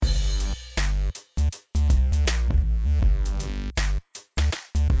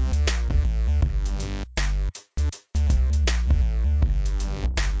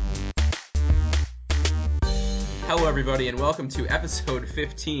everybody, and welcome to episode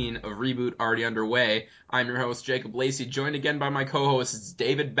 15 of Reboot Already Underway. I'm your host, Jacob Lacey, joined again by my co-hosts,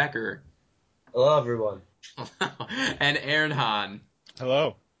 David Becker. Hello, everyone. And Aaron Hahn.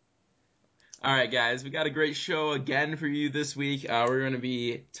 Hello. Alright, guys, we got a great show again for you this week. We're going to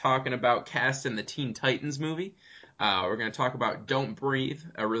be talking about Cast in the Teen Titans movie. We're going to talk about Don't Breathe,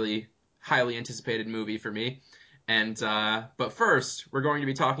 a really highly anticipated movie for me. But first, we're going to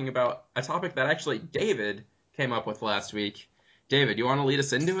be talking about a topic that actually David came up with last week. David, you want to lead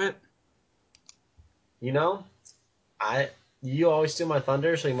us into it? You know, you always steal my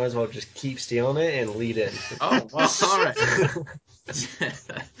thunder, so you might as well just keep stealing it and lead in. Oh, well, all right.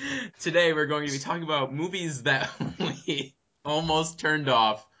 Today we're going to be talking about movies that we almost turned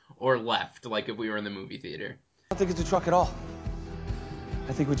off or left, like if we were in the movie theater. I don't think it's a truck at all.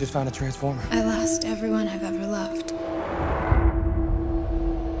 I think we just found a transformer. I lost everyone I've ever loved.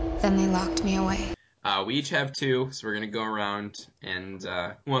 Then they locked me away. We each have two, so we're going to go around, and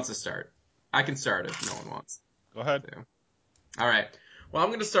who wants to start? I can start if no one wants. Go ahead. So. All right. Well, I'm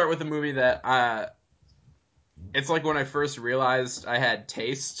going to start with a movie that it's like when I first realized I had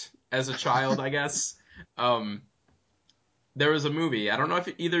taste as a child, I guess. There was a movie. I don't know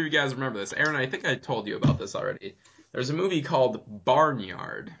if either of you guys remember this. Aaron, I think I told you about this already. There's a movie called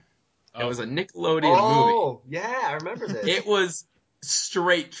Barnyard. It was a Nickelodeon movie. Oh, yeah, I remember this. It was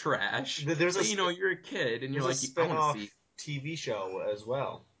straight trash. There's but, you're a kid, and you're like, I want to see. TV show as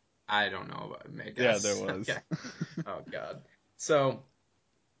well. I don't know about it, I guess. Yeah, there was. Okay. Oh, God. So,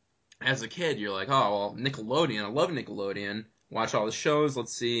 as a kid, you're like, oh, well, Nickelodeon. I love Nickelodeon. Watch all the shows.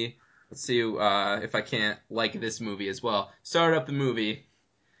 Let's see if I can't like this movie as well. Started up the movie.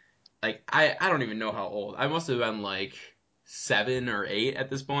 Like, I don't even know how old. I must have been, like, 7 or 8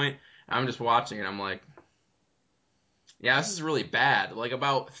 at this point. I'm just watching it. I'm like, yeah, this is really bad. Like,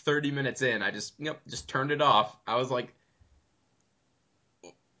 about 30 minutes in, I just turned it off. I was like,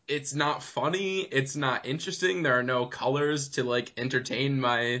 it's not funny. It's not interesting. There are no colors to, like, entertain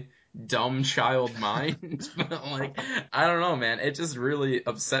my dumb child mind. But, like, I don't know, man. It just really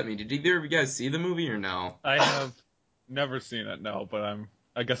upset me. Did either of you guys see the movie or no? I have never seen it, no, but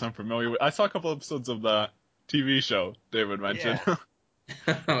I guess I'm familiar with. I saw a couple episodes of the TV show David mentioned. Yeah.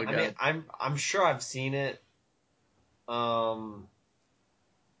 Oh, I mean, I'm sure I've seen it. I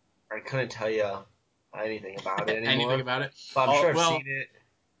couldn't tell you anything about it anymore. Anything about it? But I'm sure I've seen it.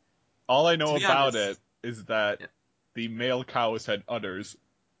 All I know about honest, it is that the male cows had udders,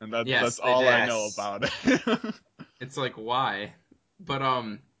 and that's they all did. I know about it. It's like, why? But,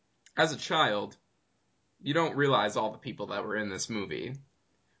 as a child, you don't realize all the people that were in this movie.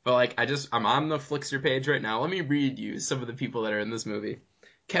 But, like, I'm on the Flixer page right now. Let me read you some of the people that are in this movie.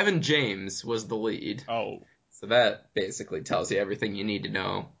 Kevin James was the lead. Oh. So that basically tells you everything you need to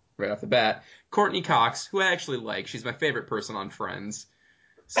know right off the bat. Courtney Cox, who I actually like. She's my favorite person on Friends.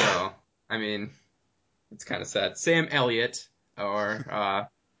 So, I mean, it's kind of sad. Sam Elliott, or,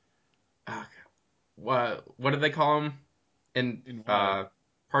 what do they call him in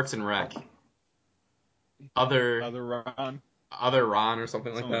Parks and Rec? Other Ron? Other Ron or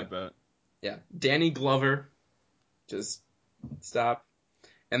something like that. Yeah. Danny Glover. Just stop.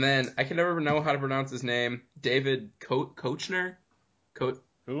 And then, I can never know how to pronounce his name. David Koechner?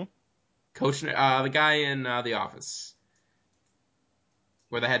 Who? Koechner, the guy in The Office.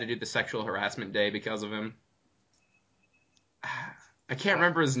 Where they had to do the sexual harassment day because of him. I can't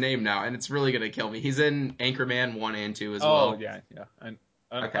remember his name now, and it's really going to kill me. He's in Anchorman 1 and 2 as well. Oh, yeah.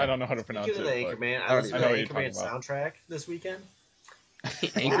 I don't know how to pronounce it. Speaking of the Anchorman, I listened to the Anchorman soundtrack this weekend.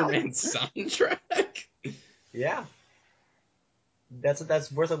 Anchorman soundtrack? Yeah. That's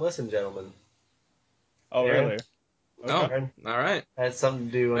worth a listen, gentlemen. Oh, really? Okay. Oh, all right. That's something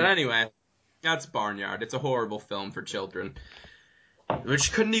to do. But anyway, that's Barnyard. It's a horrible film for children,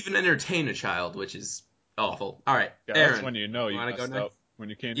 which couldn't even entertain a child, which is awful. All right, yeah, Aaron, that's when you know you messed up. When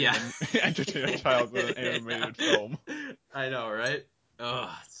you can't even entertain a child with an animated film. I know, right? Ugh,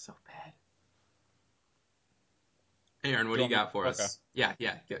 it's so bad. Aaron, what do you got for us? Yeah.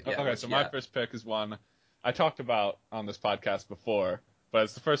 Okay, so my first pick is one I talked about on this podcast before, but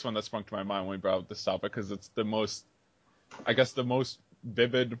it's the first one that sprung to my mind when we brought up this topic because it's the most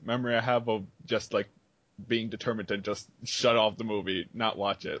vivid memory I have of just like being determined to just shut off the movie, not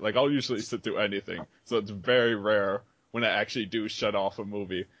watch it. Like I'll usually sit through anything, so it's very rare when I actually do shut off a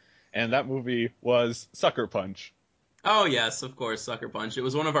movie. And that movie was Sucker Punch. Oh yes, of course, Sucker Punch. It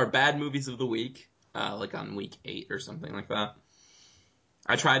was one of our bad movies of the week, like on week 8 or something like that.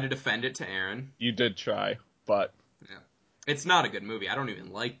 I tried to defend it to Aaron. You did try, but yeah, it's not a good movie. I don't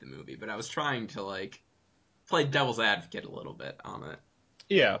even like the movie, but I was trying to like play devil's advocate a little bit on it.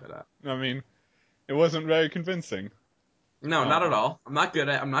 Yeah, I mean, it wasn't very convincing. No, Oh. not at all. I'm not good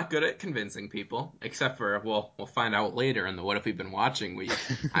at convincing people, except for we'll find out later in the What If We've Been Watching week.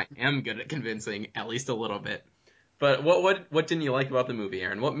 I am good at convincing at least a little bit. But what didn't you like about the movie,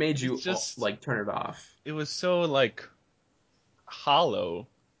 Aaron? What made you It's just like turn it off? it was so like hollow,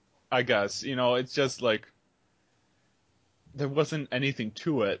 I guess. It's just like there wasn't anything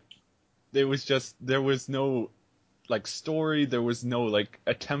to it. There was no like story, there was no like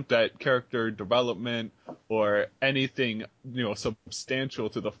attempt at character development or anything, substantial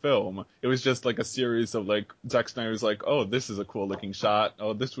to the film. It was just like a series of like Zack Snyder's like, oh, this is a cool looking shot,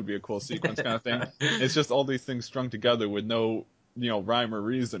 oh, this would be a cool sequence kind of thing. It's just all these things strung together with no, rhyme or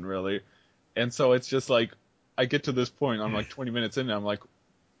reason really. And so it's just like I get to this point, I'm like 20 minutes in and I'm like,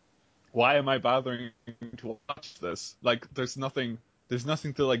 why am I bothering to watch this? Like there's nothing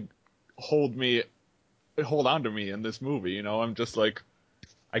to like hold on to me in this movie. I'm just like,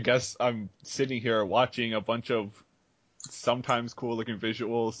 I guess I'm sitting here watching a bunch of sometimes cool looking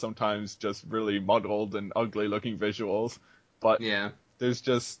visuals, sometimes just really muddled and ugly looking visuals, but Yeah. there's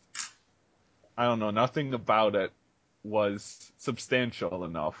just, I don't know, nothing about it was substantial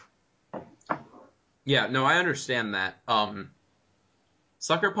enough. Yeah, no, I understand that.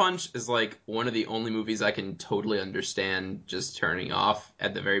 Sucker Punch is like one of the only movies I can totally understand just turning off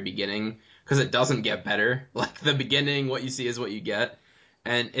at the very beginning because it doesn't get better. Like the beginning, what you see is what you get.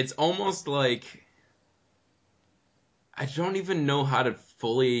 And it's almost like I don't even know how to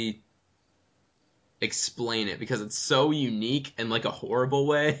fully explain it because it's so unique in like a horrible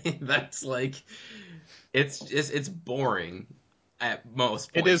way that's like it's boring at most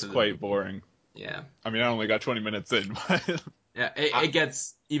It points is of the quite movie. boring. Yeah. I mean, I only got 20 minutes in, but Yeah, I- it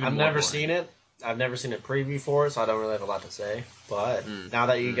gets even I've more never boring. seen it. I've never seen a preview for it, so I don't really have a lot to say. But now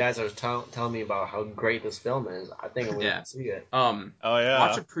that you guys are telling me about how great this film is, I think I'm going Yeah. to see it. oh yeah,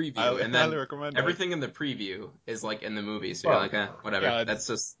 Watch a preview, I and highly then recommend it. everything in the preview is like in the movie, so Well, you're like, whatever. yeah, That's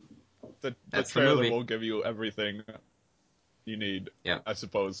just The that's the trailer movie. will give you everything you need, Yeah. I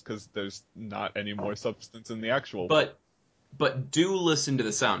suppose, because there's not any more substance in the actual. But do listen to the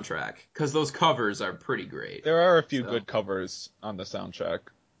soundtrack because those covers are pretty great. There are a few So, good covers on the soundtrack,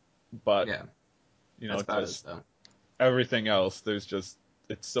 but Yeah, that's about it just though. everything else, it's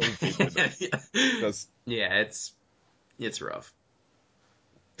so deep with it. Just Yeah, it's rough.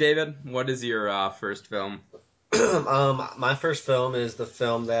 David, what is your first film? My first film is the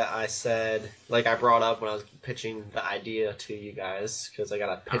film that I said, like I brought up when I was pitching the idea to you guys, because I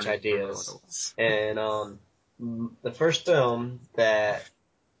gotta pitch I don't remember ideas. what it was. And the first film that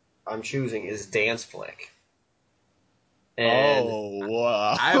I'm choosing is Dance Flick. And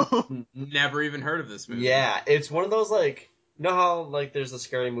wow. I've never even heard of this movie. yeah, it's one of those like, you know how like there's a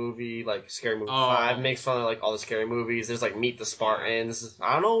scary movie, like Scary Movie 5 makes fun of like all the scary movies. There's like Meet the Spartans.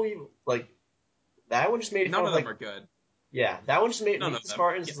 I don't know, like that one just made fun None of of them like, are good. yeah, that one just made None Meet of the them.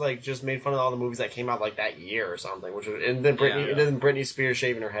 Spartans Yeah. is like just made fun of all the movies that came out like that year or something. Which was, and then Yeah. Britney Spears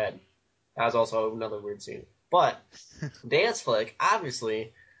shaving her head. That was also another weird scene. But Dance Flick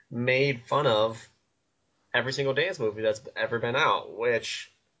obviously made fun of every single dance movie that's ever been out, which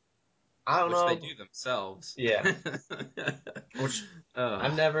I don't Which know. they do themselves. Yeah, which Ugh.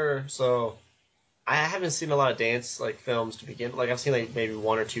 I've never. So I haven't seen a lot of dance like films to begin. Like I've seen like maybe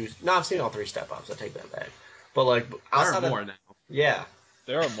one or two. No, I've seen all three Step Ups. I take that back. But like There outside are more of now. yeah,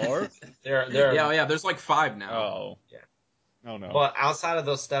 There are more? there. Yeah, yeah. There's like 5 now. Oh. Yeah. Oh no. But outside of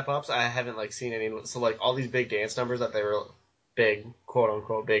those Step Ups, I haven't like seen any. So like all these big dance numbers that they were big quote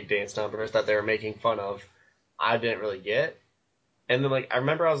unquote big dance numbers that they were making fun of, I didn't really get. And then like I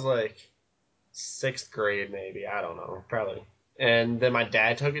remember I was like 6th grade maybe, I don't know, probably. And then my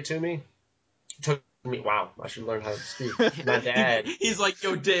dad took it to me. Wow, I should learn how to speak. My dad. He's like,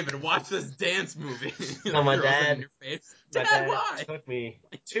 yo, David, watch this dance movie. No, my Throws it in dad. your face. My Dad, dad why? took me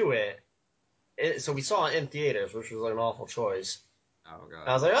to it. So we saw it in theaters, which was like an awful choice. Oh And I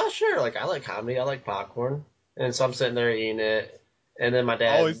god. was like, oh sure, like I like comedy, I like popcorn, and so I'm sitting there eating it, and then my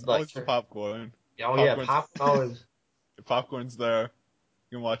dad like, Always the popcorn. oh yeah, Popcorn's- popcorn always, If popcorn's there,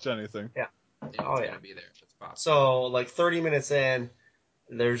 you can watch anything. Yeah, Oh, it's yeah. gonna be there if it's pop. So like 30 minutes in,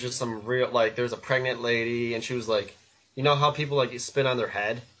 there's just some real like there's a pregnant lady, and she was like, you know how people like spin on their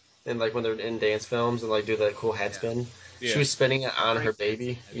head, and like when they're in dance films and like do the cool head Yeah. spin. Yeah. She was spinning it on her Breakdancing.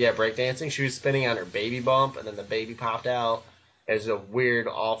 baby. Yeah, breakdancing. She was spinning on her baby bump, and then the baby popped out. It's a weird,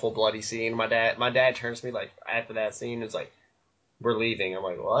 awful, bloody scene. My dad turns to me like after that scene. It's like, we're leaving. I'm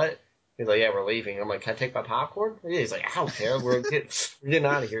like, what? He's like, yeah, we're leaving. I'm like, can I take my popcorn? Yeah, he's like, I don't care. We're getting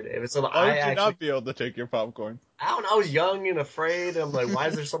out of here, David. So Why would you not be able to take your popcorn? I don't know. I was young and afraid. I'm like, why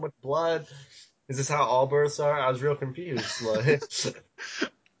is there so much blood? Is this how all births are? I was real confused. Like,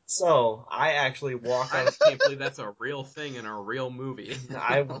 So I actually walked I out. can't believe that's a real thing in a real movie.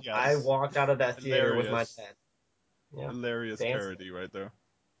 I Yes. walked out of that theater with my Hilarious. dad. Yeah. Hilarious Dancing. parody right there.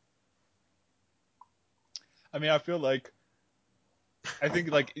 I mean, I feel like I think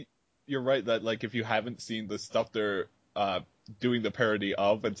like you're right that like if you haven't seen the stuff they're doing the parody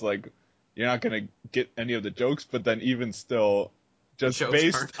of, it's like you're not gonna get any of the jokes. But then even still, just Jokes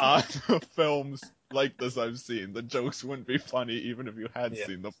based aren't- on the films like this I've seen, the jokes wouldn't be funny even if you had Yeah.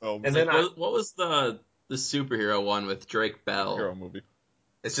 seen the films. And Like, then what was the superhero one with Drake Bell? Hero movie.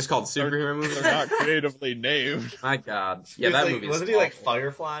 It's just called Superhero Movie? They're not creatively named. My God. He Yeah, was that like, movie is wasn't he like awful.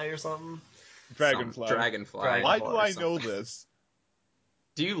 Firefly or something? Dragonfly. Dragonfly. Why do or I know something. this?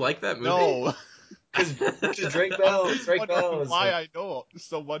 Do you like that movie? No. Because Drake I'm Bell, just Drake wondering Bell is why like, I know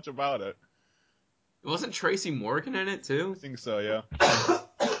so much about it. Wasn't Tracy Morgan in it too? I think so, yeah.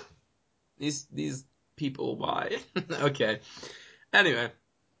 These people, why? Okay. Anyway,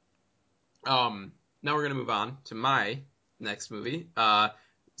 now we're gonna move on to my next movie.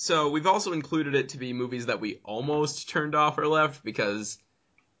 So we've also included it to be movies that we almost turned off or left because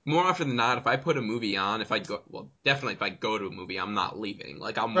more often than not, if I put a movie on, definitely if I go to a movie, I'm not leaving.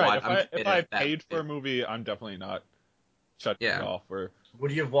 Like I'm Right, I'm if committed I at that paid for a point. movie, I'm definitely not shutting it Yeah. off or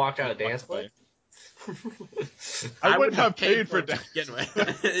would you have walked out of walk Dance away. Flick? I wouldn't have paid for it to that. begin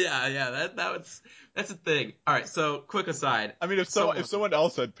with. yeah, that's the thing. All right, so quick aside. I mean, if someone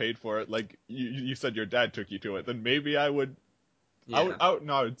else had paid for it, like you said your dad took you to it, then maybe I would. Yeah.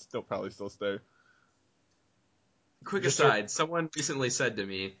 I would still probably still stay. Quick Just aside, someone recently said to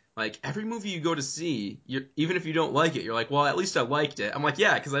me, like, every movie you go to see, even if you don't like it, you're like, well, at least I liked it. I'm like,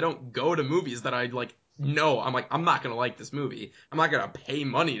 yeah, because I don't go to movies that I, like, know. I'm like, I'm not going to like this movie. I'm not going to pay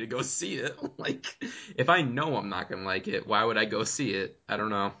money to go see it. Like, if I know I'm not going to like it, why would I go see it? I don't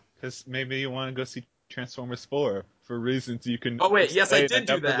know. Because maybe you want to go see Transformers 4 for reasons you can Oh, wait, yes, I explain did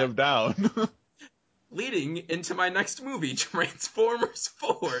and do never that. live down. Leading into my next movie, Transformers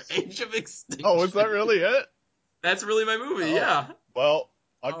 4, Age of Extinction. Oh, is that really it? That's really my movie, Oh. yeah. Well,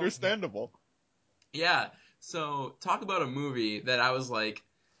 understandable. Yeah. So, talk about a movie that I was like,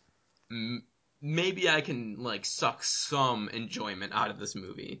 maybe I can like suck some enjoyment out of this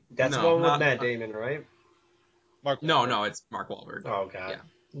movie. That's No, one with not Matt Damon, right? Mark. no, Wahlberg. no. It's Mark Wahlberg. Oh god.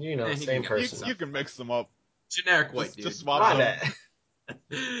 Yeah. You know, He can same get person. You can mix them up. Generic white Just dude. swap My them.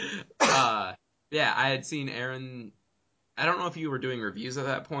 bad. Yeah, I had seen Aaron. I don't know if you were doing reviews at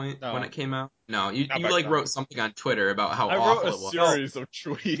that point No. when it came out. No, you Not you back like then. wrote something on Twitter about how I awful wrote a it was. series of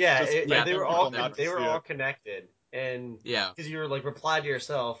tweets. Yeah, just they begging were people all not to they were see all it. connected, and Yeah. because you were like replied to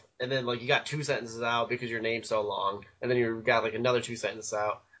yourself, and then like you got 2 sentences out because your name's so long, and then you got like another 2 sentences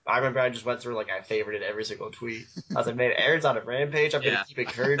out. I remember I just went through like I favorited every single tweet. I was like, man, Aaron's on a rampage. I'm Yeah. gonna keep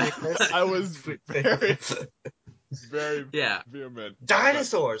encouraging this. I was very, very Yeah. vehement.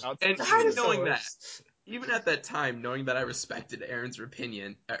 Dinosaurs. But And outside- even knowing that, Dinosaurs. even at that time, knowing that I respected Aaron's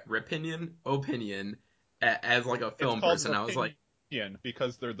opinion as like a it's film called person, I was like, opinion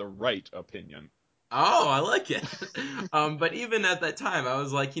because they're the right opinion. oh, I like it. But even at that time, I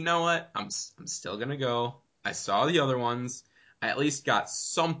was like, you know what? I'm still gonna go. I saw the other ones. I at least got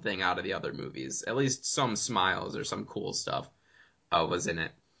something out of the other movies. At least some smiles or some cool stuff was in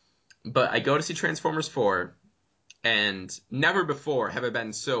it. But I go to see Transformers 4, and never before have I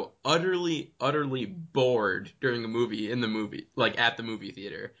been so utterly, utterly bored during a movie like at the movie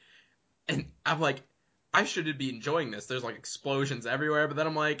theater. And I'm like, I should be enjoying this. There's like explosions everywhere, but then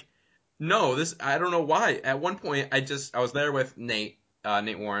I'm like, no, I don't know why. At one point, I was there with Nate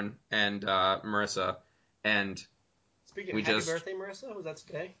Warren, and Marissa, and Speaking we of happy just, birthday, Marissa. Was that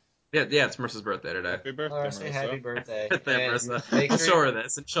today? yeah, it's Marissa's birthday today. Happy birthday, Say Marissa. happy birthday. Birthday, And Marissa. make I'll sure show her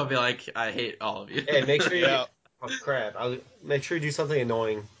this, and she'll be like, I hate all of you. Hey, make sure you. Yeah. Oh crap! I'll make sure you do something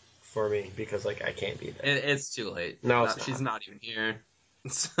annoying for me because like I can't be there. It's too late. No, it's She's not. not even here.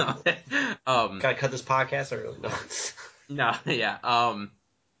 So, Gotta cut this podcast early. No. no, yeah.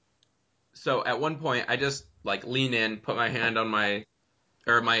 So at one point, I just like lean in, put my hand on my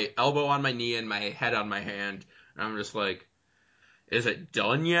elbow on my knee and my head on my hand, and I'm just like, is it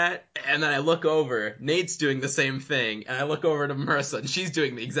done yet? And then I look over, Nate's doing the same thing, and I look over to Marissa, and she's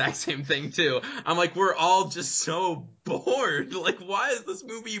doing the exact same thing too. I'm like, we're all just so bored. Like, why is this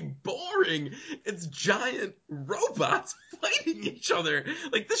movie boring? It's giant robots fighting each other.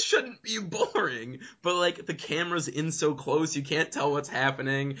 Like, this shouldn't be boring. But like, the camera's in so close, you can't tell what's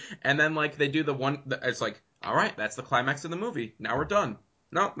happening. And then like, they do it's like, all right, that's the climax of the movie. Now we're done.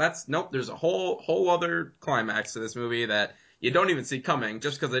 Nope. There's a whole other climax to this movie that you don't even see coming,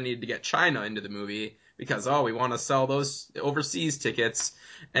 just because they needed to get China into the movie because we want to sell those overseas tickets.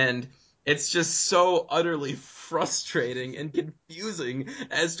 And It's just so utterly frustrating and confusing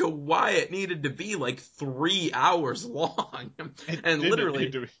as to why it needed to be like 3 hours long. It And didn't need literally,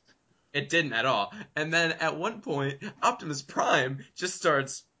 to be. it didn't at all. And then at one point, Optimus Prime just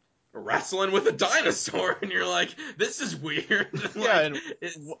starts wrestling with a dinosaur, and you're like, this is weird. Yeah, Like, and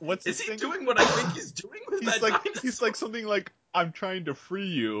is, what's is his he thing? doing what I think he's doing with He's that like dinosaur? something like, I'm trying to free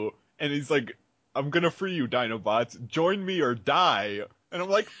you, and he's like, I'm gonna free you, Dinobots. Join me or die. And I'm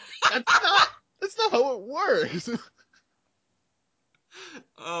like, that's not how it works.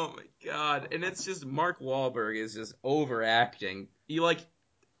 Oh my god. And it's just Mark Wahlberg is just overacting.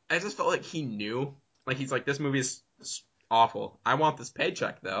 I just felt like he knew. Like he's like, this movie is awful. I want this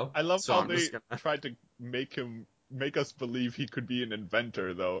paycheck though. I love So how I'm they just gonna tried to make us believe he could be an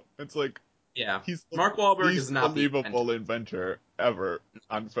inventor, though. It's like, Yeah. he's the Mark Wahlberg is least not the inventor. believable inventor ever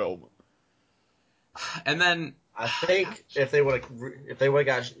on film. And then I think if they would have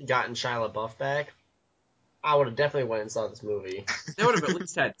gotten Shia LaBeouf back, I would have definitely went and saw this movie. they would have at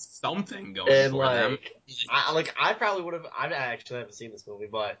least had something going And for them. I probably would have. I actually haven't seen this movie,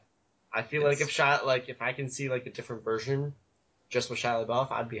 but I feel like if I can see like a different version just with Shia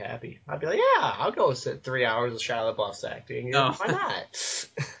LaBeouf, I'd be happy. I'd be like, yeah, I'll go sit 3 hours of Shia LaBeouf's acting. No. Why not?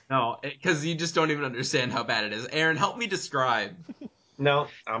 No, because you just don't even understand how bad it is. Aaron, help me describe. No,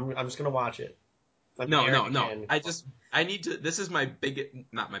 I'm just gonna watch it. I mean, No, Aaron, no, you no. can. I need to. This is my biggest,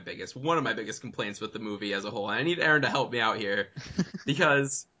 not my biggest, one of my biggest complaints with the movie as a whole. I need Aaron to help me out here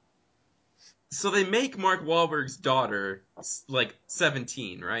because so they make Mark Wahlberg's daughter like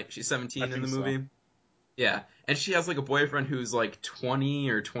 17, right? She's I 17 in think the so. movie. Yeah, and she has like a boyfriend who's like 20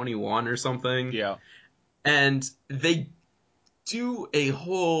 or 21 or something. Yeah. And they do a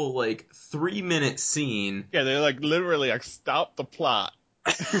whole like 3-minute scene. Yeah, they like literally like stop the plot.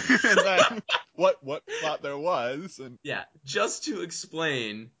 And then what plot there was, and Yeah, just to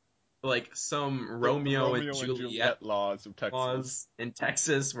explain like some the Romeo and Romeo and Juliet Juliet laws of Texas. laws in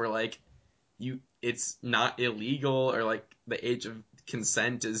Texas where like it's not illegal or like the age of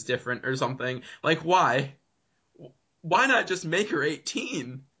consent is different or something. Like why? Why not just make her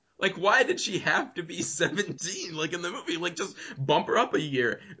 18? Like why did she have to be 17 like in the movie? Like just bump her up a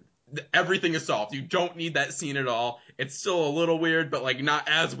year. Everything is solved. You don't need that scene at all. It's still a little weird, but like not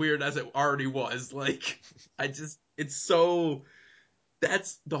as weird as it already was. Like it's so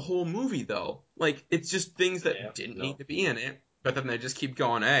that's the whole movie though. Like it's just things that didn't need to be in it, but then they just keep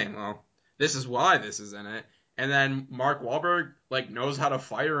going, hey, well, this is why this is in it. And then Mark Wahlberg like knows how to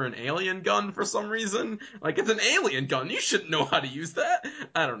fire an alien gun for some reason. Like it's an alien gun. You shouldn't know how to use that.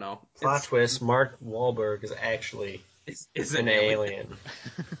 I don't know. Plot twist: Mark Wahlberg is actually It's an an alien. alien.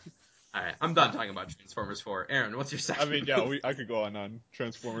 All right, I'm done talking about Transformers 4. Aaron, what's your I second? mean, yeah, I could go on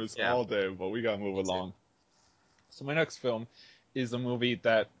Transformers Yeah. all day, but we gotta move along. So my next film is a movie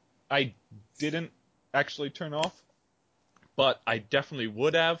that I didn't actually turn off, but I definitely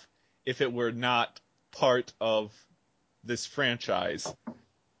would have if it were not part of this franchise,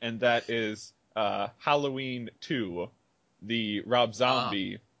 and that is Halloween 2, the Rob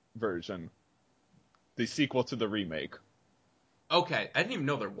Zombie version, the sequel to the remake. Okay, I didn't even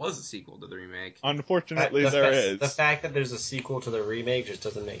know there was a sequel to the remake. Unfortunately, there is. The fact that there's a sequel to the remake just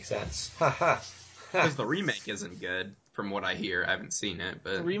doesn't make sense. Haha. Because the remake isn't good, from what I hear. I haven't seen it,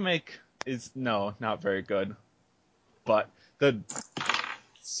 The but remake is not very good, but the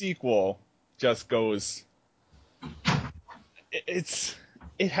sequel just goes. It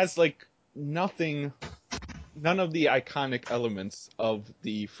has like nothing, none of the iconic elements of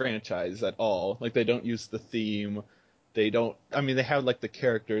the franchise at all. Like they don't use the theme. They don't. I mean, they have like the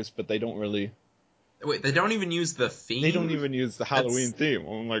characters, but they don't really. wait, they don't even use the theme. They don't even use the Halloween theme.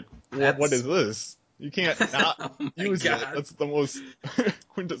 I'm like, what that's- is this? You can't not Oh my use it. God. That's the most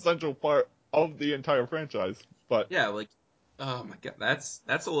quintessential part of the entire franchise. But Yeah, like, oh my god, that's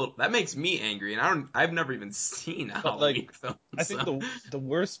a little. That makes me angry, and I've never even seen a But, Halloween film. I think so. the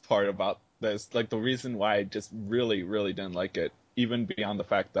worst part about this, like the reason why I just really didn't like it, even beyond the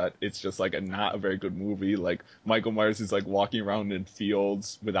fact that it's just like not a very good movie. Like Michael Myers is like walking around in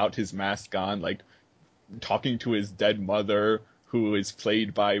fields without his mask on, like talking to his dead mother, who is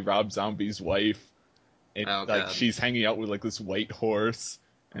played by Rob Zombie's wife, and Oh, like God. she's hanging out with like this white horse,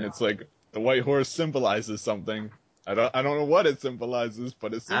 and it's like the white horse symbolizes something. I don't know what it symbolizes,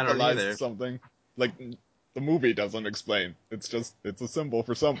 but it I don't either. symbolizes something. Like the movie doesn't explain. It's a symbol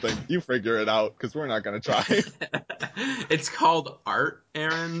for something. You figure it out, because we're not gonna try. It's called art,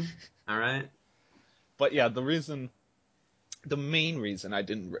 Aaron. All right. But yeah, the main reason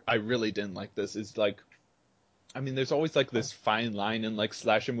I really didn't like this is like, I mean, there's always like this fine line in like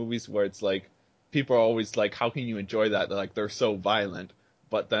slasher movies where it's like people are always like, how can you enjoy that? Like they're so violent.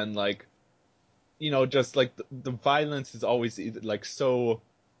 But then like just like the violence is always either like so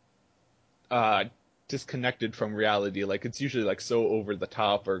disconnected from reality. Like it's usually like so over the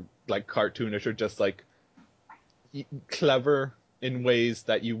top or like cartoonish or just like clever in ways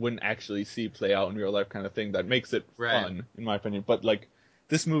that you wouldn't actually see play out in real life kind of thing that makes it Right. fun, in my opinion. But like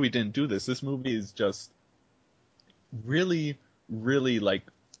this movie didn't do this. This movie is just really, really like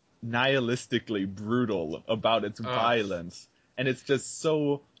nihilistically brutal about its violence. And it's just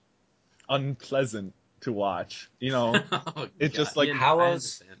so unpleasant to watch. Oh, It's God. just like Yeah, How I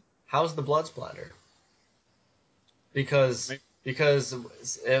was understand. how's the blood splatter? Because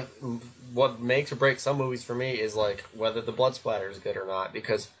if what makes or breaks some movies for me is like whether the blood splatter is good or not.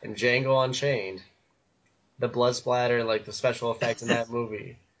 Because in Django Unchained, the blood splatter and like the special effects in that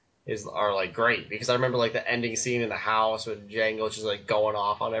movie are like great. Because I remember like the ending scene in the house with Django just like going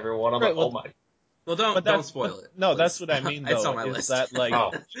off on everyone. I'm Right, like, well, oh my. Well, but don't spoil it. no, please. that's what I mean It's though, on my is list. that like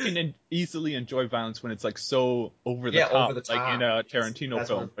Oh. you can easily enjoy violence when it's like so over the Yeah, top, over the like in top. a Tarantino That's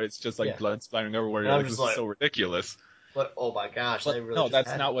film, what- where it's just like yeah. blood splattering everywhere. And You're I'm like, just this is like- so ridiculous. But oh my gosh, But they really no, just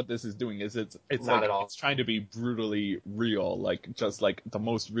that's had not it. what this is doing. It's Not like at all. it's trying to be brutally real, like just like the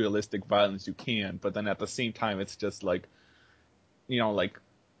most realistic violence you can. But then at the same time, it's just like, like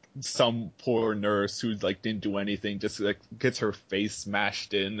some poor nurse who like didn't do anything just like gets her face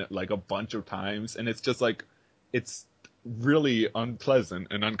smashed in like a bunch of times, and it's just like it's really unpleasant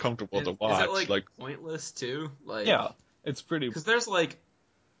and uncomfortable to watch. Is it like pointless too? Like, yeah, it's pretty. because there's like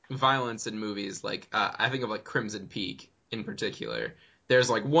violence in movies. Like I think of like Crimson Peak in particular. There's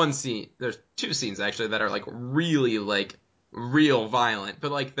like one scene. There's two scenes actually that are like really like real violent,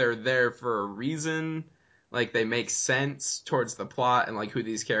 but like they're there for a reason. Like they make sense towards the plot and like who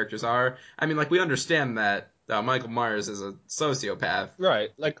these characters are. I mean, like we understand that Michael Myers is a sociopath. Right,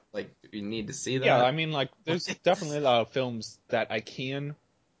 like Like you need to see that. yeah, I mean like there's definitely a lot of films that I can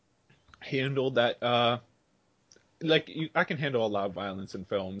handle that I can handle a lot of violence in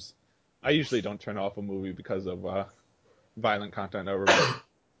films. I usually don't turn off a movie because of violent content ever, but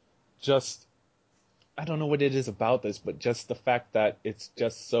just I don't know what it is about this, but just the fact that it's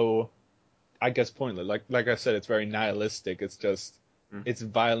just so, I guess, pointless. Like I said, it's very nihilistic. It's just it's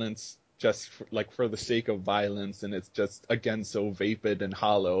violence just for the sake of violence, and it's just again so vapid and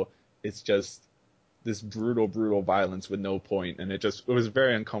hollow. It's just this brutal violence with no point, and it was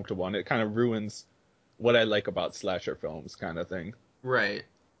very uncomfortable, and it kind of ruins what I like about slasher films, kind of thing. Right.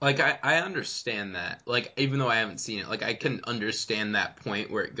 Like I understand that. Like even though I haven't seen it, like I can understand that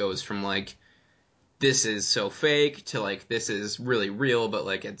point where it goes from like this is so fake to like this is really real, but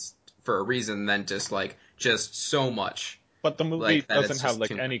like it's for a reason than just so much. But the movie Like, that doesn't it's have just like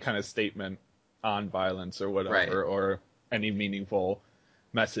too any much. kind of statement on violence or whatever, Right. or any meaningful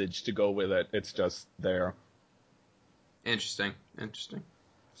message to go with it. It's just there. Interesting.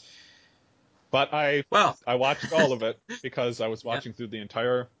 But I Well, watched all of it because I was watching through the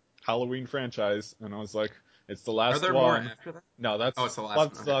entire Halloween franchise, and I was like, it's the last are there more one. after that? No, that's Oh, it's the last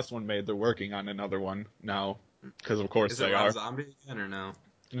that's one, the okay. last one made. They're working on another one now, because of course Is it they Rob are. Zombie again or no?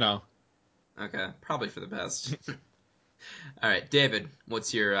 No, Okay, probably for the best. All right, David,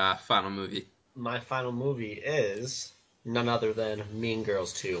 what's your final movie? My final movie is none other than Mean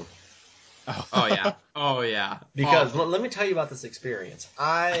Girls 2. Oh yeah. Because Awful. let me tell you about this experience.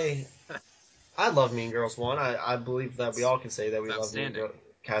 I love Mean Girls 1. I believe that we all can say that we It's love Mean outstanding. Girls.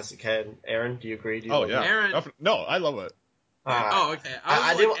 Aaron, do you agree? Do you oh love yeah, Mean- Aaron- No, I love it. Oh, okay.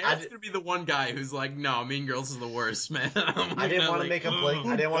 I I was didn't- like, I Aaron's did- gonna be the one guy who's like, no, Mean Girls is the worst, man. I didn't want to make a blanket.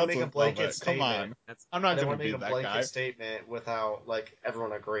 I didn't want to make a Doesn't love blanket it? Come statement. on, I'm not I didn't gonna want to be make a that blanket guy. statement without like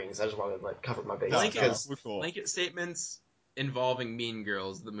everyone agreeing. So I just wanted to like cover my bases. No, Blankets, we're cool. blanket statements involving Mean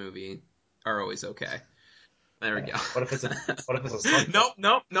Girls, the movie, are always okay. There we go. What if it's a something?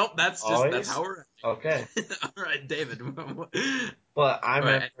 Nope. That's Always? how we're. Okay. All right, David. But I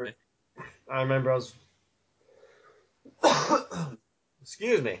remember. Right. I remember I was.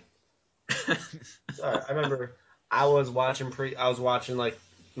 Excuse me. Sorry, I remember I was watching like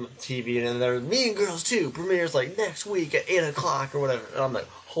TV, and then there was Mean Girls 2 premieres like next week at 8 o'clock or whatever, and I'm like,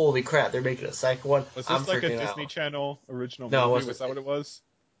 holy crap, they're making a second one. Was I'm this like a freaking Disney out. Channel original No, it movie? wasn't. Was that what it was?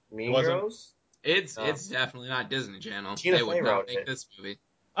 Mean wasn't- Girls? It's definitely not Disney Channel. Tina They would Fey not wrote make it. this movie.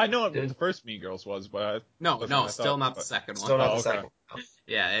 I know Did- the first Mean Girls was, but No, wasn't what I still thought, not the but- second one. Still not Oh, the okay. second one.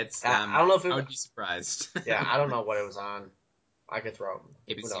 Yeah, it's. I don't know if it I was. would be surprised. Yeah, I don't know what it was on. I could throw it.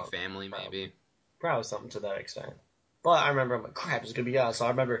 Who ABC knows? Family, maybe. Probably something to that extent. But I remember, I'm like, crap, it's gonna be on. So I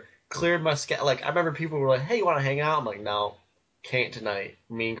remember cleared my schedule. Like I remember people were like, hey, you want to hang out? I'm like, no, can't tonight.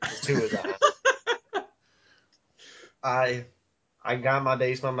 Mean Girls 2 is on. I got my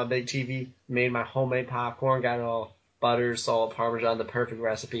basement, my big TV, made my homemade popcorn, got it all butter, salt, Parmesan, the perfect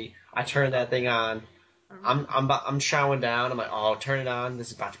recipe. I turn that thing on. I'm chowing down. I'm like, oh, turn it on. This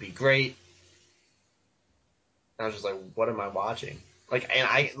is about to be great. And I was just like, what am I watching? Like, and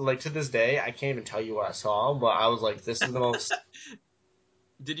I like to this day, I can't even tell you what I saw, but I was like, this is the most.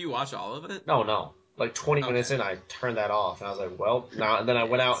 Did you watch all of it? No. Like 20 Okay. minutes in, I turned that off, and I was like, well, now. And then I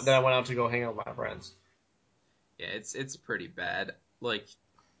went out. Then I went out to go hang out with my friends. Yeah, it's pretty bad. Like,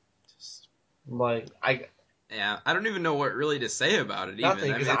 just, Like yeah, I don't even know what really to say about it. nothing,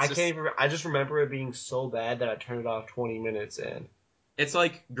 Even I because mean, I it's can't just even. I just remember it being so bad that I turned it off 20 minutes in. it's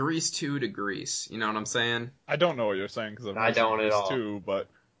like Grease 2 to Grease. You know what I'm saying? I don't know what you're saying because I've I never seen don't at Grease all. 2, but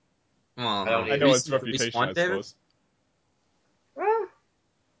Well, I don't I either. know its Grease reputation, 1, I David? suppose.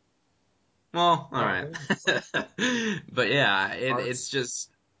 Well, all No. right. But yeah, Arts. it's just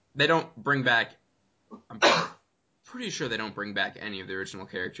they don't bring back. I'm pretty sure they don't bring back any of the original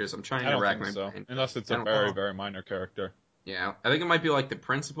characters. I'm trying I to don't rack think my so, brain. unless it's I a don't very, know. very minor character. Yeah, I think it might be like the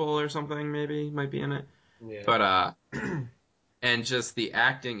principal or something. Maybe might be in it. Yeah. But and just the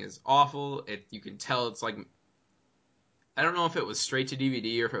acting is awful. You can tell it's like I don't know if it was straight to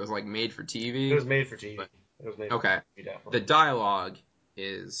DVD or if it was like made for TV. It was made for TV. But- It was made Okay. for TV, definitely. The dialogue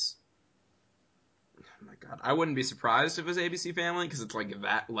is. Oh my god, I wouldn't be surprised if it was ABC Family because it's like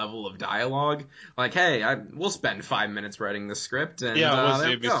that level of dialogue. Like, hey, we'll spend 5 minutes writing the script, and Yeah, it was there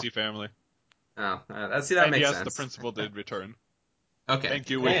we go. ABC Family. Oh, see that And makes yes, sense. the principal did return. Okay. Thank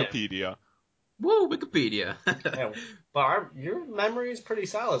you, Man. Wikipedia. Woo, Wikipedia. Yeah, but your memory is pretty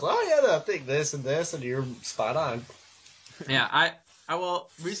solid. Oh yeah, I think this, and you're spot on. Yeah, well,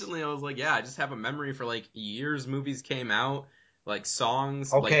 recently I was like, yeah, I just have a memory for like years movies came out, like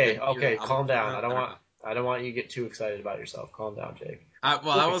songs, like Okay, the year calm albums came down. out. I don't want you to get too excited about yourself. Calm down, Jake.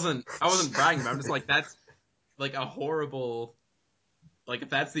 Well, I wasn't bragging, but I'm just like that's like a horrible. Like if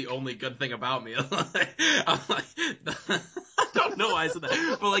that's the only good thing about me, I'm like, I don't know why I said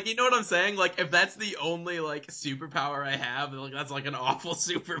that, but like you know what I'm saying? Like if that's the only like superpower I have, like that's like an awful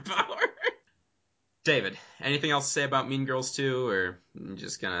superpower. David, anything else to say about Mean Girls 2, or I'm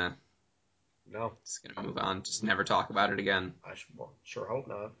just gonna No, move on, just never talk about it again? I sure hope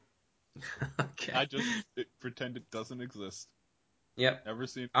not. Okay. I just pretend it doesn't exist. Yep. Never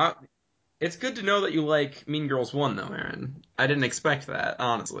seen. It's good to know that you like Mean Girls 1, though, Aaron. I didn't expect that,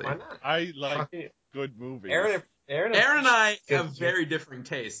 honestly. Why not? I like Fucking- good movies. Aaron Aaron and I Good- have very differing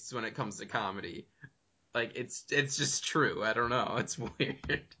tastes when it comes to comedy. Like, it's just true. I don't know. It's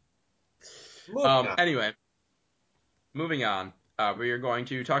weird. Moving on. Anyway, moving on. We are going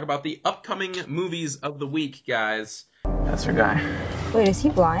to talk about the upcoming movies of the week, guys. That's her guy. Wait, is he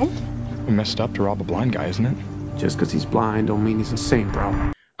blind? Messed up to rob a blind guy, isn't it? Just because he's blind don't mean he's insane,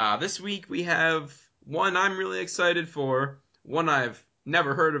 bro. This week we have one I'm really excited for, one I've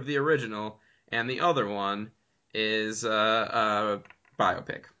never heard of the original, and the other one is a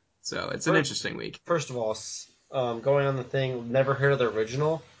biopic. So it's an interesting week. First of all, going on the thing, never heard of the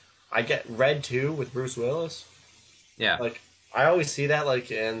original. I get Red 2 with Bruce Willis. Yeah. Like I always see that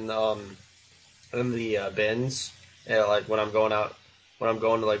like in the bins, like when I'm going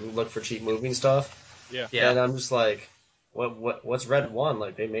to like look for cheap movie and stuff. Yeah. Yeah. And I'm just like, what's Red 1?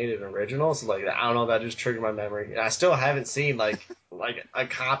 Like they made it an original, so like I don't know, that just triggered my memory. I still haven't seen like a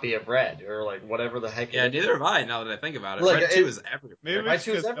copy of Red or like whatever the heck. Yeah, it is. neither have I. Now that I think about it, Like, Red 2 is everywhere. Maybe I it's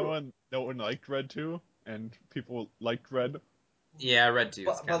choose because everyone. no one liked Red 2, and people liked Red. Yeah, Red 2 is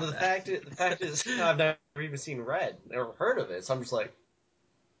But kind the of fact is, I've never even seen Red, never heard of it, so I'm just like,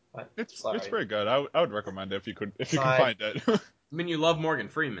 what? It's Sorry. pretty good. I would recommend it if you can Side. find it. I mean, you love Morgan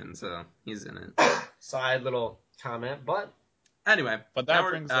Freeman, so he's in it. Side little comment, but Anyway, But now that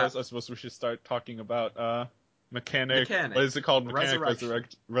we're- brings us. I suppose we should start talking about Mechanic. Mechanic. What is it called? Mechanic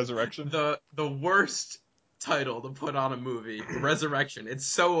Resurrection. Resurrection. the worst title to put on a movie, Resurrection. It's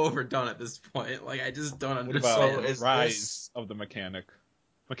so overdone at this point. Like I just don't What about understand. is Rise this- of the Mechanic?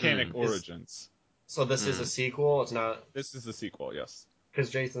 Mechanic Is- Origins. so this is a sequel. It's not This is the sequel. Yes. because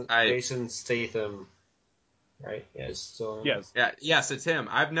Jason Statham, right? Yes. So Yes. Yeah, yes, it's him.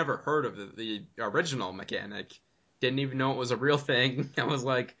 I've never heard of the original Mechanic. Didn't even know it was a real thing. I was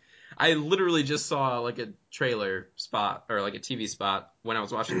like, I literally just saw like a trailer spot or like a TV spot when I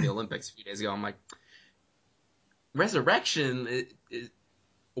was watching the Olympics a few days ago. I'm like, Resurrection.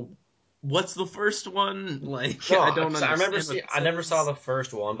 What's the first one? Like, No, I don't 'cause understand. I never saw the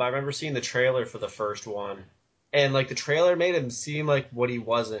first one, but I remember seeing the trailer for the first one, and like the trailer made him seem like what he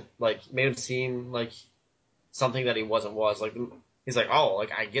wasn't. Like made him seem like something that he wasn't. Like he's like, oh,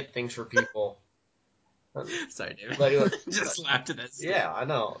 like I get things for people. Sorry, David. Like, just laughed at that. Yeah, I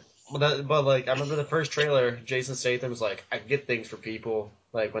know. But like I remember the first trailer, Jason Statham was like, I get things for people.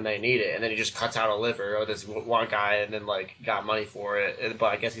 like when they need it, and then he just cuts out a liver of this one guy, and then like got money for it. But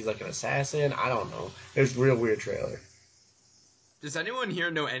I guess he's like an assassin. I don't know. It was a real weird trailer. Does anyone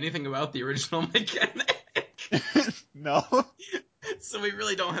here know anything about the original mechanic? No. So we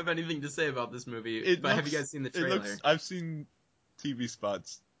really don't have anything to say about this movie. But have you guys seen the trailer? I've seen TV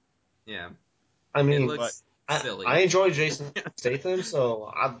spots. Yeah. I mean, It looks silly. I enjoy Jason Statham,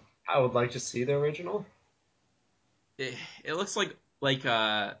 so I would like to see the original. It looks like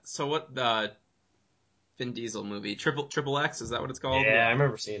so what the Vin Diesel movie, Triple X, is that what it's called? Yeah, I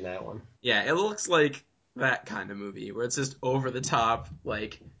remember seeing that one. Yeah, it looks like that kind of movie where it's just over the top,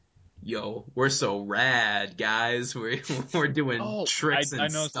 like, yo, we're so rad, guys. We're doing tricks and I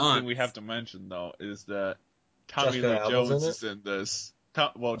know stunts. something we have to mention though is that Tommy Jessica Lee Alba's Jones in it? is in this.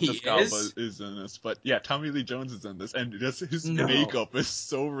 He Jessica Alba is? is in this, but yeah, Tommy Lee Jones is in this, and just his No. makeup is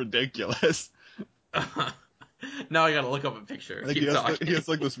so ridiculous. Now I gotta look up a picture. Like Keep talking. he has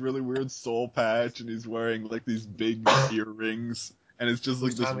like this really weird soul patch, and he's wearing like these big earrings, and it's just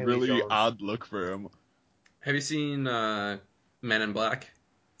like Who's this Tommy Lee really Jones? odd look for him. Have you seen Men in Black?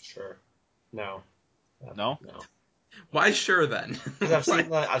 Sure. No. No? No. Why sure then? Because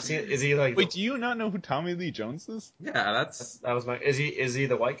I've seen. Is he like? Wait, do you not know who Tommy Lee Jones is? Yeah, that's That was my. Is he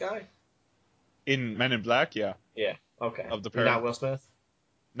the white guy? In Men in Black, yeah. Yeah. Okay. Of the You're pair. not Will Smith.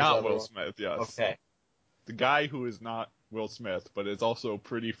 Not that Will the- Smith, yes. Okay. The guy who is not Will Smith, but is also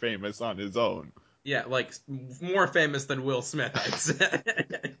pretty famous on his own. yeah, like more famous than Will Smith, I'd say.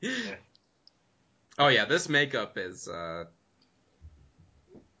 Oh yeah, this makeup is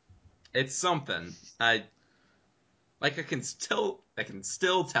it's something. I can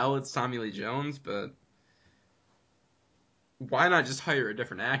still tell it's Tommy Lee Jones, but why not just hire a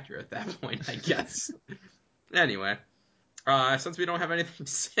different actor at that point, I guess. Anyway, since we don't have anything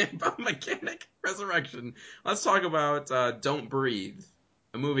to say about Mechanic Resurrection, let's talk about Don't Breathe,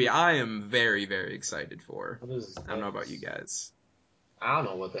 a movie I am very, very excited for. What is I don't know about you guys. I don't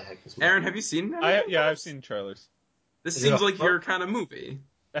know what the heck this. Aaron, have you seen that? I've seen trailers. This Is it seems a like horror? your kind of movie.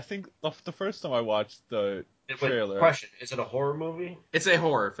 I think the first time I watched the trailer. Question: is it a horror movie? It's a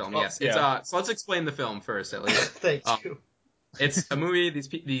horror film, Oh, yes. It's yeah. so let's explain the film first, at least. Thank you. It's a movie.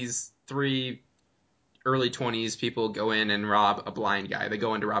 These three early 20s people go in and rob a blind guy. They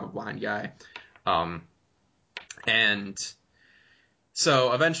go in to rob a blind guy, and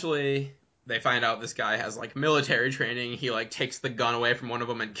so eventually they find out this guy has like military training. He like takes the gun away from one of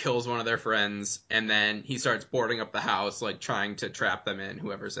them and kills one of their friends, and then he starts boarding up the house, like trying to trap them in,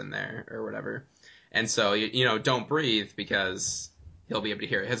 whoever's in there or whatever. And so don't breathe because he'll be able to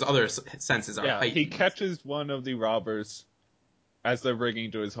hear it. His other senses are heightened. He catches one of the robbers as they're breaking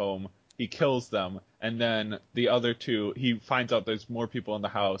into his home. He kills them, and then the other two, he finds out there's more people in the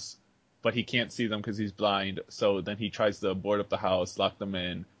house, but he can't see them because he's blind. So then he tries to board up the house, lock them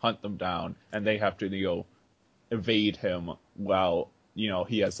in, hunt them down, and they have to evade him while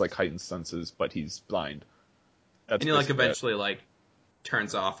he has like heightened senses, but he's blind. That's And he like basically it. eventually like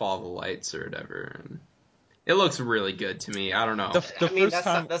turns off all the lights or whatever. And it looks really good to me. I don't know.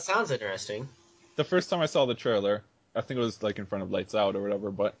 That sounds interesting. The first time I saw the trailer, I think it was like in front of Lights Out or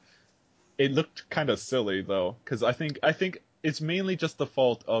whatever, but it looked kind of silly though, because I think it's mainly just the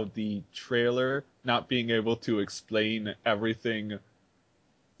fault of the trailer not being able to explain everything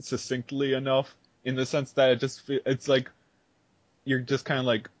succinctly enough, in the sense that it's like you're just kind of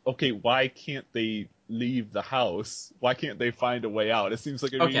like, okay, why can't they leave the house? Why can't they find a way out? It seems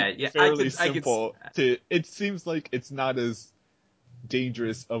like it'd be fairly simple. It seems like it's not as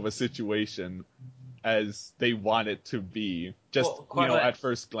dangerous of a situation as they want it to be, just at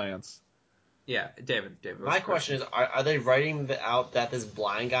first glance. Yeah, David. My question is: Are they writing out that this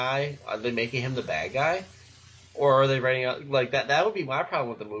blind guy? Are they making him the bad guy, or are they writing out like that? That would be my problem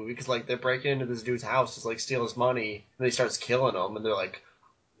with the movie, because like they're breaking into this dude's house to like steal his money, and he starts killing him, and they're like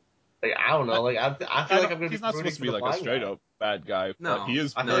I don't know, like I feel like I'm gonna be. He's not supposed to be like a straight up bad guy, no, but he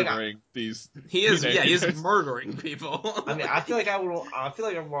is murdering these. He is murdering people. I mean, I feel like I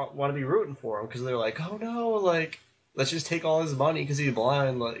want to be rooting for him, because they're like, oh no, like let's just take all his money because he's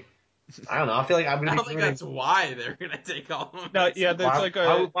blind, like. I don't know. I feel like I'm gonna. I don't think that's why they're gonna take all of No, yeah, there's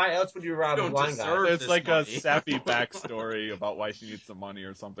why else would you rob a blind guy? There's like a sappy backstory about why she needs some money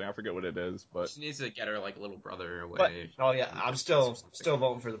or something. I forget what it is, but she needs to get her like little brother away. Oh yeah, I'm still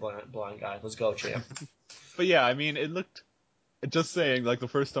voting for the blind guy. Let's go, champ. But yeah, I mean, it looked. Just saying, like the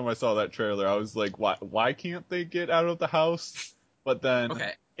first time I saw that trailer, I was like, why can't they get out of the house? But then,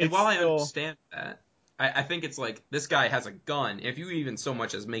 okay, and while I understand that. I think it's like, this guy has a gun. If you even so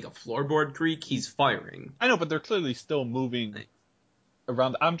much as make a floorboard creak, he's firing. I know, but they're clearly still moving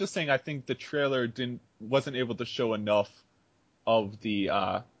around. I'm just saying, I think the trailer wasn't able to show enough of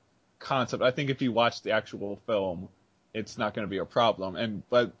the concept. I think if you watch the actual film, it's not going to be a problem.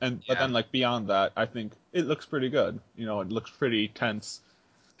 But then like beyond that, I think it looks pretty good. You know, it looks pretty tense.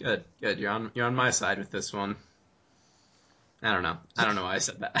 Good. You're on my side with this one. I don't know why I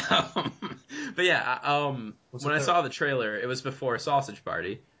said that. But yeah, when I saw the trailer, it was before Sausage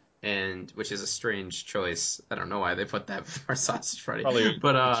Party, and which is a strange choice. I don't know why they put that before Sausage Party. Probably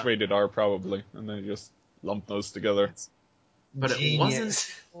but it's rated R probably, and then just lump those together. But it wasn't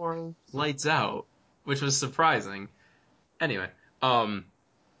before Lights Out, which was surprising. Anyway,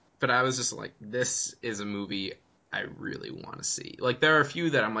 but I was just like, this is a movie I really want to see. Like, there are a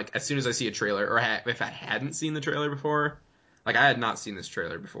few that I'm like, as soon as I see a trailer, or if I hadn't seen the trailer before, like, I had not seen this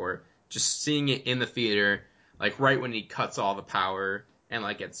trailer before, just seeing it in the theater, like, right when he cuts all the power, and,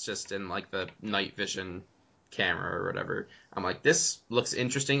 like, it's just in, like, the night vision camera or whatever, I'm like, this looks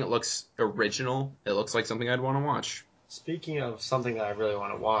interesting, it looks original, it looks like something I'd want to watch. Speaking of something that I really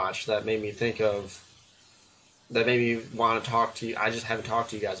want to watch, that made me want to talk to you. I just haven't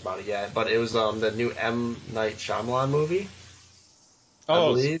talked to you guys about it yet, but it was the new M. Night Shyamalan movie. I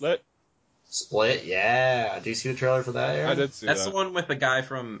believe. Split, yeah. Do you see the trailer for that, Aaron? I did see That's that. the one with the guy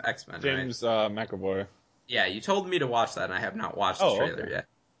from X-Men, James right? McAvoy. Yeah, you told me to watch that, and I have not watched the trailer yet.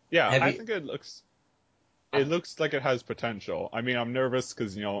 Yeah, I think it looks like it has potential. I mean, I'm nervous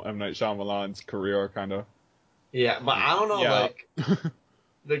because, you know, M. Night Shyamalan's career kind of... Yeah, but I don't know, Yeah. like,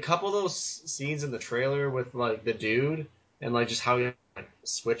 the couple of those scenes in the trailer with, like, the dude, and, like, just how he like,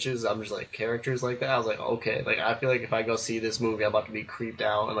 switches, I'm just, like, characters like that, I was like, okay, like, I feel like if I go see this movie, I'm about to be creeped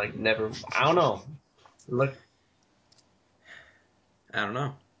out and, like, never, I don't know. Look. I don't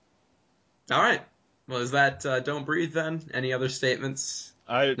know. All right. Well, is that Don't Breathe then? Any other statements?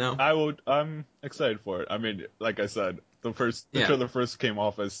 No? I'm excited for it. I mean, like I said, the trailer first came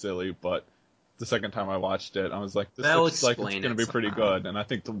off as silly, but the second time I watched it, I was like, this looks like it's going to be pretty good, and I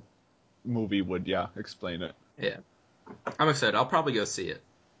think the movie would, explain it. Yeah. I'm excited. I'll probably go see it.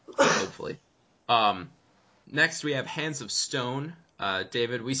 Hopefully. Next, we have Hands of Stone.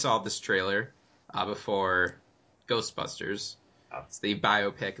 David, we saw this trailer before Ghostbusters. It's the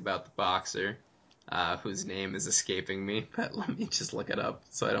biopic about the boxer, whose name is escaping me, but let me just look it up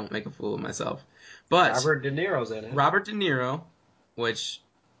so I don't make a fool of myself. But Robert De Niro's in it. Robert De Niro, which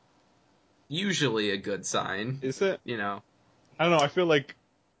usually a good sign. Is it? You know. I don't know. I feel like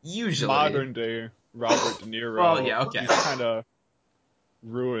usually modern day Robert De Niro. Well, yeah, okay. He's kind of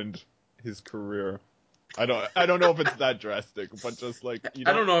ruined his career. I don't know if it's that drastic, but just like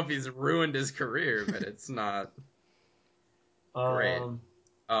I don't know if he's ruined his career, but it's not great.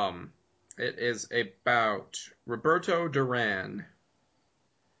 It is about Roberto Duran,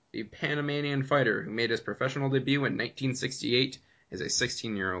 the Panamanian fighter who made his professional debut in 1968 as a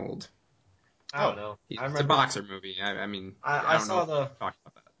 16-year-old. I don't know. It's a boxer movie. I mean, I don't know if talk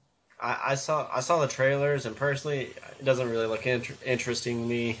about that. I saw the trailers, and personally, it doesn't really look interesting to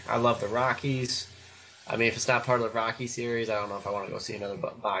me. I love the Rockies. I mean, if it's not part of the Rocky series, I don't know if I want to go see another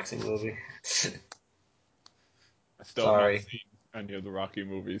boxing movie. I still have not seen any of the Rocky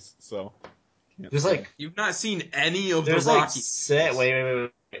movies, so. There's like you've not seen any of the Rocky. Rocky.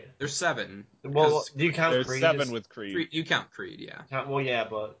 Wait. There's 7. Well, do you count There's Creed? 7 with Creed. You count Creed, yeah. Well, yeah,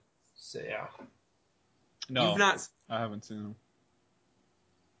 but yeah. No, You've not. I haven't seen them.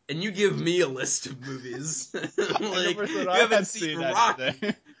 And you give me a list of movies. Like, you I haven't seen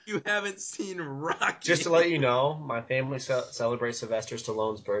Rocky. You haven't seen Rocky. Just to let you know, my family celebrates Sylvester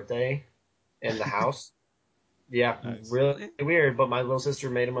Stallone's birthday in the house. Yeah, nice. Really weird, but my little sister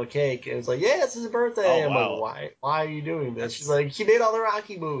made him a cake, and it's like, yeah, it's his birthday. Oh, I'm wow. like, why are you doing this? She's like, he made all the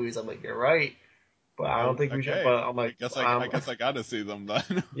Rocky movies. I'm like, you're right, but I don't think we should. But I'm like, I guess I gotta see them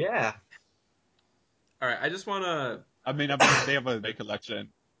then. Yeah. All right, I just want to... I mean, they have a big collection.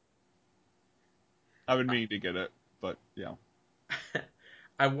 I've been meaning to get it, but yeah.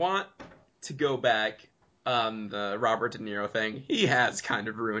 I want to go back on the Robert De Niro thing. He has kind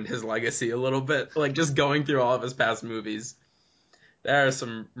of ruined his legacy a little bit. Like, just going through all of his past movies. There are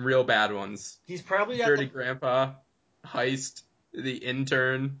some real bad ones. He's probably got Dirty Grandpa, Heist, The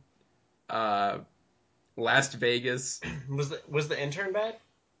Intern, Las Vegas. Was the intern bad?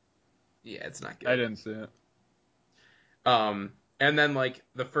 Yeah, it's not good. I didn't see it. And then, like,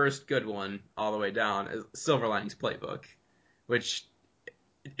 the first good one, all the way down, is Silver Linings Playbook, which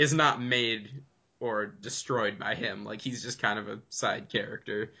is not made or destroyed by him. Like, he's just kind of a side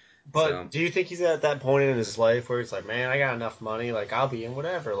character. But do you think he's at that point in his life where he's like, man, I got enough money, like, I'll be in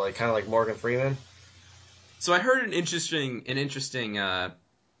whatever, like, kind of like Morgan Freeman? So I heard an interesting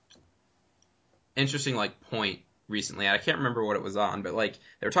like point recently. I can't remember what it was on, but like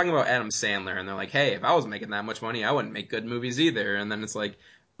they were talking about Adam Sandler, and they're like, "Hey, if I was making that much money, I wouldn't make good movies either." And then it's like,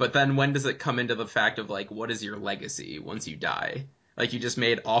 but then when does it come into the fact of like, what is your legacy once you die? Like you just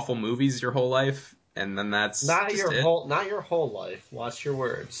made awful movies your whole life, and then that's Not just your it. whole life. Watch your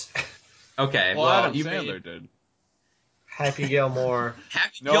words. Okay, Well, well, Adam you Sandler made did. Happy Gilmore.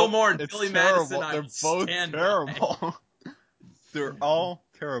 Happy No, Gilmore and it's Billy terrible. Madison. I They're will both stand by. terrible. They're all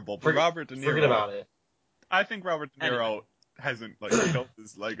terrible. But Robert De Niro, Forget about it. I think Robert De Niro Anyway. hasn't like killed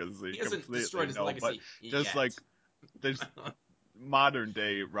his legacy He hasn't completely. destroyed his no, legacy but just yet. like there's modern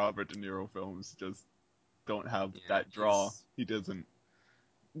day Robert De Niro films just don't have Yeah, that draw. he's- He doesn't.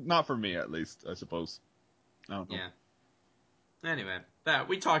 Not for me, at least. I suppose. I don't know. Yeah. Anyway, that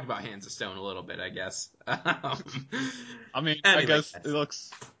we talked about Hands of Stone a little bit, I guess. I mean, I Anyway, guess guys. it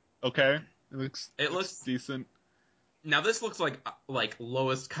looks okay. It looks decent. now. This looks like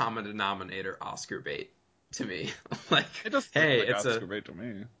lowest common denominator Oscar bait to me. Like, It doesn't hey, look like it's Oscar bait to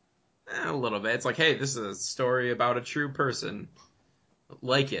me. a little bit. It's like, hey, this is a story about a true person.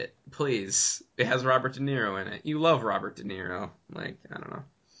 Like it, please. It has Robert De Niro in it. You love Robert De Niro. Like, I don't know.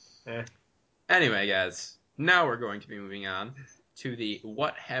 Eh. Anyway, guys, now we're going to be moving on to the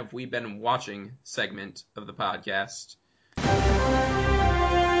What Have We Been Watching segment of the podcast.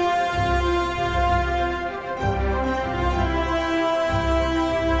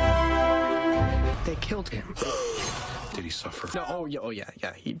 They killed him. Did he suffer? No, oh yeah,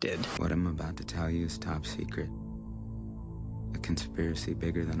 he did. What I'm about to tell you is top secret. A conspiracy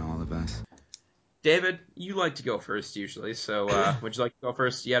bigger than all of us. David, you like to go first usually, so would you like to go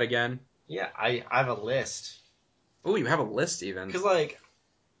first yet again? Yeah, I have a list. Oh, you have a list even. Because, like,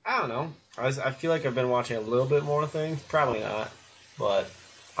 I don't know. I feel like I've been watching a little bit more things. Probably not. But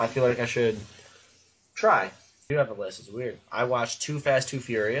I feel like I should try. I do have a list. It's weird. I watched Too Fast, Too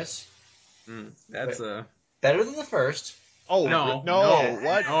Furious. That's Better than the first. Oh no, what?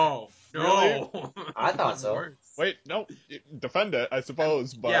 no. I thought so. Worse. Wait, no, defend it, I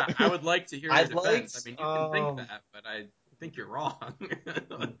suppose. But Yeah, I would like to hear your I'd defense. like, I mean, you can think that, but I think you're wrong.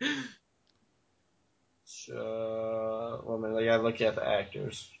 Well, man, I gotta look at the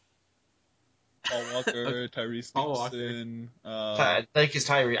actors. Paul Walker, Tyrese Paul Walker. Gibson. I think it's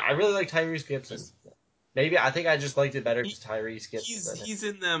Tyrese. I really like Tyrese Gibson. Maybe I think I just liked it better because Tyrese Gibson. He's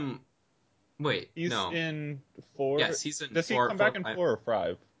in them. Wait, He's no. in 4. Yes, he's in Does he 4. come back in 4 or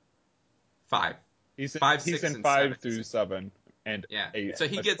 5? 5. He's in 5, he's 6, in and 5 7. through 7 and Yeah. 8. So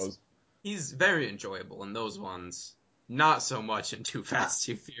he I gets. suppose. He's very enjoyable in those ones. Not so much in Too Fast,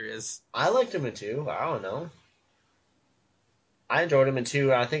 Too Furious. I liked him in 2. I don't know. I enjoyed him in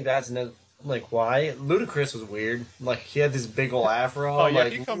 2. I think that's like why Ludacris was weird. Like he had this big ol' afro. Oh yeah,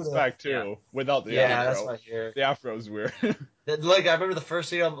 like, he comes Luda. back too without the Yeah, afro. that's what I hear. The afro's weird. Like I remember the first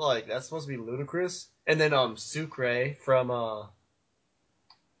scene. I'm like, that's supposed to be Ludacris, and then Sucre from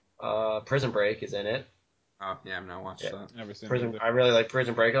Prison Break is in it. Oh, yeah, I've not watched that. Never seen Prison. it. I really like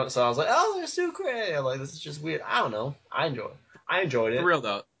Prison Break, so I was like, oh, there's Sucre. I'm like, this is just weird. I don't know. I enjoyed it. For real,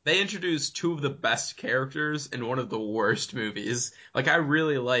 though, they introduced 2 of the best characters in one of the worst movies. Like, I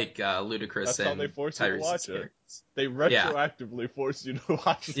really like Ludacris That's and how they force you to Tyrese's watch it. characters. They retroactively force you to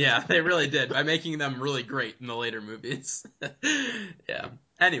watch it. Yeah, they really did, by making them really great in the later movies. Yeah.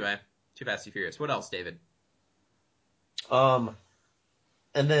 Anyway, Too Fast, Too Furious. What else, David?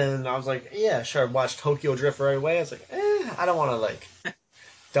 And then I was like, yeah, sure, watch Tokyo Drift right away. I was like, I don't want to like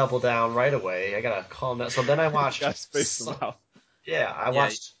double down right away. I gotta calm down. So then I watched. Gotta space them out. Yeah, I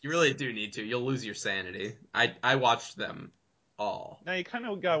watched. You really do need to. You'll lose your sanity. I watched them all. Now you kind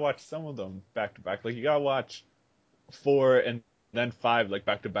of gotta watch some of them back to back. Like you gotta watch 4 and then 5 like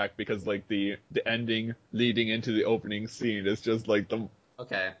back to back because like the ending leading into the opening scene is just like the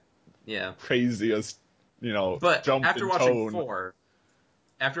Okay. Yeah. craziest, But jump after in watching tone.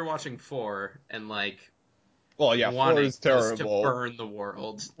 4 and like Well, yeah, 4 wanting is just to terrible. burn the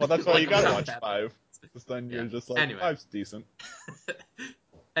world. Well, that's why Like, you gotta not watch that 5. Because then you're Yeah. just like, Anyway. 5's decent.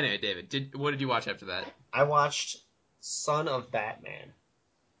 Anyway, David, what did you watch after that? I watched Son of Batman,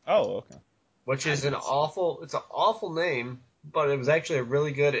 Oh, okay. which is I an awful name, but it was actually a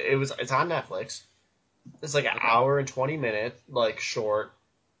really good. It's on Netflix. It's like an hour and 20-minute like short.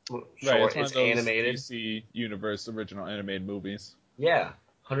 Right, it's one It's of those animated. DC Universe original animated movies. Yeah,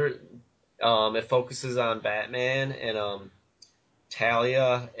 100. It focuses on Batman and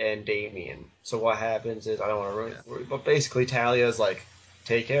Talia and Damian. So what happens is I don't want to ruin it, but basically Talia's like,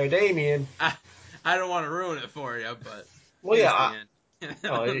 take care of Damian. I don't want to ruin it for you, but Well, here's yeah, the end.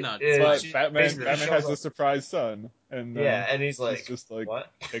 no, No, it- But she Batman basically has shows a up- surprise son, and yeah, and he's like, just like,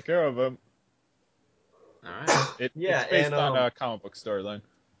 what? take care of him. all right. Yeah, it's based and, on a comic book storyline.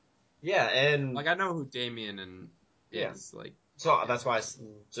 Yeah, and Like I know who Damien and Yeah. is like. So that's why I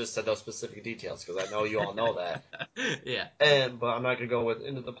just said those specific details, because I know you all know that. Yeah. But I'm not gonna go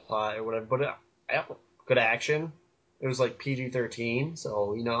into the plot or whatever. But good action. It was like PG-13,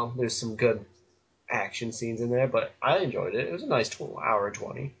 so there's some good action scenes in there. But I enjoyed it. It was a nice hour and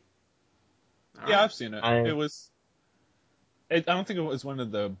 20. All Yeah, right. I've seen it. It was. I don't think it was one of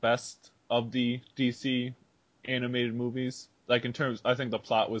the best of the DC animated movies. Like in terms, I think the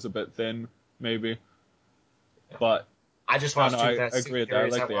plot was a bit thin, maybe. But I just watched I Too Fast, agree Too with that. I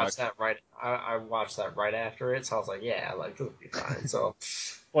Furious. like I the watched that right. I watched that right after it, so I was like, yeah, like this will be fine. So,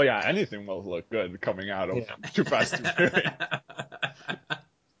 Well, yeah, anything will look good coming out of Too Fast, Too Furious.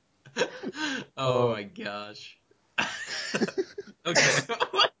 Oh my gosh. Okay,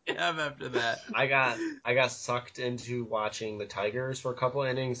 what do you have after that? I got sucked into watching the Tigers for a couple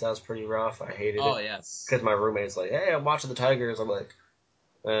innings. That was pretty rough. I hated Oh it yes, because my roommate's like, "Hey, I'm watching the Tigers." I'm like,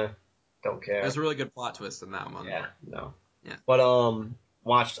 don't care. there's a really good plot twist in that one. Yeah, no. Yeah. But I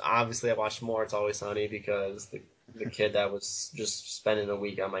watched more It's Always Sunny because the kid that was just spending a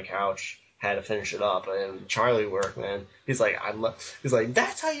week on my couch had to finish it up, and Charlie work, man. He's like, he's like,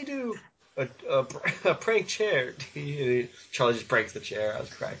 that's how you do a prank chair. Charlie just breaks the chair. I was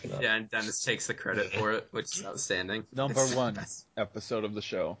cracking up. Yeah, and Dennis takes the credit for it, which is outstanding. Number It's the one best. episode of the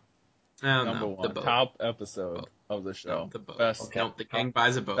show. Oh, Number no, the one. boat. Top episode Boat. of the show. No, the boat. Best. Okay. Nope, the gang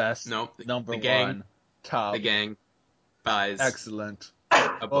buys a boat. Best. Nope, Number the gang, one. Top. The gang buys Excellent.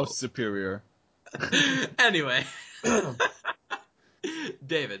 a boat. Most superior. Anyway,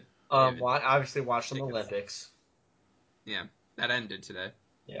 David. Obviously watched some Take us. Olympics. Yeah, that ended today.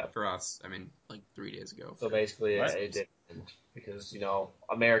 Yeah. For us, I mean, like 3 days ago. So basically, What? it didn't, because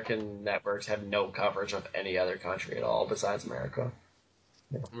American networks have no coverage of any other country at all besides America.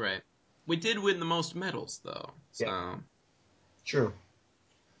 Right. We did win the most medals, though. So. Yeah. True.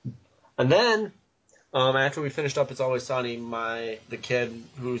 And then, after we finished up It's Always Sunny, the kid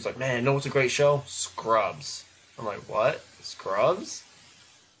who's like, man, what's a great show? Scrubs. I'm like, what? Scrubs?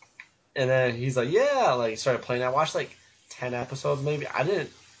 And then he's like, yeah, like started playing. I watched like 10 episodes maybe. I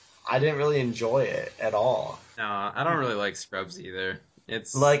didn't really enjoy it at all. No, I don't really like Scrubs either.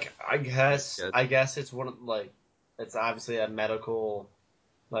 It's Like, I guess good. it's one of, like, it's obviously a medical,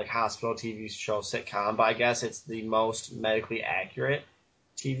 like, hospital TV show sitcom, but I guess it's the most medically accurate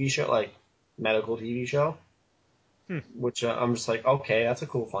TV show, like, medical TV show. Which I'm just like, okay, that's a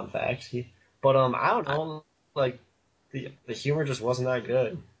cool fun fact. But I don't know, like, the humor just wasn't that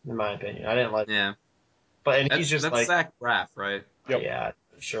good, in my opinion. I didn't like it. Yeah. But he's just That's like, Zach Braff, right? Yep. yeah,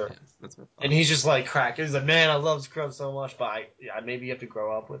 sure. Yeah, that's my And he's just like cracking. He's like, man, I love Scrubs so much, but maybe you have to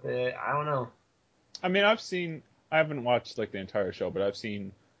grow up with it. I don't know. I mean, I haven't watched like the entire show, but I've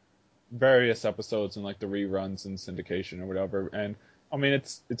seen various episodes and like the reruns and syndication or whatever. And I mean,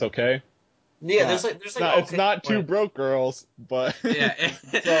 it's okay. Yeah, It's there's not, like it's not Two Broke Girls, but Yeah,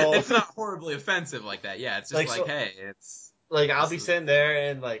 So- it's not horribly offensive like that. Yeah, it's just Like, like, so- hey, it's like I'll this be is- sitting there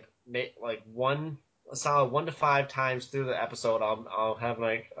and like a solid 1 to 5 times through the episode, I'll have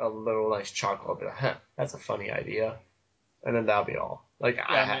like a little nice chuckle. I'll be like, huh, that's a funny idea, and then that'll be all. Like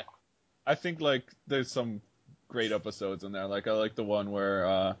yeah, I think like there's some great episodes in there. Like I like the one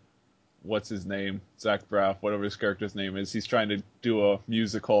where what's his name? Zach Braff, whatever his character's name is, he's trying to do a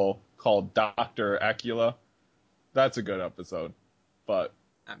musical called Dr. Acula. That's a good episode. But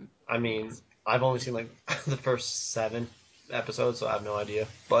I mean, I've only seen like the first 7 episodes, so I have no idea.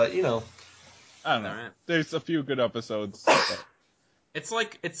 But I don't know. Alright. There's a few good episodes. But it's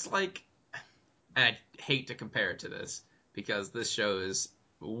like I hate to compare it to this because this show is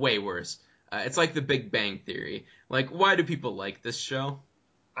way worse. It's like The Big Bang Theory. Like, why do people like this show?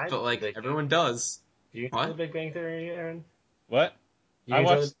 But like everyone does. Do you What? enjoy The Big Bang Theory, Aaron? what? Do you I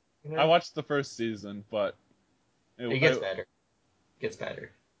enjoy watched The Big Bang I Theory? watched the first season, but It gets better. Gets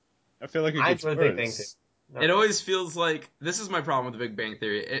better. I feel like it I gets enjoy The Big Bang worse. Theory. No. It always feels like this is my problem with The Big Bang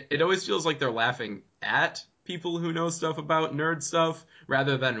Theory. It always feels like they're laughing at people who know stuff about nerd stuff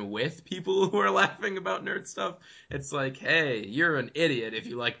rather than with people who are laughing about nerd stuff. It's like, hey, you're an idiot if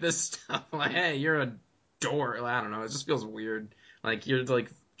you like this stuff. Like, hey, you're a dork. I don't know. It just feels weird. Like you're like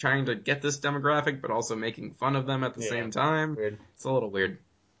trying to get this demographic, but also making fun of them at the same time. Weird. It's a little weird.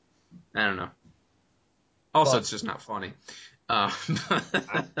 I don't know. Also, But- it's just not funny. I'm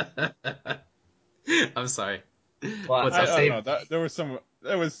sorry. Well, What's I up, don't Dave? know.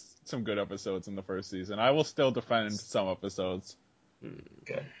 There was some good episodes in the first season. I will still defend some episodes.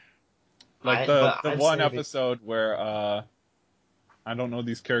 Good. Like but the I'm one saving- episode where I don't know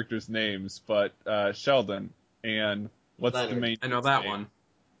these characters' names, but Sheldon and what's the Leonard. main I know dude's that name? one.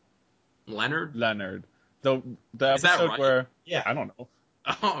 Leonard? Leonard. The Is that episode right? where Yeah. I don't know.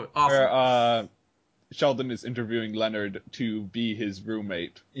 Oh, awesome. Where Sheldon is interviewing Leonard to be his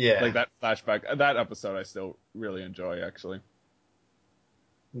roommate. Yeah. Like that flashback, that episode I still really enjoy, actually.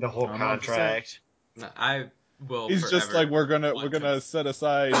 The whole I don't know what to say. contract. I will. He's just forever like, we're watch gonna him. set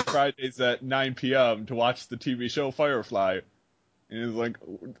aside Fridays at 9 p.m. to watch the TV show Firefly. And he's like,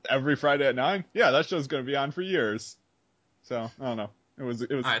 every Friday at 9? Yeah, that show's gonna be on for years. So, I don't know. It was. All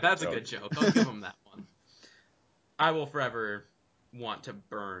right, that's a good joke. I'll give him that one. I will forever want to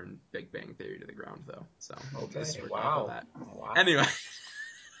burn Big Bang Theory to the ground, though. So Okay, just forget wow. about that. Wow. Anyway,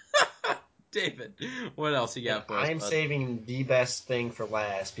 David, what else you got for us? I'm bud? saving the best thing for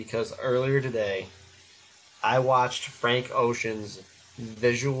last because earlier today I watched Frank Ocean's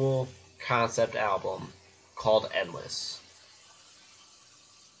visual concept album called Endless.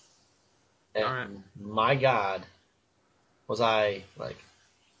 And All right. my God, was I like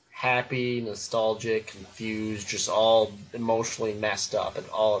happy, nostalgic, confused, just all emotionally messed up and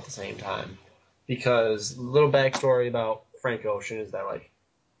all at the same time. Because little backstory about Frank Ocean is that like,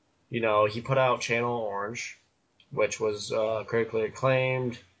 you know, he put out Channel Orange, which was critically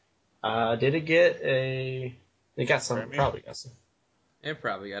acclaimed. Did it get a? It got some. Grammy? Probably got some. It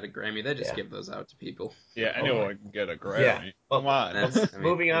probably got a Grammy. They just Yeah. give those out to people. Yeah, anyone can get a Grammy. Yeah. Come on. That's- I mean,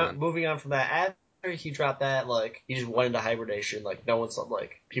 moving come on. on. Moving on from that. After he dropped that, like he just went into hibernation. Like no one's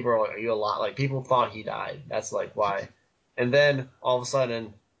like people are like, are you alive? Like people thought he died. That's like why. And then all of a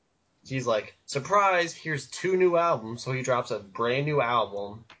sudden, he's like, surprise! Here's 2 new albums. So he drops a brand new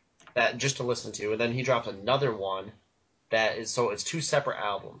album that just to listen to, and then he drops another one that is so it's 2 separate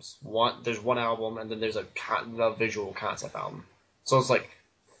albums. There's one album, and then there's a visual concept album. So it's like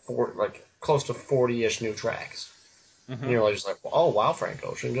close to 40-ish new tracks. Mhm. And you're like, just like, oh wow, Frank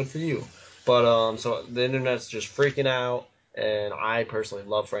Ocean, good for you. But so the internet's just freaking out, and I personally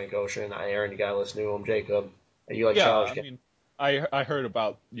love Frank Ocean. Aaron, you gotta listen to him. Jacob, you like Yeah, Childish I Gambino. mean, I heard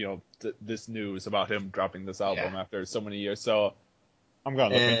about, this news about him dropping this album after so many years, so I'm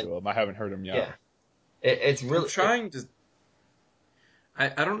gonna look into him. I haven't heard him yet. Yeah, it's really I'm trying to.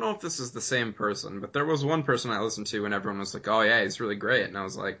 I don't know if this is the same person, but there was one person I listened to and everyone was like, "Oh yeah, he's really great," and I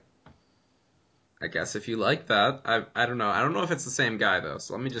was like, "I guess if you like that, I don't know. I don't know if it's the same guy though.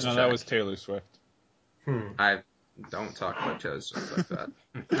 So let me just No, check. that was Taylor Swift. I don't talk about Taylor Swift like that.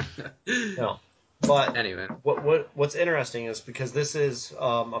 No. But Anyway, what's interesting is because this is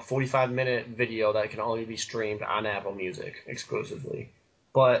a 45-minute video that can only be streamed on Apple Music exclusively.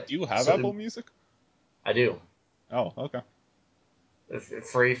 But Do you have Apple Music? I do. Oh, okay.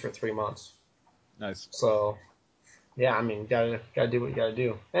 It's free for 3 months. Nice. So yeah, I mean, gotta do what you gotta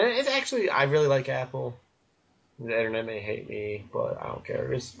do. And it's actually I really like Apple. The internet may hate me, but I don't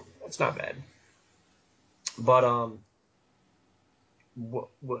care. It's not bad. But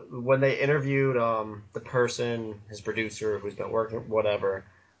when they interviewed the person, his producer who's been working, whatever,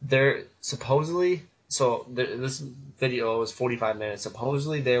 they're supposedly this video was 45 minutes.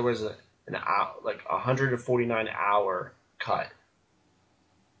 Supposedly there was an hour, like 149-hour cut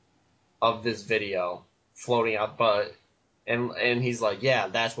of this video floating out, but and he's like, yeah,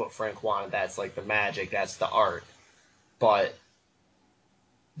 that's what Frank wanted. That's like the magic. That's the art. But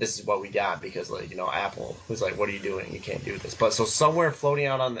this is what we got because, like, you know, Apple was like, what are you doing? You can't do this. But so somewhere floating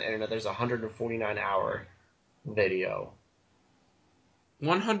out on the internet, there's a 149-hour video.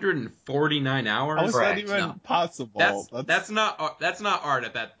 149 hours. How is that Correct. even No. possible? That's not art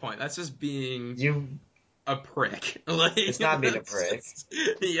at that point. That's just being a prick. Like, It's not being a that's prick.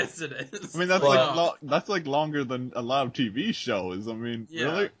 yes, it is. I mean, that's Well- that's like longer than a lot of TV shows. I mean, Yeah.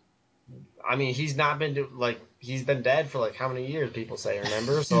 really? I mean, he's not been he's been dead for like how many years? People say,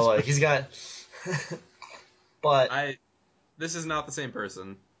 remember? So like he's got. But This is not the same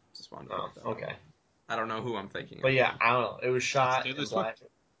person. Just wanted to point that out. okay. I don't know who I'm thinking. But yeah, I don't know. It was shot Taylor in Swift. black.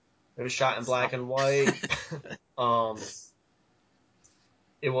 It was shot in black and white.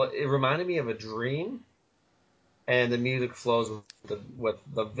 It reminded me of a dream, and the music flows with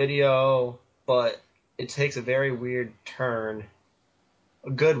the video, but it takes a very weird turn. A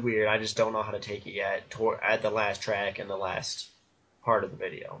good weird. I just don't know how to take it yet. At the last track and the last part of the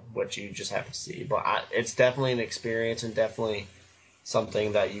video, which you just have to see. But it's definitely an experience and definitely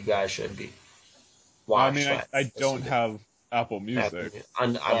something that you guys should be. I mean, I don't have Apple Music, Which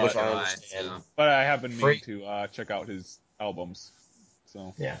but I I understand. so. but I have been Free. meaning to check out his albums.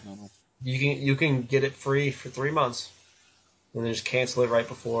 So Yeah. I don't know. You can get it free for 3 months, and then just cancel it right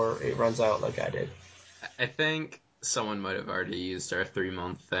before it runs out, like I did. I think someone might have already used our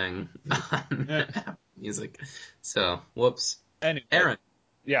 3-month thing on Apple Music. So, whoops. Anyway, Aaron,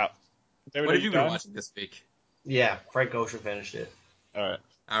 yeah. David, what are have you been done? watching this week? Yeah, Frank Ocean finished it. All right.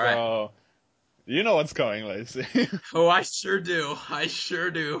 All right. So, you know what's coming, Lacey. Oh, I sure do. I sure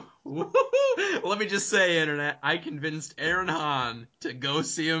do. Let me just say, Internet, I convinced Aaron Hahn to go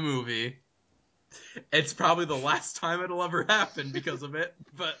see a movie. It's probably the last time it'll ever happen because of it,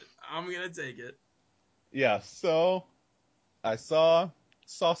 but I'm gonna take it. Yeah, so I saw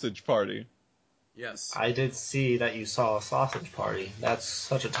Sausage Party. Yes. I did see that you saw a Sausage Party. That's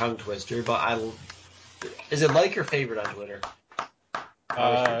such a tongue twister, but is it like your favorite on Twitter?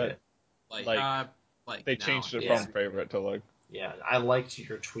 How was your Uh, bit? Like they now, changed it yeah. from favorite to like Yeah, I liked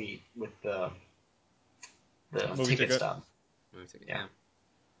your tweet with the Movie ticket ticket. stub. Yeah.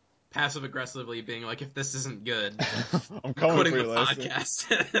 Passive aggressively being like, if this isn't good, I'm coming quitting for the you, Lacey. podcast.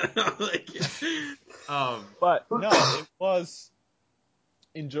 But no, it was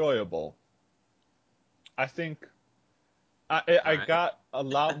enjoyable. I think I Alright. got a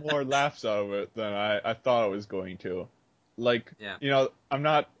lot more laughs out of it than I thought I was going to. Like, Yeah. you know, I'm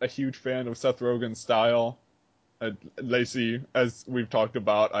not a huge fan of Seth Rogen's style. Lacey, as we've talked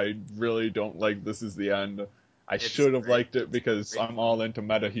about, I really don't like This Is the End. I It's should have great. liked it because Great. I'm all into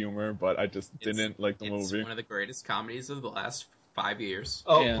meta humor, but I just didn't like the It's movie. one of the greatest comedies of the last 5 years.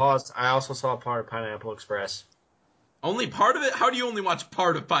 Oh, And- pause. I also saw part of Pineapple Express. Only part of it? How do you only watch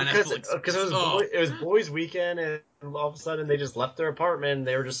part of Pineapple Express? Because Oh. it was boys' weekend, and all of a sudden they just left their apartment. And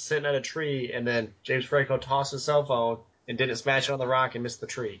they were just sitting at a tree, and then James Franco tossed his cell phone and didn't smash it on the rock and missed the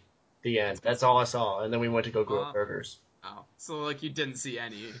tree. The end. That's all I saw. And then we went to go grill burgers. Oh, so like you didn't see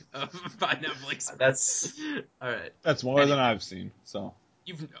any of Pineapple Express. That's all right. That's more than I've seen. So,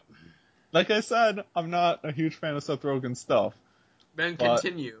 You've like I said, I'm not a huge fan of Seth Rogen's stuff. then But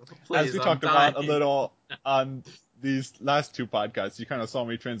continue, please. As we I'm talked about a dying. little on these last two podcasts, you kind of saw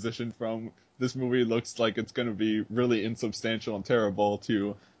me transition from this movie looks like it's going to be really insubstantial and terrible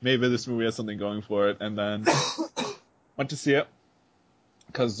to maybe this movie has something going for it, and then went to see it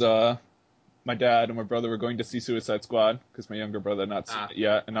because my dad and my brother were going to see Suicide Squad because my younger brother had not seen it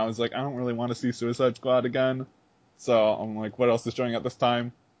yet, and I was like, I don't really want to see Suicide Squad again, so I'm like, what else is showing at this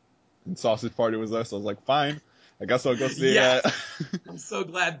time? And Sausage Party was there, so I was like, fine, I guess I'll go see Yes. it. I'm so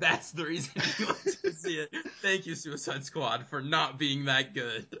glad that's the reason you went to see it. Thank you, Suicide Squad, for not being that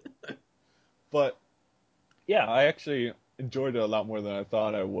good. But yeah, I actually enjoyed it a lot more than I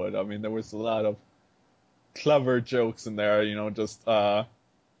thought I would. I mean, there was a lot of clever jokes in there, you know, just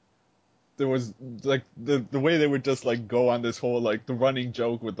there was like the way they would just like go on this whole like the running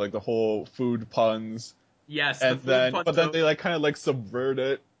joke with like the whole food puns. Yes, And the food then punch but then joke. they like kind of like subvert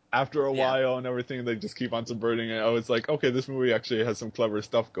it after a Yeah. while and everything. They just keep on subverting it. I was like, okay, this movie actually has some clever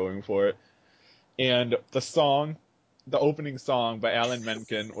stuff going for it. And the opening song by Alan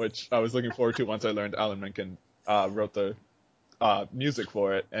Menken, which I was looking forward to once I learned Alan Menken wrote the music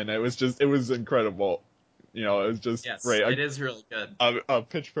for it, and it was incredible. You know, it was just Yes, great. it is really good. A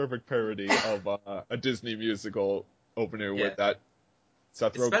pitch perfect parody of a Disney musical opener Yeah. with that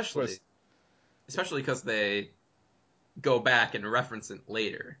Seth Rogen twist. Especially because they go back and reference it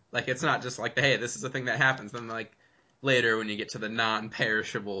later. Like, it's not just like, hey, this is a thing that happens. Then, like, later when you get to the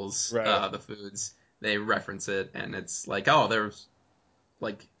non-perishables, Right. the foods, they reference it, and it's like, oh, there's,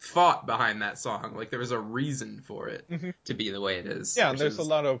 like, thought behind that song. Like, there was a reason for it Mhm. to be the way it is. Yeah, and which there's is, a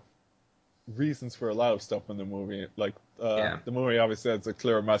lot of reasons for a lot of stuff in the movie. Like Yeah. the movie obviously has a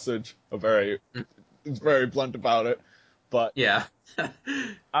clear message, Mm. it's very blunt about it, but Yeah. I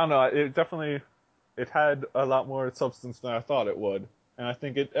don't know. It had a lot more substance than I thought it would, and I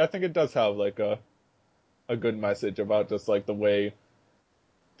think it does have like a good message about just like the way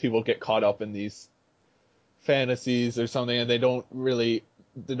people get caught up in these fantasies or something, and they don't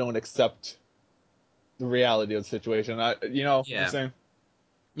accept the reality of the situation. You know what Yeah. I'm saying?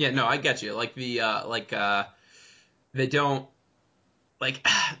 Yeah, no, I get you. Like, they don't, like,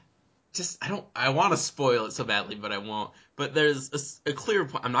 I want to spoil it so badly, but I won't. But there's a clear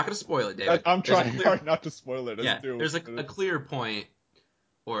point. I'm not going to spoil it, David. I'm There's a trying clear- hard not to spoil it. Yeah, there's a clear point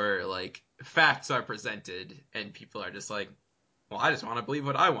where, like, facts are presented and people are just like, well, I just want to believe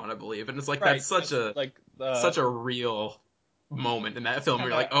what I want to believe. And it's like, Right, that's such a like such a real moment in that film where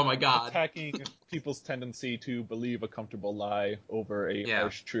you're like, oh my god. attacking people's tendency to believe a comfortable lie over a Yeah.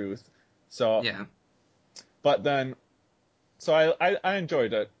 harsh truth. So Yeah. But then, so I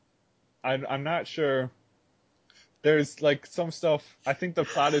enjoyed it. I'm not sure. There's like some stuff. I think the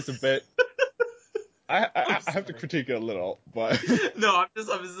plot is a bit. I have to critique it a little, but No, I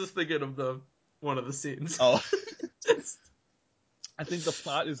was just thinking of one of the scenes. oh, Just- I think the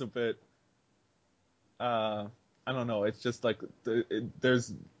plot is a bit. I don't know. It's just like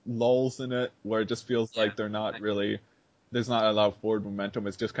there's lulls in it where it just feels Yeah. like they're not really. There's not a lot of forward momentum.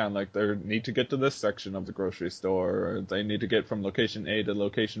 It's just kind of like they need to get to this section of the grocery store, or they need to get from location A to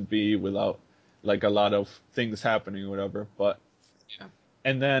location B without like a lot of things happening or whatever. But Yeah.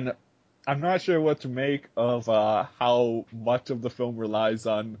 And then I'm not sure what to make of how much of the film relies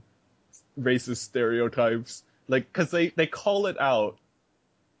on racist stereotypes. Like, cause they call it out.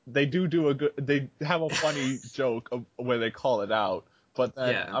 They do a good, they have a funny joke where they call it out. But then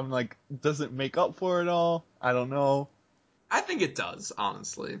Yeah. I'm like, does it make up for it all? I don't know. I think it does,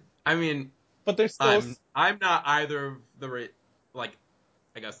 honestly. I mean, But there's still, I'm not either of the like,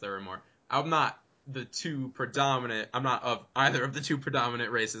 I guess there are more. I'm not I'm not of either of the two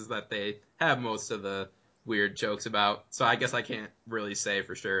predominant races that they have most of the weird jokes about. So I guess I can't really say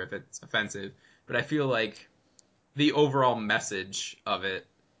for sure if it's offensive. But I feel like the overall message of it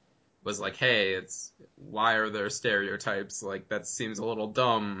was like, hey, why are there stereotypes? Like, that seems a little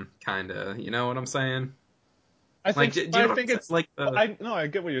dumb, kinda. You know what I'm saying? I think, Like, do but you I know think what I'm it's, saying? Like, no, I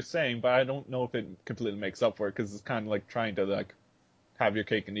get what you're saying, but I don't know if it completely makes up for it, because it's kind of like trying to, like, have your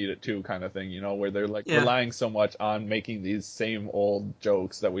cake and eat it too kind of thing, you know, where they're, like, Yeah. relying so much on making these same old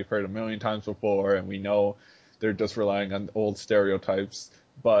jokes that we've heard a million times before, and we know they're just relying on old stereotypes,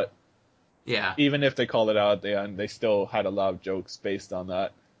 but yeah. even if they called it out at the end, they still had a lot of jokes based on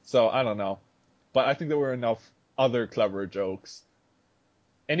that. So, I don't know. But I think there were enough other clever jokes,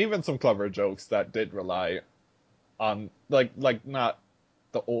 and even some clever jokes that did rely on, like not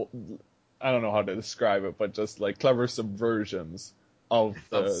the old, I don't know how to describe it, but just like clever subversions of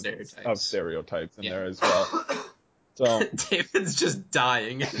stereotypes in there as well. So David's just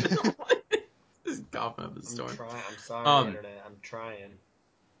dying. Just coughing up a storm. I'm sorry, internet. I'm trying.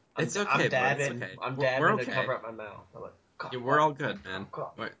 It's okay, I'm bro. dabbing. It's okay. I'm We're dabbing okay. to cover up my mouth. I'm like, Yeah, we're all good, man.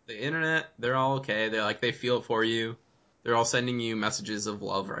 The internet, they're all okay. They're like, they feel it for you. They're all sending you messages of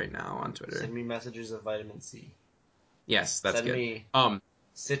love right now on Twitter. Send me messages of vitamin C. Yes, that's Send good. me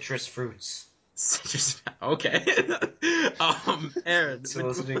citrus fruits. Okay. Aaron.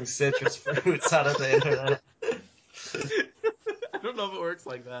 Soliciting citrus fruits out of the internet. I don't know if it works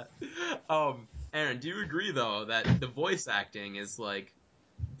like that. Aaron, do you agree though that the voice acting is like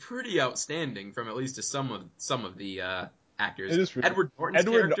pretty outstanding from at least to some of the actors? it is really, Edward Norton's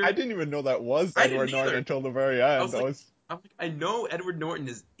character. I didn't even know that was I Edward didn't Norton either. until the very end. I know Edward Norton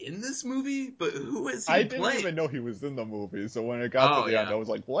is in this movie, but who is he I playing? didn't even know he was in the movie. So when it got to the end, I was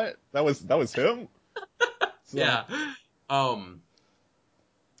like, "What? That was him?" So, yeah. And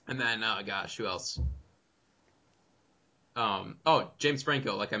then gosh, who else? James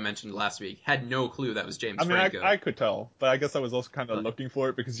Franco, like I mentioned last week, had no clue that was James Franco. I could tell, but I guess I was also kind of looking for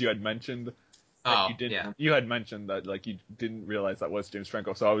it because you had mentioned you had mentioned that like you didn't realize that was James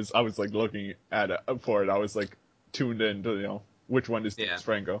Franco. So I was like looking at it for it. I was like tuned in to which one is James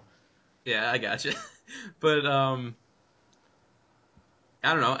Franco. Yeah, I gotcha. But I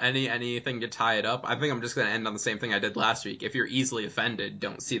don't know, anything to tie it up. I think I'm just gonna end on the same thing I did last week. If you're easily offended,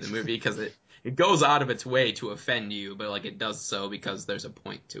 don't see the movie because it goes out of its way to offend you, but like it does so because there's a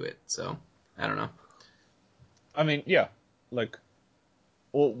point to it. So I don't know. I mean, yeah, like,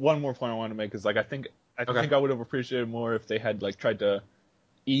 well, one more point I want to make is like I think I would have appreciated more if they had like tried to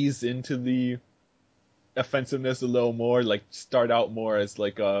ease into the offensiveness a little more, like start out more as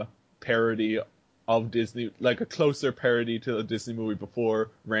like a parody of Disney, like a closer parody to the Disney movie before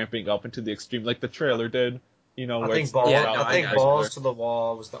ramping up into the extreme, like the trailer did. I think balls to the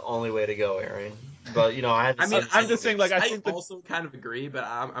wall was the only way to go, Aaron. But I'm just saying, like, I think also kind of agree, but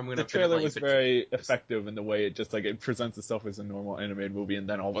I'm gonna. The trailer was very effective in the way it just like it presents itself as a normal animated movie, and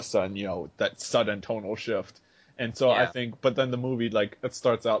then all of a sudden, that sudden tonal shift. And so I think, but then the movie, like, it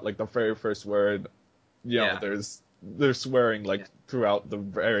starts out like the very first word, they're swearing like throughout the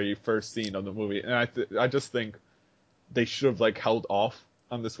very first scene of the movie, and I just think they should have like held off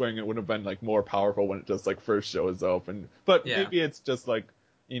on the swearing. It would have been like more powerful when it just like first shows up, but maybe it's just like,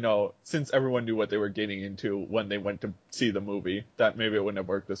 since everyone knew what they were getting into when they went to see the movie, that maybe it wouldn't have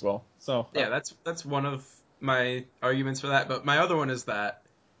worked as well. So yeah, that's one of my arguments for that. But my other one is that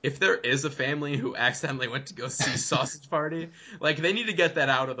if there is a family who accidentally went to go see Sausage Party, like, they need to get that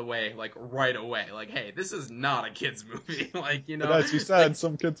out of the way, like, right away. Like, hey, this is not a kids movie. Like, But as you said,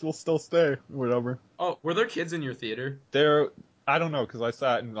 some kids will still stay, whatever. Oh, were there kids in your theater? I don't know, because I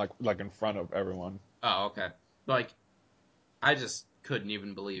sat in like in front of everyone. Oh, okay. Like, I just couldn't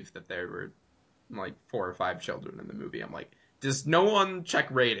even believe that there were like 4 or 5 children in the movie. I'm like, does no one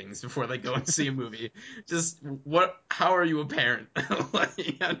check ratings before they go and see a movie? Just how are you a parent?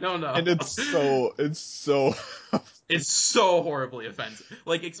 Like, I don't know. And it's so it's so horribly offensive.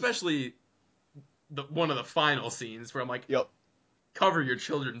 Like, especially one of the final scenes where I'm like, yep, cover your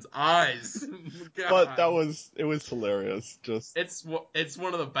children's eyes. But it was hilarious. Just it's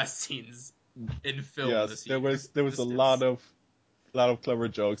one of the best scenes in film yes, this year. there was a lot of clever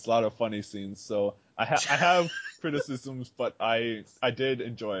jokes, a lot of funny scenes. So I have criticisms, but I did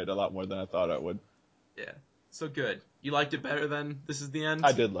enjoy it a lot more than I thought I would. Yeah. So good. You liked it better than This Is the End?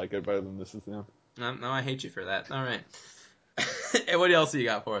 I did like it better than This Is the End. No, I hate you for that. All right. Hey, what else you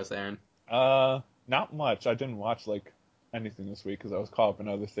got for us, Aaron? Not much. I didn't watch like anything this week because I was caught up in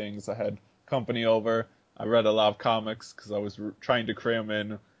other things. I had company over. I read a lot of comics because I was trying to cram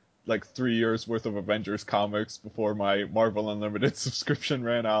in like 3 years worth of Avengers comics before my Marvel Unlimited subscription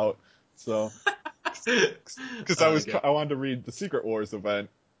ran out. So, because I wanted to read the Secret Wars event,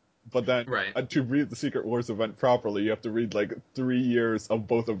 but then Right. to read the Secret Wars event properly, you have to read like 3 years of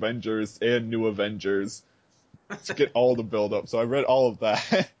both Avengers and New Avengers to get all the build up. So I read all of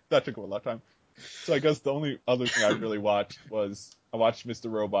that. That took a lot of time. So I guess the only other thing I really watched was I watched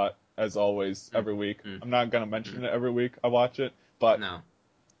Mr. Robot as always every week. I'm not gonna mention it every week I watch it, but No.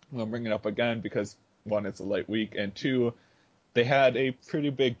 I'm gonna bring it up again because one, it's a light week, and two, they had a pretty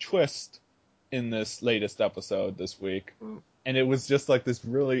big twist in this latest episode this week, and it was just like this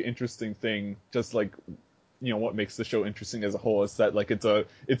really interesting thing. Just like, you know, what makes the show interesting as a whole is that like it's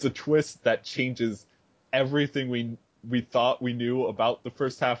a twist that changes everything we thought we knew about the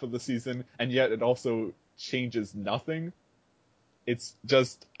first half of the season, and yet it also changes nothing. It's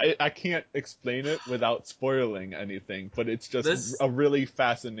just I can't explain it without spoiling anything, but it's just a really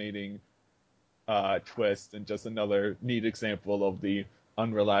fascinating twist and just another neat example of the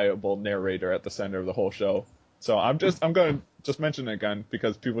unreliable narrator at the center of the whole show. So I'm going to just mention it again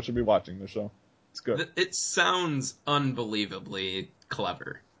because people should be watching the show. It's good. It sounds unbelievably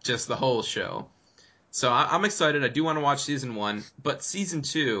clever, just the whole show. So I'm excited. I do want to watch season 1, but season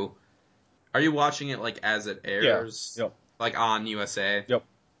 2, are you watching it like as it airs? Yeah. Yep. Like on USA? Yep.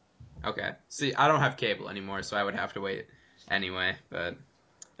 Okay. See, I don't have cable anymore, so I would have to wait anyway. But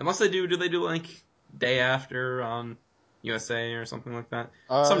unless they do they do like day after on USA or something like that?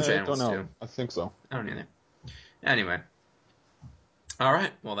 Some channels I don't know. do. I think so. I don't either. Anyway. All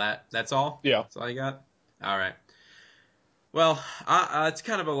right. Well, that's all. Yeah. That's all you got. All right. Well, it's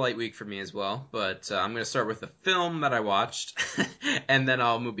kind of a light week for me as well, but I'm going to start with the film that I watched, and then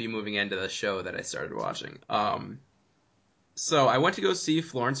I'll be moving into the show that I started watching. So I went to go see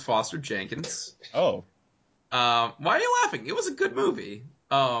Florence Foster Jenkins. Oh. Why are you laughing? It was a good movie.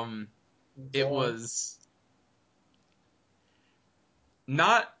 It was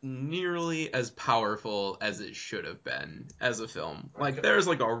not nearly as powerful as it should have been as a film. Like, there's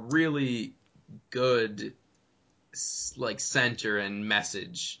like a really good like center and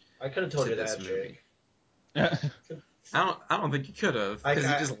message. I could have told to you this that, movie. Jake. I don't think you could have, because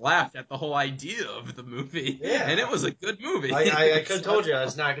you just laughed at the whole idea of the movie, and it was a good movie. I could have told you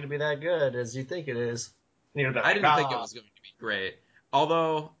it's not going to be that good as you think it is. I didn't think it was going to be great,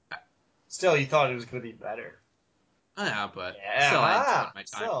 although still you thought it was going to be better. Yeah, but Yeah, still, I enjoyed my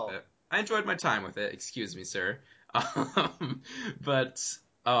time so. with it. I enjoyed my time with it. Excuse me, sir. But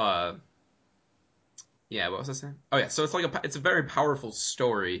yeah, what was I saying? Oh yeah, so it's like it's a very powerful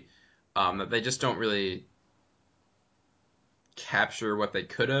story that they just don't really capture what they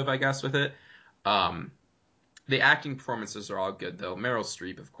could have, I guess, with it. The acting performances are all good though. Meryl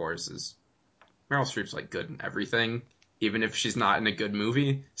Streep, of course, Meryl Streep's like good in everything, even if she's not in a good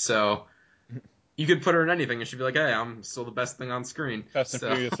movie. So you could put her in anything and she'd be like, hey, I'm still the best thing on screen. Fast and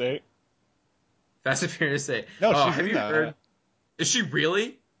Furious 8. Fast and Furious 8. No, she's have in you that. heard? Is she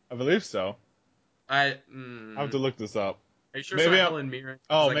really? I beleave so. I have to look this up. Are you sure it's not Helen Mirren?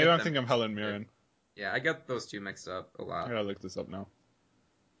 Oh, maybe I'm thinking of Helen Mirren. Yeah, I got those two mixed up a lot. I gotta look this up now.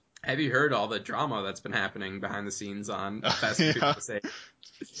 Have you heard all the drama that's been happening behind the scenes on Fast and Furious 8?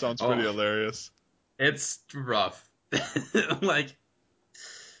 Sounds pretty hilarious. It's rough. Like,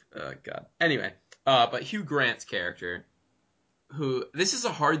 oh god. Anyway, but Hugh Grant's character, this is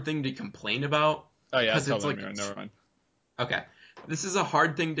a hard thing to complain about. Oh yeah, it's Helen like, Mirren, never mind. Okay. This is a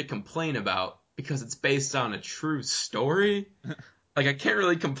hard thing to complain about because it's based on a true story. Like, I can't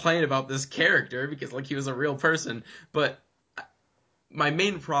really complain about this character because, like, he was a real person, but my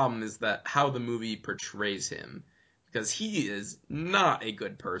main problem is that how the movie portrays him, because he is not a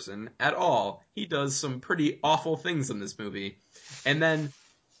good person at all. He does some pretty awful things in this movie. And then,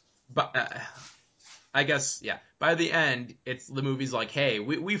 I guess, yeah, by the end, the movie's like, hey,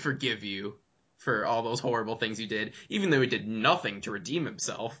 we forgive you for all those horrible things you did, even though he did nothing to redeem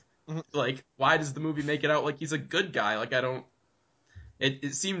himself. Like, why does the movie make it out like he's a good guy? Like,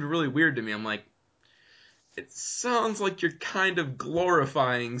 it seemed really weird to me. I'm like, it sounds like you're kind of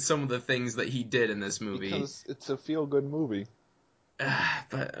glorifying some of the things that he did in this movie. Because it's a feel-good movie.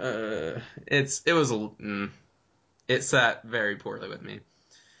 But it sat very poorly with me.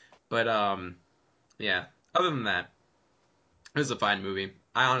 But yeah, other than that, it was a fine movie.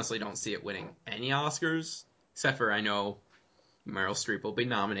 I honestly don't see it winning any Oscars, except for I know Meryl Streep will be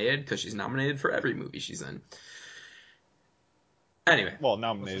nominated because she's nominated for every movie she's in. Anyway, Well, What's the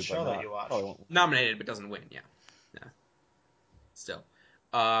nominated, show but that not. you watched? Probably won't. nominated but doesn't win. Yeah. Still.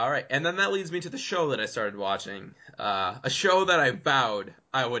 All right, and then that leads me to the show that I started watching. A show that I vowed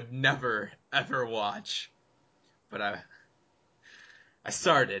I would never ever watch, but I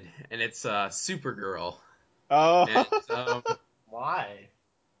started, and it's Supergirl. Oh, And Why?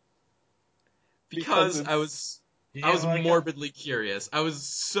 because I it's- was Do you I was have, like, morbidly curious. I was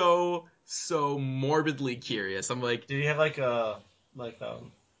so morbidly curious. I'm like, Do you have like a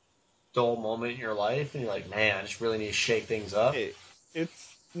dull moment in your life, and you're like, man, I just really need to shake things up?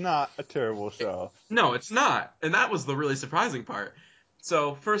 it's not a terrible show. no, it's not. And that was the really surprising part.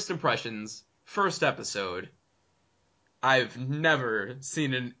 So, first impressions, first episode. I've never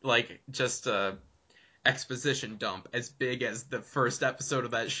seen just a exposition dump as big as the first episode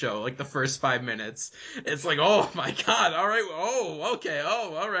of that show, like the first 5 minutes. It's like, oh my god, all right, oh, okay,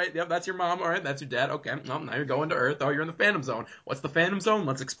 oh, all right, yep, that's your mom, all right, that's your dad, okay, well, now you're going to Earth, oh, you're in the Phantom Zone. What's the Phantom Zone?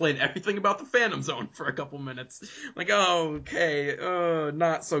 Let's explain everything about the Phantom Zone for a couple minutes. Like, oh, okay,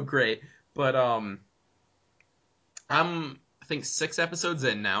 not so great. But, I think 6 episodes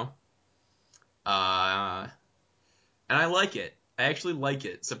in now. And I like it. I actually like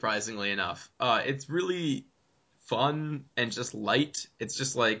it, surprisingly enough. It's really fun and just light. It's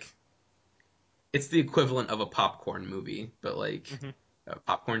just like it's the equivalent of a popcorn movie, but like a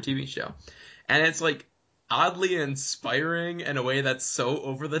popcorn TV show. And it's like oddly inspiring in a way that's so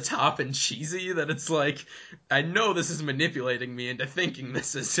over the top and cheesy that it's like I know this is manipulating me into thinking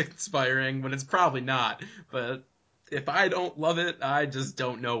this is inspiring, but it's probably not. But if I don't love it, I just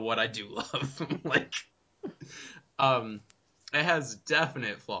don't know what I do love. Like um it has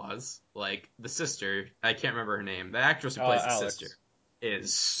definite flaws. Like the sister, I can't remember her name. The actress who plays the Alex. sister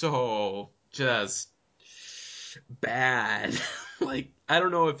is so just bad. Like I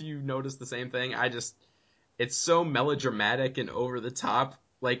don't know if you noticed the same thing. It's so melodramatic and over the top.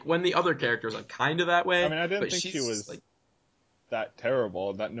 Like when the other characters are kind of that way. I mean, I didn't but think she she's was like that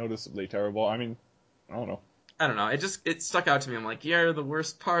terrible, that noticeably terrible. I mean, I don't know. I don't know. It stuck out to me. I'm like, you're the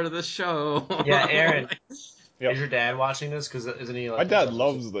worst part of the show. Yeah, Aaron. Yep. Is your dad watching this? Because isn't he like My dad obsessed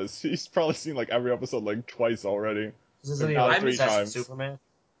loves this. He's probably seen like every episode like twice already. Isn't he About like 3 obsessed with times. Superman?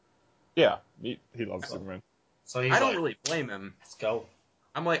 Yeah, he loves Superman. So he's I don't like, really blame him. let's go.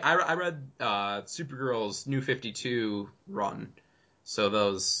 I'm like, I read Supergirl's New 52 run, so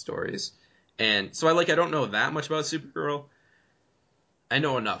those stories, and so I don't know that much about Supergirl. I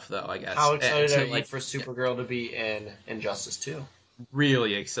know enough though, I guess. How excited to are you for Supergirl to be in Injustice 2?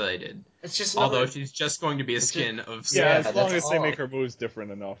 really excited. It's just Although another... she's just going to be a skin of Yeah, Yeah, as long that's as they all. make her moves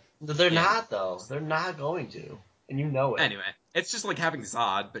different enough. They're Yeah. not, though. They're not going to. And you know it. Anyway, it's just like having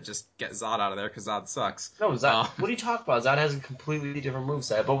Zod, but just get Zod out of there because Zod sucks. No, Zod, what are you talking about? Zod has a completely different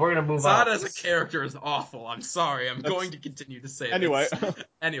moveset, but we're going to move on. Zod as a character is awful. I'm sorry. I'm That's- going to continue to say Anyway. this.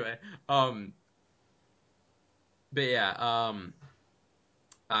 Anyway, but yeah,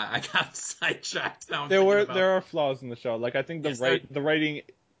 I got sidetracked now. There are flaws in the show. Like I think Yes, the writing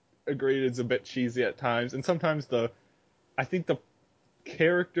agreed is a bit cheesy at times, and sometimes I think the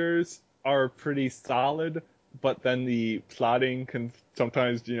characters are pretty solid, but then the plotting can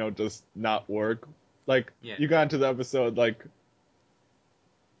sometimes just not work. Like Yeah. you got into the episode like.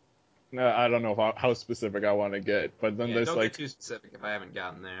 I don't know how specific I want to get, but then there's don't like, get too specific if I haven't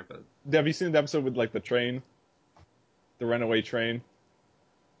gotten there. But have you seen the episode with like the train, the runaway train?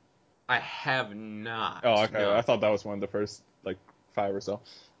 I have not. Oh, okay. No. I thought that was one of the first like 5 or so.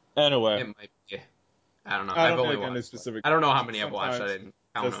 Anyway, It might be. I don't know. I I've don't only make any watched. specific. I don't know how many I've watched. I Sometimes didn't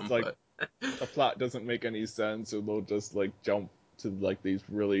count just, them. like, but the plot doesn't make any sense, or they'll just like jump to like these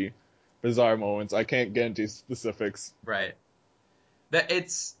really bizarre moments. I can't get into specifics. right. That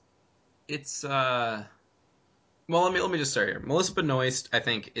it's well. Let me just start here. Melissa Benoist, I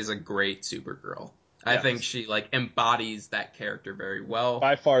think, is a great Supergirl. I Yes. think she embodies that character very well.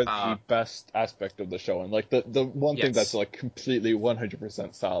 By far the best aspect of the show, and like the one thing Yes. that's like completely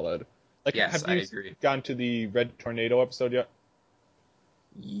 100% solid. Like, Yes, have I you agree. gone to the Red Tornado episode yet?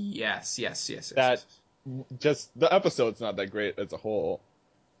 Yes. That- Just the episode's not that great as a whole,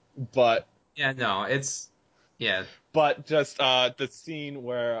 but Yeah. No. Yeah. just the scene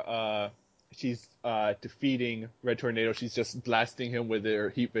where she's defeating Red Tornado, she's just blasting him with her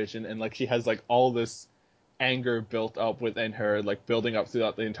heat vision, and like she has like all this anger built up within her, like building up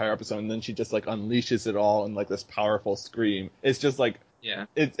throughout the entire episode, and then she just like unleashes it all in like this powerful scream. It's just like Yeah.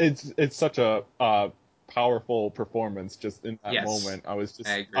 it's such a powerful performance just in that Yes. moment. I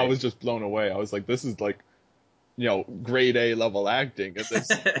I agree. was just blown away. I was like, this is like grade A level acting in this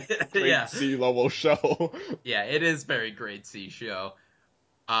grade Yeah. C level show. Yeah, it is very grade C show.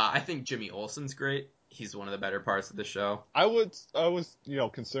 I think Jimmy Olsen's great. He's one of the better parts of the show. I was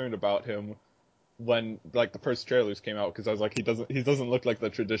concerned about him when like the first trailers came out because I was like he doesn't look like the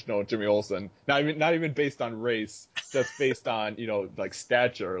traditional Jimmy Olsen. Not even based on race, just based on like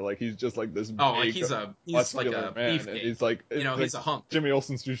stature. Like he's just like this Oh, like big he's like muscular a man, and beefcake. he's like He's a hunk. Jimmy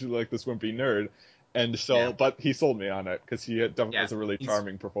Olsen's usually like this wimpy nerd, and so Yeah. but he sold me on it because he definitely Yeah, has a really he's-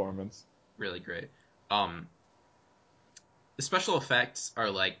 charming performance. Really great. The special effects are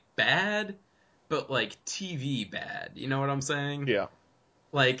like bad, but like TV bad. You know what I'm saying? Yeah.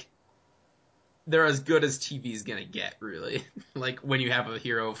 Like they're as good as TV's gonna get, really. Like when you have a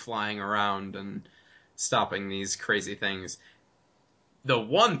hero flying around and stopping these crazy things. The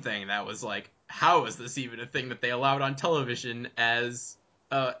one thing that was like, how is this even a thing that they allowed on television as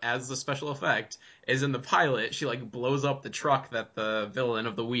a special effect? Is in the pilot, she like blows up the truck that the villain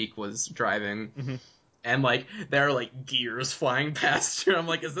of the week was driving. Mhm. And like there are like gears flying past her. I'm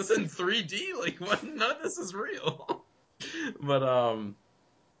like, is this in 3D? Like, what? None of this is real. But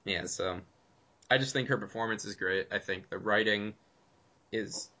yeah. So I just think her performance is great. I think the writing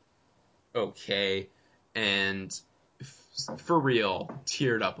is okay, and for real,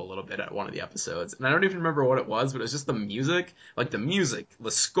 teared up a little bit at one of the episodes. And I don't even remember what it was, but it was just the music. Like the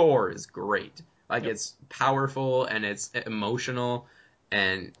score is great. Like Yep. it's powerful and it's emotional,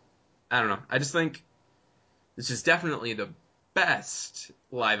 and I don't know. I just think this is definitely the best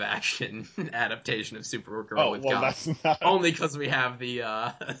live action adaptation of Supergirl Oh with well, Gal. that's not. Only because we have the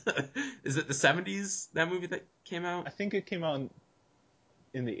is it the 70s, that movie that came out? I think it came out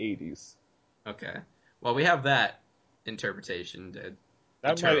in the 80s. Okay. Well, we have that interpretation.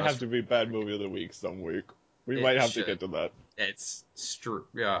 That deter might us have to be bad movie of the week some week. We It might have should. to get to that. It's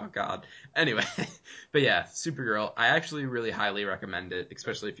oh god. Anyway, but yeah, Supergirl. I actually really highly recommend it,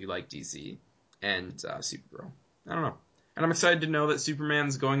 especially if you like DC and Supergirl. I don't know, and I'm excited to know that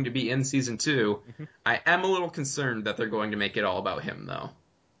Superman's going to be in season 2. Mhm. I am a little concerned that they're going to make it all about him, though.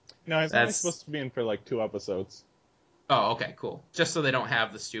 No, it's only That's- supposed to be in for like 2 episodes. Oh, okay, cool. Just so they don't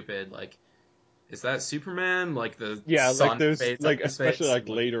have the stupid like, is that Superman? Like the Yeah, sun like there's fades like up his especially face? like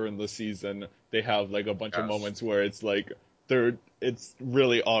later in the season, they have like a bunch of Gosh. moments where it's like it's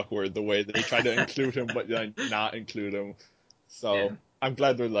really awkward the way they try to include him but then not include him. So Yeah. I'm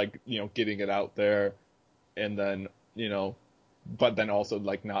glad they're like getting it out there, and then but then also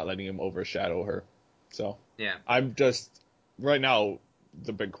like not letting him overshadow her. So Yeah. I'm just right now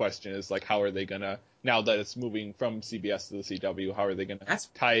the big question is like how are they gonna, now that it's moving from CBS to the CW, how are they gonna That's-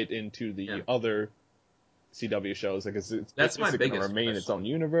 tie it into the Yeah. other CW shows? Like That's my is it gonna biggest remain its question. own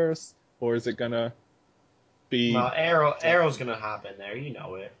universe, or is it gonna be No, Arrow's gonna hop in there. You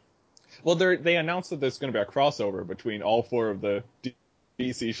know it. well? They announced that there's gonna be a crossover between all 4 of the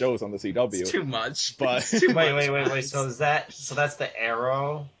DC shows on the CW. It's too much. But- It's too much, Wait. guys. So that's the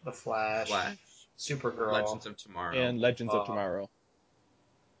Arrow, the Flash, Flash, Supergirl. Legends of Tomorrow. and Legends of Uh, Tomorrow.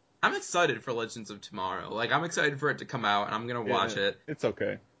 I'm excited for Legends of Tomorrow. Like, I'm excited for it to come out, and I'm gonna watch Yeah, it. It's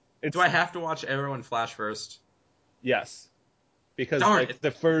okay. It's, Do I have to watch Arrow and Flash first? Yes, because Darn like it.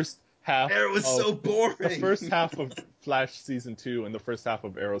 the first half Arrow is so boring. the first half of Flash season 2 and the first half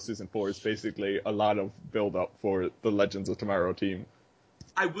of Arrow season 4 is basically a lot of build up for the Legends of Tomorrow team.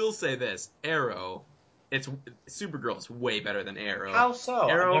 I will say this: Arrow, Supergirl's way better than Arrow. How so?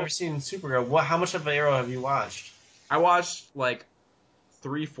 Arrow- I've never seen Supergirl. How much of Arrow have you watched? I watched like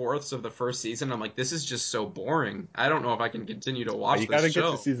 3/4 of the first season. I'm like, this is just so boring. I don't know if I can continue to watch You this gotta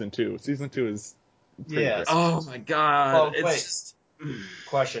show. get to season 2. Season 2 is pretty Yes. great. Oh my god! Well, it's wait. just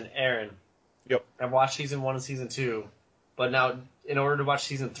Question, Aaron. Yep. I've watched season 1 and season 2, but now in order to watch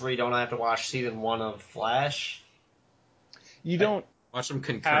season 3, don't I have to watch season 1 of Flash? You don't watch them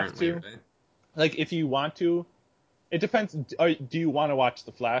concurrently, to. right? like if you want to. It depends. Do you want to watch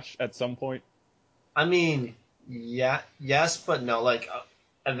the Flash at some point? I mean, yeah, yes, but no. Like,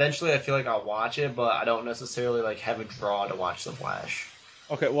 eventually, I feel like I'll watch it, but I don't necessarily like have a draw to watch the Flash.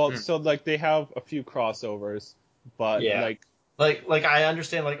 Okay, well, Hmm. so like they have a few crossovers, but Yeah. like Like I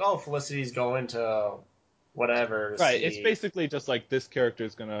understand, like, oh, Felicity's going to whatever. to right, see- it's basically just like this character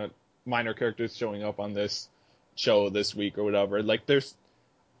is gonna minor characters showing up on this show this week or whatever. Like there's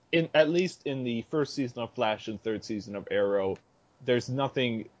at least in the first season of Flash and third season of Arrow, there's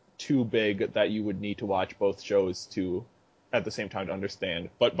nothing too big that you would need to watch both shows to at the same time to understand.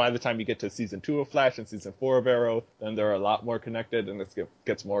 But by the time you get to season 2 of Flash and season 4 of Arrow, then they're a lot more connected and it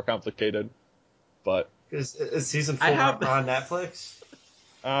gets more complicated. But Is season 4 I have- on Netflix?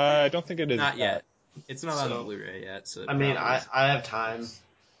 I don't think it is Not yet. It's not So- on Blu-ray yet. So I mean, probably is. I have time.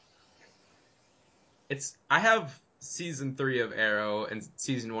 I have season 3 of Arrow and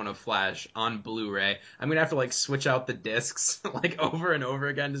season 1 of Flash on Blu-ray. I'm gonna have to like switch out the discs like over and over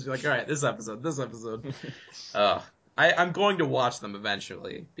again, just be like, all right, this episode. I'm going to watch them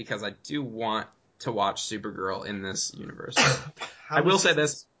eventually because I do want to watch Supergirl in this universe. I will say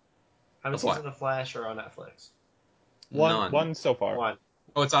this. How many Of what? seasons of Flash are on Netflix? None. One so far. One.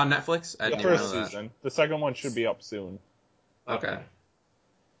 Oh, it's on Netflix? I The didn't even first know that. season. The second one should be up soon. Okay.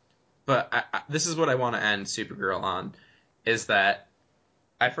 But this is what I want to end Supergirl on, is that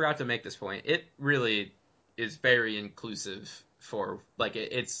I forgot to make this point. It really is very inclusive for, like,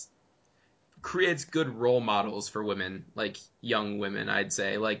 it's creates good role models for women, like young women, I'd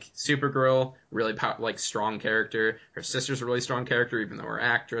say. Like Supergirl, really like strong character. Her sister's a really strong character, even though her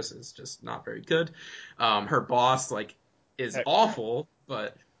actress is just not very good. Her boss, like, is awful,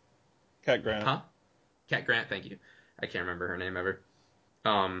 but Cat Grant. Huh? Cat Grant, thank you. I can't remember her name ever.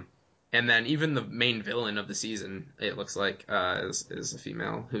 And then even the main villain of the season, it looks like, is a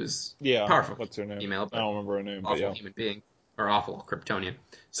female who's powerful. What's her name? Female, I don't remember her name, but awful yeah. human being. Or awful Kryptonian.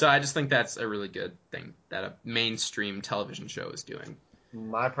 So I just think that's a really good thing that a mainstream television show is doing.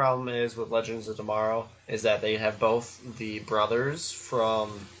 My problem is with Legends of Tomorrow is that they have both the brothers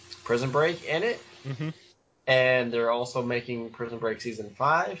from Prison Break in it, and they're also making Prison Break season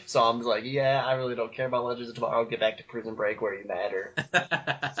 5. So I'm just like, yeah, I really don't care about Legends of Tomorrow. Get back to Prison Break where you matter.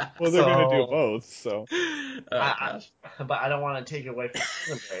 Well, they're gonna do both, so. But I don't want to take it away from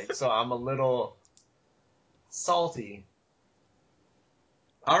Prison Break, so I'm a little salty.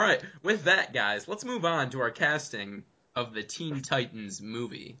 All right, with that, guys, let's move on to our casting of the Teen Titans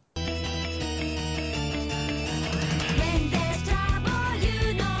movie.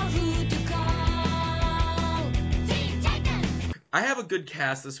 I have a good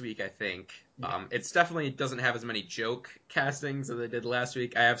cast this week, I think. It's definitely doesn't have as many joke castings as I did last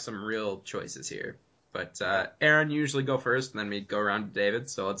week. I have some real choices here. But Aaron, you usually go first, and then we go around to David.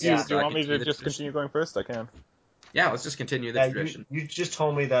 So let's Do you want me to just continue going first? I can. Yeah, let's just continue the tradition. You just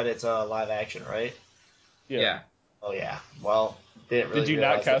told me that it's a live action, right? Yeah. Oh yeah. Well, didn't really. Did you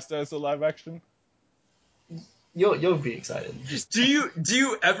not cast it as a live action? You'll be excited. Do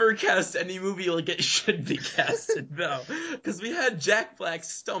you ever cast any movie like it should be casted though? Because we had Jack Black's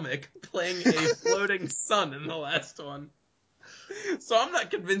stomach playing a floating sun in the last one, so I'm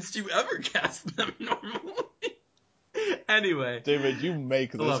not convinced you ever cast them normally. Anyway, David, you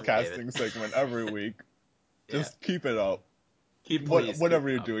make this casting segment every week. Just keep it up. Whatever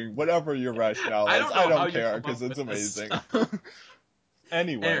you're doing, whatever your rationale is, I don't care because it's amazing.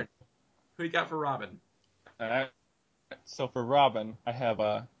 Anyway, Aaron, who you got for Robin? So for Robin, I have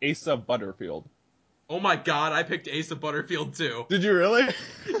Asa Butterfield. Oh my God, I picked Asa Butterfield too. Did you really?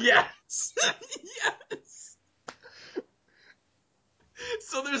 Yes. Yes.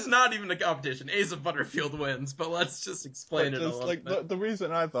 So there's not even a competition. Asa Butterfield wins, but let's just explain it a little bit. The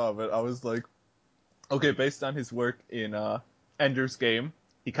reason I thought of it, I was like, okay, based on his work in Ender's Game,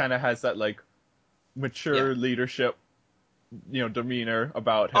 he kind of has that like mature leadership, demeanor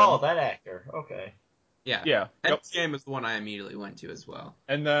about him. Oh, that actor. Okay. Yeah. Ender's Game is the one I immediately went to as well.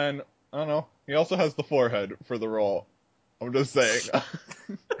 And then I don't know, he also has the forehead for the role. I'm just saying.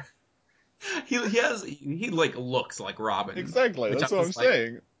 he like looks like Robin. Exactly, that's what I'm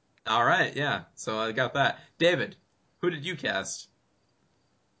saying. All right, yeah. So I got that. David, who did you cast?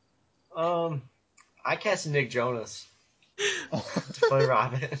 I cast Nick Jonas to play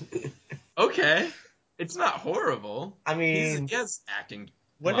Robin. Okay, it's not horrible. I mean, he has acting.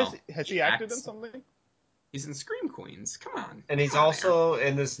 Has he acted in something? He's in Scream Queens. Come on. And he's also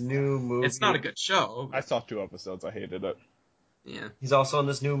in this new movie. It's not a good show. I saw 2 episodes. I hated it. Yeah. He's also in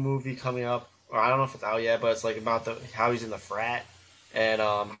this new movie coming up. Or I don't know if it's out yet, but it's like about how he's in the frat and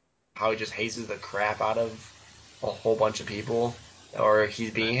how he just hazes the crap out of a whole bunch of people, or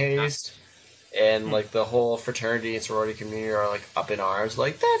he's being hazed, and like the whole fraternity and sorority community are like up in arms,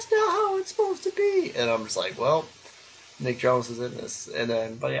 like that's not how it's supposed to be. And I'm just like, well, Nick Jonas is in this, and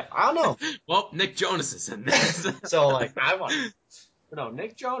then, but yeah, I don't know. Well, Nick Jonas is in this. So like,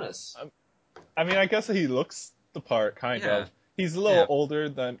 Nick Jonas. I mean, I guess he looks the part, kind of. He's a little older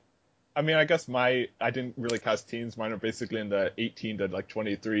than. I mean, I guess I didn't really cast teens. Mine are basically in the 18 to like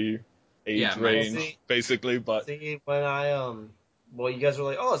 23 age range, basically. But see, when well, you guys were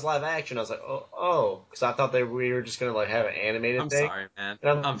like, oh, it's live action. I was like, oh, because I thought we were just gonna like have an animated thing. I'm sorry,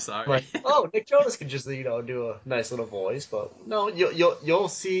 man. I'm sorry. Like, oh, Nick Jonas could just do a nice little voice, but no, you'll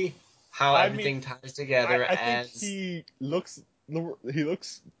see how everything ties together. I think he looks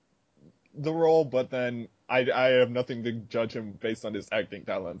the role, but then I have nothing to judge him based on his acting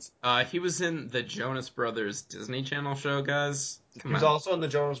talents. He was in the Jonas Brothers Disney Channel show, guys. He Come was on. also in the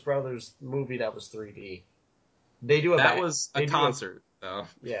Jonas Brothers movie that was 3D. They do That was a they do concert, though.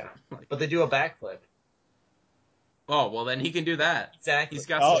 Yeah, Like, but they do a backflip. oh, well, then he can do that. Exactly. He's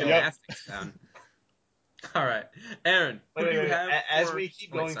got Oh, some yep. gymnastics down. All right, Aaron, who do you have? As for- we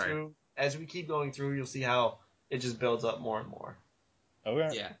keep Wait, going sorry. through, you'll see how it just builds up more and more.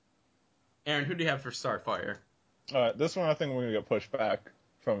 Okay. Yeah. Aaron, who do you have for Starfire? This one I think we're gonna get pushed back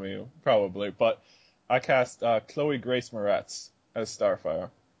from you, probably, but I cast Chloe Grace Moretz as Starfire.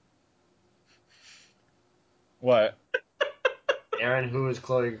 What? Aaron, who is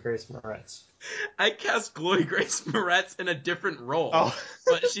Chloe Grace Moretz? I cast Chloe Grace Moretz in a different role, Oh,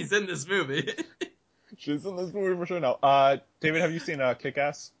 but she's in this movie. she's in this movie for sure now. David, have you seen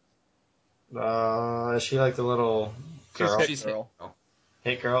Kick-Ass? Is she like the little girl? Hit She's Girl.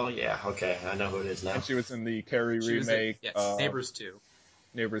 Hit girl? Yeah, okay, I know who it is now. And she was in the Carrie She was in- remake, yes, Neighbors 2.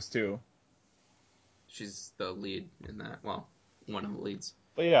 Neighbors 2. She's the lead in that. Well, one of the leads.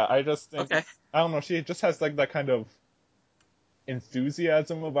 But yeah, I just think, Okay. I don't know, she just has like that kind of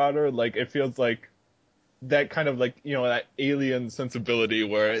enthusiasm about her. Like, it feels like that kind of like, you know, that alien sensibility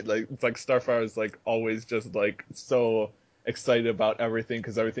where it's like Starfire is like always just like so excited about everything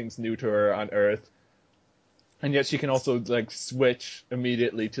because everything's new to her on Earth. And yet she can also like switch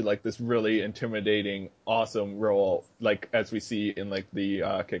immediately to like this really intimidating, awesome role, like as we see in like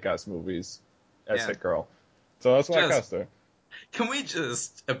the Kick-Ass movies as Yeah. Hit Girl. So that's why I Just- cast her. Can we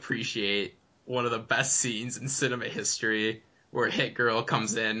just appreciate one of the best scenes in cinema history where Hit Girl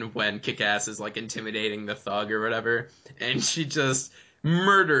comes in when Kick-Ass is like intimidating the thug or whatever, and she just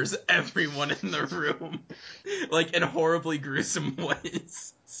murders everyone in the room, like in horribly gruesome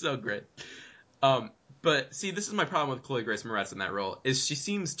ways. So great. But see, this is my problem with Chloe Grace Moretz in that role, is she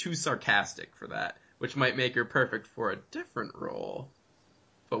seems too sarcastic for that, which might make her perfect for a different role.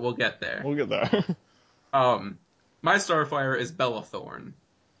 But we'll get there. We'll get there. My Starfire is Bella Thorne.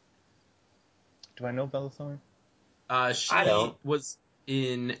 Do I know Bella Thorne? She I don't. was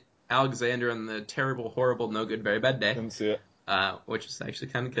in Alexander and the Terrible, Horrible, No Good, Very Bad Day, Didn't see it. which is actually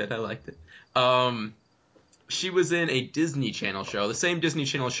kind of good. I liked it. She was in a Disney Channel show, the same Disney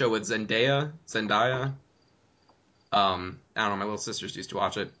Channel show with Zendaya. I don't know, my little sisters used to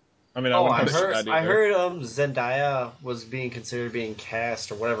watch it. I mean, Oh, I I wouldn't have heard. that I either. heard Zendaya was being considered being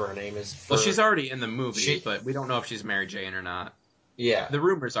cast or whatever her name is. For, Well, she's already in the movie, She- but we don't know if she's Mary Jane or not. yeah. The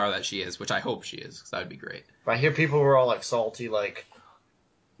rumors are that she is, which I hope she is, because that would be great. I hear people were all like salty, like,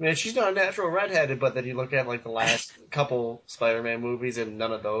 man, she's not a natural redheaded. But then you look at like the last couple Spider-Man movies, and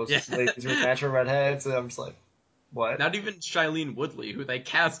none of those Yeah. ladies were natural redheads. And I'm just like, what? Not even Shailene Woodley, who they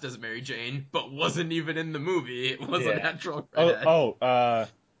cast as Mary Jane, but wasn't even in the movie. It was a Yeah. natural redhead.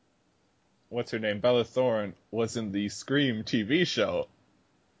 What's her name? Bella Thorne was in the Scream TV show.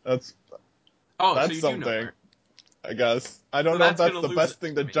 That's Oh, that's so you something, do know her. I guess. I don't So know if that's that's gonna the lose best it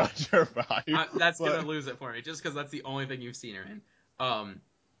thing for to me. judge her by. That's but- gonna lose it for me, just because that's the only thing you've seen her in.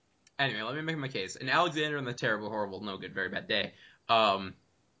 Anyway, let me make my case. In Alexander and the Terrible, Horrible, No Good, Very Bad Day,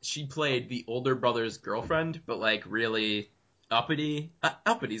 she played the older brother's girlfriend, but like really uppity.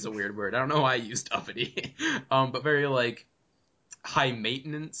 Uppity's a weird word. I don't know why I used uppity. But very like high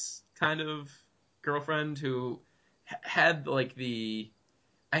maintenance kind of girlfriend who had like the.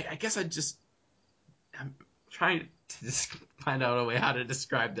 I guess I'm trying to just find out a way how to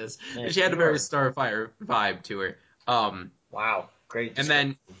describe this. Yeah, She had a very sure. Starfire vibe to her. Wow, great. And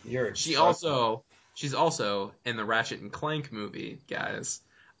then You're she's also in the Ratchet and Clank movie, guys.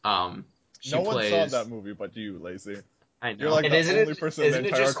 She no one plays. saw that movie but you, Lazy. I know. You're like And the isn't only it, person in the isn't it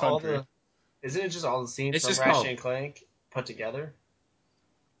entire just all country. isn't it just all the scenes It's from just Ratchet called- and Clank put together?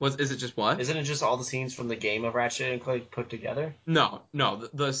 Is it just what? Isn't it just all the scenes from the game of Ratchet and Clank put together? No.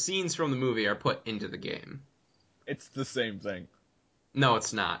 The scenes from the movie are put into the game. It's the same thing. No,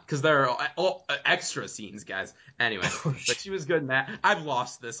 it's not, because there are all extra scenes, guys. Anyway, but she was good in that. I've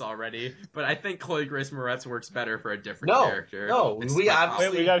lost this already, but I think Chloe Grace Moretz works better for a different character. No, It's we my obviously-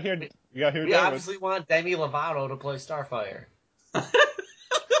 problem. We got here. We got here. We obviously want Demi Lovato to play Starfire.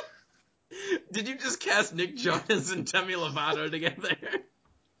 Did you just cast Nick Jonas and Demi Lovato together?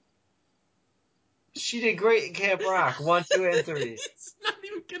 She did great in Camp Rock 1, 2, and 3. It's not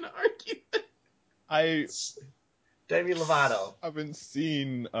even gonna argue that. I Demi Lovato. haven't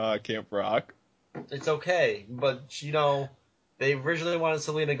seen Camp Rock. It's okay, but they originally wanted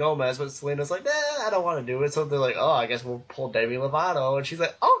Selena Gomez, but Selena's like, I don't want to do it. So they're like, I guess we'll pull Demi Lovato, and she's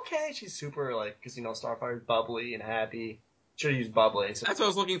like, okay. She's super because Starfire's bubbly and happy. Should have used bubbly. So That's what I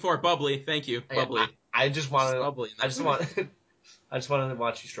was looking for. Bubbly. Thank you. Bubbly. I just wanted. Bubbly in that I just movie. want. I just wanted to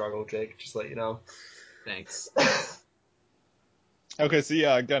watch you struggle, Jake. Just to let you know. Thanks. Okay, so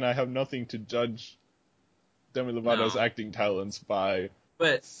yeah, again, I have nothing to judge Demi Lovato's No. acting talents by.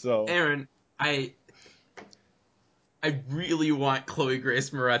 But So Aaron, I really want Chloe Grace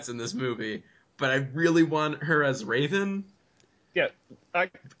Moretz in this movie, but I really want her as Raven. yeah, I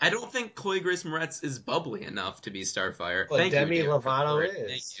don't think Chloe Grace Moretz is bubbly enough to be Starfire. But Thank Demi you, David, Lovato for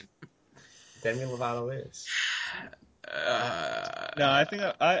it. is. Thank Demi Lovato is. you. no, I think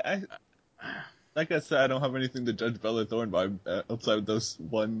I like I said, I don't have anything to judge Bella Thorne by outside of this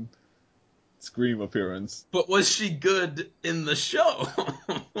one Scream appearance. But was she good in the show?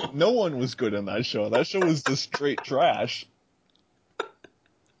 No one was good in that show. That show was just straight trash.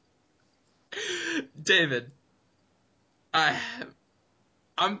 David,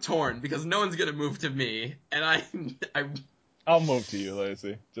 I'm torn because no one's gonna move to me, and I I'll move to you,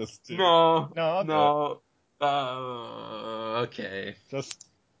 Lacey. Just to, no, I'll do no. Okay, just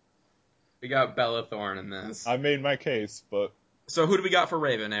we got Bella Thorne in this. I made my case, but So who do we got for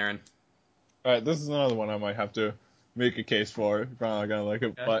Raven, Aaron? all right, this is another one I might have to make a case for. You're probably not gonna like it,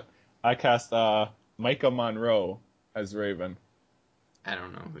 Okay. but I cast Micah Monroe as Raven. I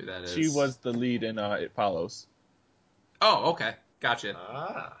don't know who that is. She was the lead in It Follows, Oh, okay, gotcha.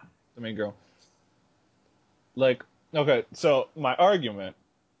 the main girl. Like, okay, so my argument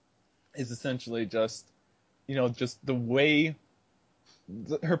is essentially just, just the way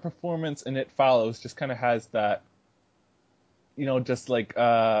her performance in It Follows just kind of has that, just like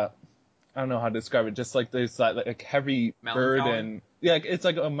I don't know how to describe it. Just like there's that like heavy Melancholy? burden. Yeah, it's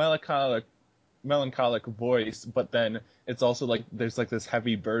like a melancholic voice, but then it's also like there's like this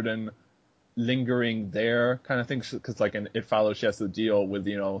heavy burden lingering there kind of thing. Because like in It Follows, she has to deal with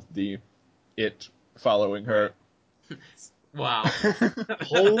the it following her. Wow,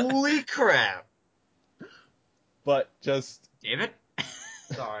 Holy crap! But just David.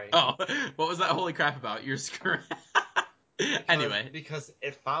 Sorry. Oh, what was that holy crap about? You're screwing. Anyway, Because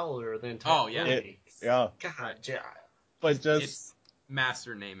it followed her the entire Oh, yeah. movie. yeah, God, yeah. but just. it's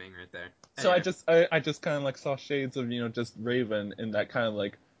master naming right there. So Anyway. I just kind of like saw shades of just Raven in that kind of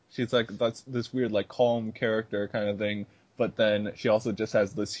like she's like that's this weird like calm character kind of thing, but then she also just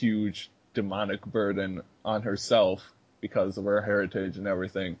has this huge demonic burden on herself because of her heritage and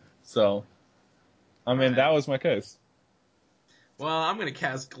everything. So, I mean, that was my case. Well, I'm gonna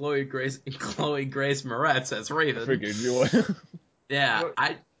cast Chloe Grace Moretz as Raven. I figured you would. Yeah,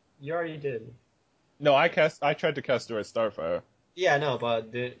 You already did. No, I tried to cast her as Starfire. Yeah, no,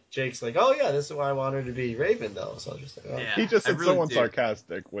 but Jake's like, oh yeah, this is why I want her to be Raven, though. So I was just like, oh. Yeah. He just I said really someone do.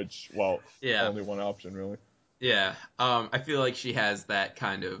 sarcastic, which, well, Yeah. only one option, really. Yeah, I feel like she has that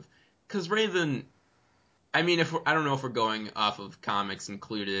kind of, because Raven, I mean, I don't know if we're going off of comics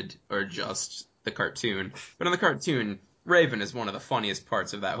included or just the cartoon, but in the cartoon, Raven is one of the funniest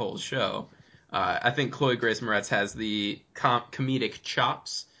parts of that whole show. I think Chloe Grace Moretz has the comedic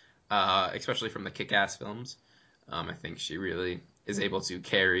chops, especially from the Kick-Ass films. I think she really is able to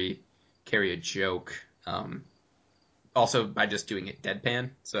carry a joke, also by just doing it deadpan.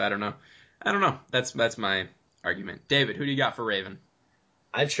 So I don't know. That's my argument. David, who do you got for Raven?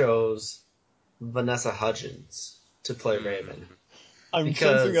 I chose Vanessa Hudgens to play Raven. I'm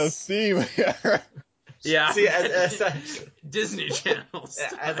Because- sensing a theme here. Yeah. See, as Disney Channel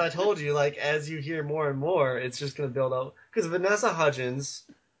stuff. as I told you, like as you hear more and more, it's just gonna build up. Because Vanessa Hudgens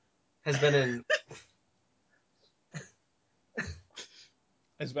has been in.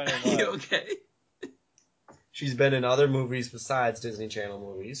 It's been in You what? okay? She's been in other movies besides Disney Channel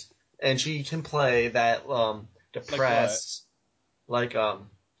movies, and she can play that depressed, like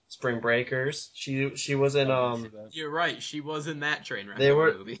Spring Breakers. She was in You're right. She was in that train wreck they of a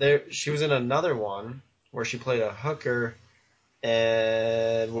were movie. there. She was in another one where she played a hooker,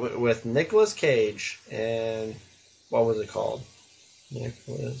 and with Nicolas Cage, and what was it called?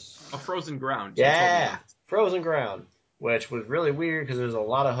 Nicholas. A Frozen Ground. You told me Yeah, about this. Frozen Ground, which was really weird because there's a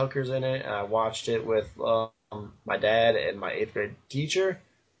lot of hookers in it, and I watched it with my dad and my 8th grade teacher.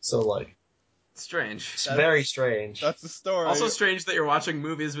 So like, Strange. it's very strange. That's the story. Also strange that you're watching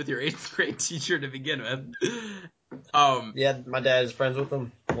movies with your 8th grade teacher to begin with. Yeah, my dad is friends with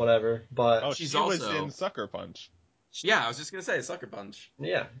them, whatever. But Oh, she's she was also- in Sucker Punch. Yeah, I was just gonna say Sucker Punch.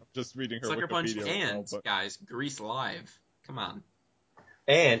 yeah, Just reading her Sucker Punch Wikipedia right now, and, but guys, Grease Live. Come on.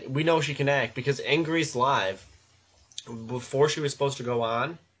 and we know she can act because in Grease Live, before she was supposed to go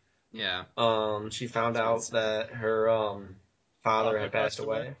on, Yeah. she found out that her father had passed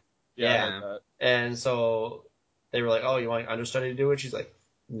away. yeah, I Yeah. heard that. And so they were like, "Oh, you want understudy to do it?" She's like,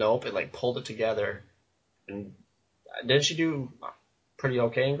 "Nope." And like pulled it together. And didn't she do pretty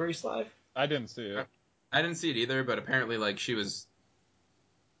okay in Grease Live? I didn't see it. I didn't see it either, but apparently, like,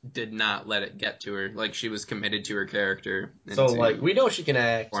 did not let it get to her. Like, she was committed to her character. So, like, we know she can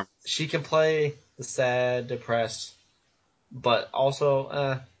act. performance. She can play the sad, depressed, but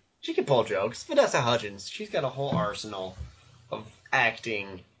also, she can pull jokes. Vanessa Hudgens, she's got a whole arsenal of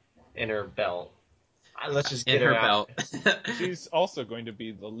acting in her belt. Let's just in get her her out. belt. She's also going to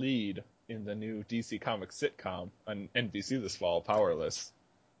be the lead in the new DC Comics sitcom on NBC this fall, Powerless.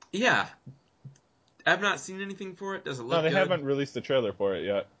 Yeah. I've not seen anything for it. Does it look No, they good? haven't released the trailer for it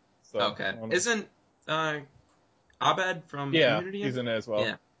yet. So Okay. Isn't Abed from Yeah, Community? he's in it as well.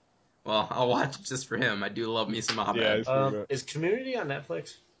 Yeah. Well, I'll watch it just for him. I do love me some Abed. Yeah, he's pretty good. Is Community on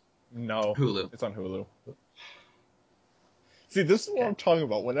Netflix? No, Hulu. it's on Hulu. See, this is what I'm talking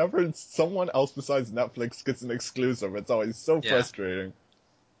about. Whenever someone else besides Netflix gets an exclusive, it's always so Yeah. frustrating.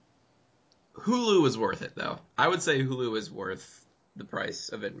 Hulu is worth it, though. I would say Hulu is worth the price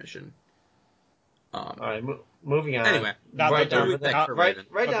of admission. All right, moving on. Anyway, Not right that down they're- for that. not- Right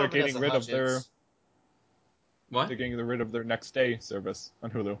But down they're for getting Vanessa rid of their Hudgens. what? they're getting rid of their next day service on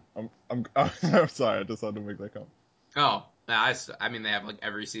Hulu. I'm sorry, I just had to make that comment. Oh, I mean, they have like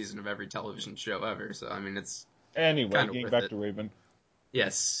every season of every television show ever. So I mean, it's Anyway, Kinda getting worth back it. to Raven.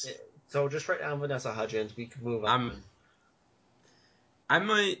 yes. So just write down Vanessa Hudgens. We can move on. I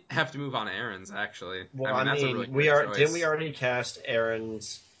might have to move on to Aaron's actually. Well, I mean, that's a really we good are. choice. Didn't we already cast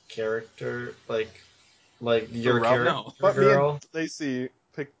Aaron's character, like your Ralph? character, No. But me girl? and Lacey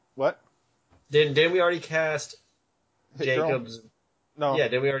pick what? Didn't we already cast Hit Girl? Jacob's? No, Yeah,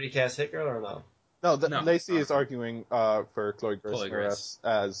 did we already cast Hit Girl or no? no. No. Lacey is Okay. arguing for Chloe Grace Chloe Moretz Grace.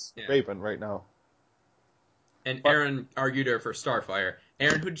 as Yeah. Raven right now. And But- Aaron argued her for Starfire.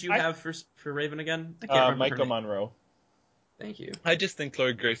 Aaron, who did you have for Raven again? I can't remember her Micah name. Monroe. Thank you. I just think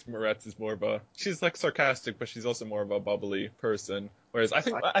Chloe Grace Moretz is more of a she's like sarcastic, but she's also more of a bubbly person. Whereas I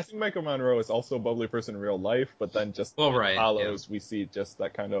think Micah Monroe is also a bubbly person in real life, but then just Well, in right, Hollows we see just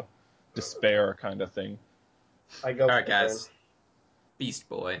that kind of despair kind of thing. I go. All right, for guys. Beast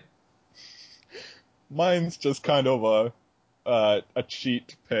Boy. Mine's just kind of a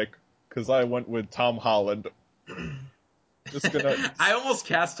cheat pick because I went with Tom Holland. Just gonna. I almost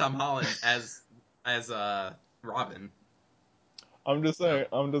cast Tom Holland as Robin. I'm just saying.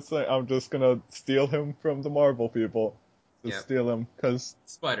 I'm just gonna steal him from the Marvel people. Just Yep. steal him because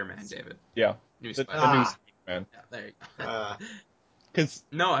Spider-Man, David. yeah, New the Spider-Man. new Ah. man. Yeah, there you go. Uh, Because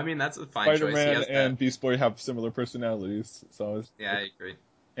No, I mean that's a fine choice. He Spider-Man has and that. Beast Boy have similar personalities, so Yeah, I agree.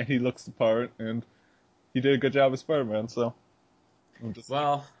 and he looks the part, and he did a good job as Spider-Man. So I'm just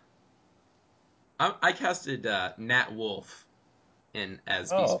Well, I casted Nat Wolff as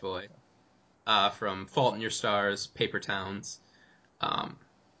Beast Oh. Boy from Fault in Your Stars, Paper Towns.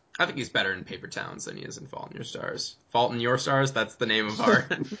 I think he's better in Paper Towns than he is in Fault in Your Stars. Fault in Your Stars, that's the name of our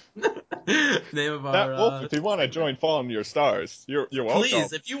That Wolf. If you want to join Fall in Your Stars, you're welcome.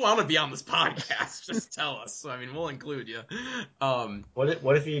 Please, if you want to be on this podcast, just tell us. I mean, we'll include you.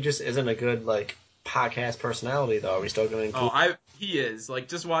 what if he just isn't a good like podcast personality though? Are we still going to include? He is like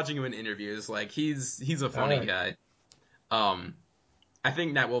just watching him in interviews. Like he's a funny Alright. guy. I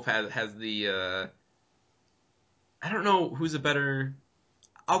think Nat Wolff has the. I don't know who's a better.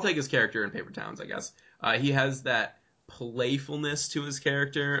 I'll take his character in Paper Towns, I guess. He has that playfulness to his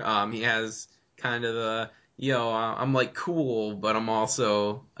character. He has kind of the, I'm like cool, but I'm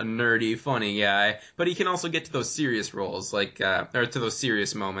also a nerdy, funny guy. But he can also get to those serious roles, like, or to those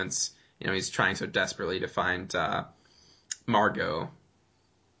serious moments. He's trying so desperately to find Margot.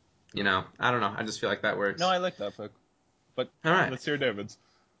 I don't know. I just feel like that works. No, I like that pick. But All right. let's hear David's.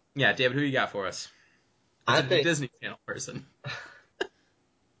 Yeah, David, who you got for us? I Is it a think Disney Channel person?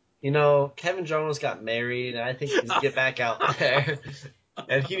 Kevin Jonas got married, and I think he needs to get back out there,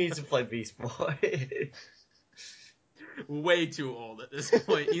 and he needs to play Beast Boy. Way too old at this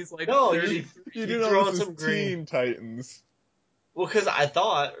point. He's like No, 30. You He do threw know on this is some green. Teen Titans. Well, because I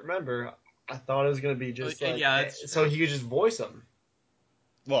thought it was gonna be just like Yeah, that's so he could just voice him.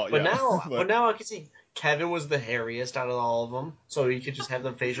 Well, But yeah. now I can see Kevin was the hairiest out of all of them, so he could just have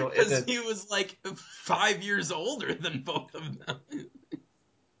the facial. Because he was like 5 years older than both of them.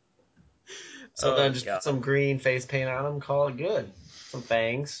 So Oh, then just God. put some green face paint on him, call it good. Some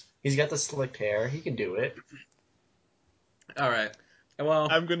fangs. He's got the slicked hair. He can do it. All right. Well,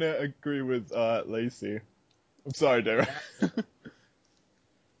 I'm gonna agree with Lacey. I'm sorry, David.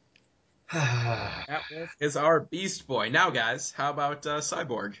 that is our Beast Boy. Now, guys, how about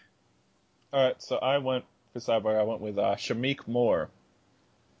Cyborg? All right, so I went for Cyborg. I went with Shamik Moore,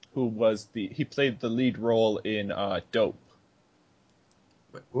 who he played the lead role in Dope.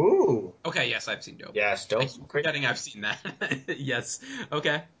 Ooh. Okay, yes, I've seen Dope. Yes, I dope. keep forgetting I've seen that. Yes.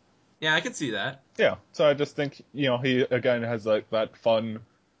 Okay. Yeah, I could see that. Yeah, so I just think, he, again, has, like, that fun,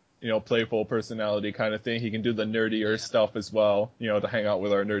 playful personality kind of thing. He can do the nerdier stuff as well, to hang out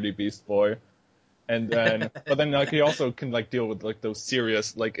with our nerdy beast boy. And then, but then, like, he also can, like, deal with, like, those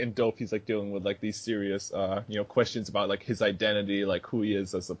serious, like, in Dope, he's, like, dealing with, like, these serious, questions about, like, his identity, like, who he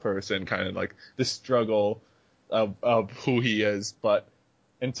is as a person, kind of, like, the struggle of who he is,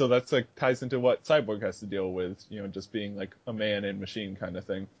 and so that's, like, ties into what Cyborg has to deal with, just being, like, a man in machine kind of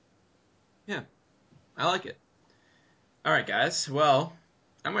thing. Yeah, I like it. All right, guys. Well,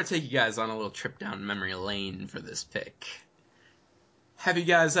 I'm going to take you guys on a little trip down memory lane for this pick. Have you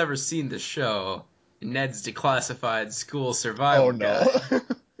guys ever seen the show Ned's Declassified School Survival Guide?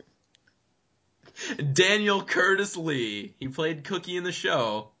 Daniel Curtis Lee. He played Cookie in the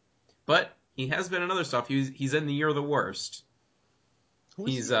show, but he has been in other stuff. He's in The Year of the Worst.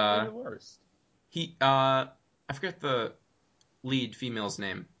 Who's the worst? I forget the lead female's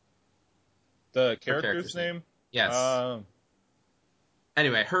name. The character's name? Yes.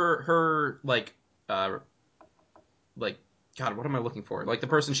 Anyway, her God, what am I looking for? Like the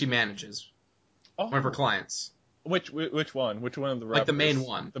person she manages. Oh. One of her clients. Which one? Which one of the rappers? Like the main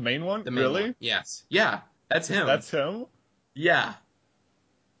one. The main one? The main really? one. Yes. Yeah, that's him. That's him? Yeah.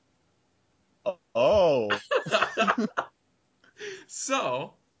 Oh.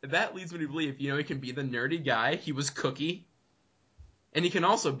 So, that leads me to believe, he can be the nerdy guy. He was Cookie. And he can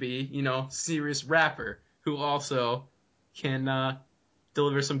also be, serious rapper who also can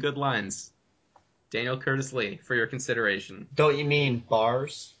deliver some good lines. Daniel Curtis Lee, for your consideration. Don't you mean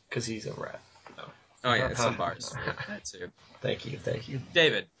bars? Because he's a rap. No. Oh, yeah, some bars. That too. Thank you.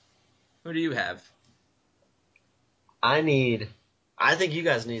 David, who do you have? I think you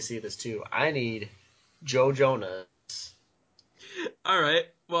guys need to see this too. I need Joe Jonas. All right.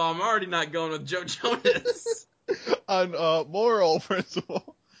 Well, I'm already not going with Joe Jonas. On moral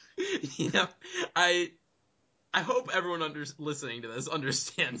principle. I hope everyone listening to this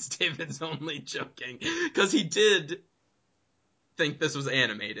understands David's only joking, because he did think this was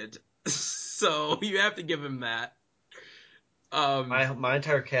animated. So you have to give him that. My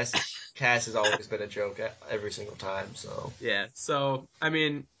entire cast has always been a joke every single time. So yeah. So I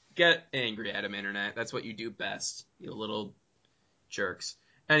mean, get angry at him, internet. That's what you do best, you little jerks.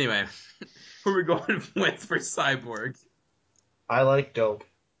 Anyway, who are we going with for Cyborg? I like Dope.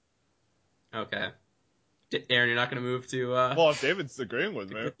 Okay. Aaron, you're not going to move to... Well, if David's agreeing with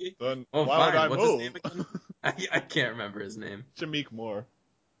me, then oh, why fine. would I What's move? his name again? I can't remember his name. Jameek Moore.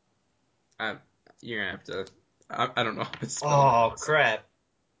 You're going to have to... I don't know how to spell Oh, crap.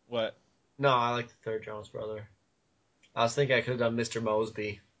 What? No, I like the third Jonas brother. I was thinking I could have done Mr.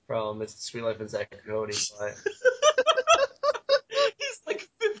 Mosby from It's the Sweet Life of Zack and Cody, but... He's like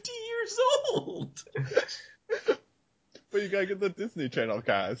 50 years old! But you gotta get the Disney Channel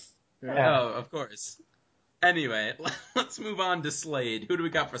cast. Yeah. Oh, of course. Anyway, let's move on to Slade. Who do we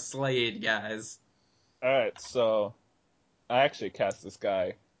got for Slade, guys? Alright, so I actually cast this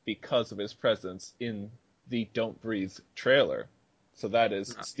guy because of his presence in the Don't Breathe trailer. So that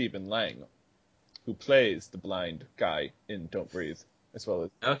is Stephen Lang, who plays the blind guy in Don't Breathe, as well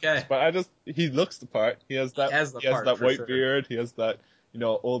as... Okay. But he looks the part. He has that white beard. He has that,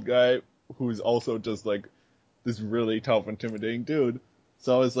 old guy who's also just like this really tough, intimidating dude.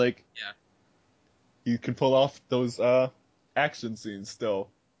 So I was like, yeah, he can pull off those action scenes still,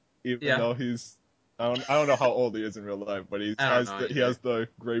 even though he's I don't know how old he is in real life, but he has the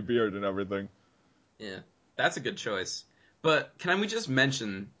gray beard and everything. Yeah, that's a good choice. But can we just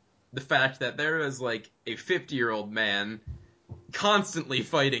mention the fact that there is like a 50-year-old man constantly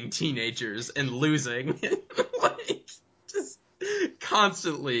fighting teenagers and losing, like just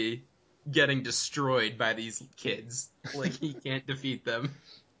constantly getting destroyed by these kids. Like he can't defeat them.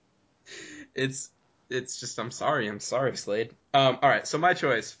 It's just I'm sorry, Slade. All right, so my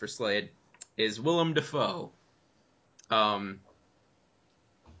choice for Slade is Willem Dafoe. Aaron's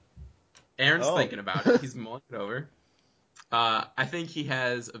thinking about it. He's mulling it over. I think he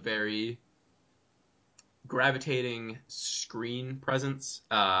has a very gravitating screen presence,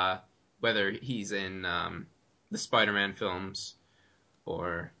 whether he's in the Spider-Man films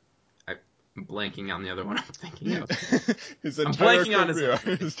or I'm blanking on the other one I'm thinking of. His entire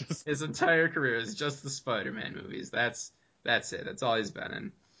career is just the Spider-Man movies. That's it. That's all he's been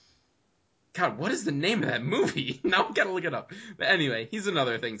in. God, what is the name of that movie? Now I gotta look it up. But anyway, he's in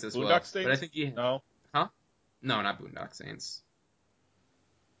other things as well. Boondock Saints? But I think No. Huh? No, not Boondock Saints.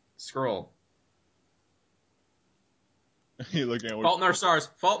 Scroll. You looking at Fault in Our Stars.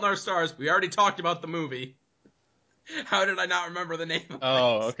 Fault in Our Stars. We already talked about the movie. How did I not remember the name of it?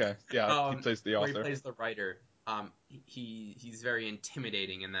 Oh, okay. Yeah, he plays the author. He plays the writer. He's very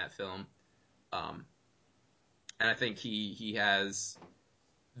intimidating in that film. And I think he has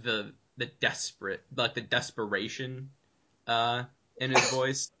the desperation in his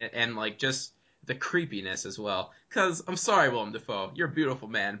voice, and like just the creepiness as well. Because I'm sorry, Willem Dafoe, you're a beautiful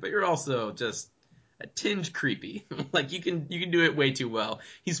man, but you're also just a tinge creepy. Like you can do it way too well.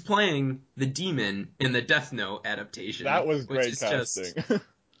 He's playing the demon in the Death Note adaptation. That was which great is casting.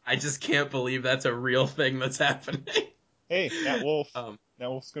 I just can't believe that's a real thing that's happening. Hey, Nat Wolff. Um, Nat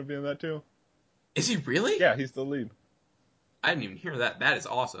Wolff's gonna be in that too. Is he really? Yeah, he's the lead. I didn't even hear that. That is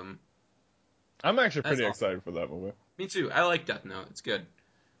awesome. I'm actually That's pretty awesome. excited for that movie. Me too. I like Death Note. It's good.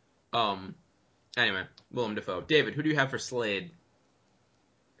 Anyway, Willem Dafoe. David, who do you have for Slade?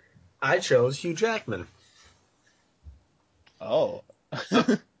 I chose Hugh Jackman. Oh.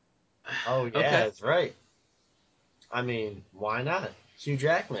 Oh yeah, Okay. that's right. I mean, why not? Hugh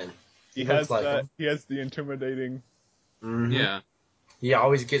Jackman. He looks has like that. him. He has the intimidating. Mhm. Yeah. He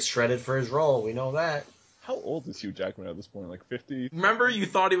always gets shredded for his role. We know that. How old is Hugh Jackman at this point? Like 50? Remember you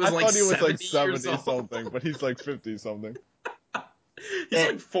thought he was I like thought he was 70 like 70 years old? something, but he's like 50 something. He's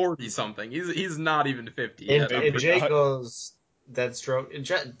like 40 something. He's not even 50 yet. And maybe Jay not. goes Deathstroke.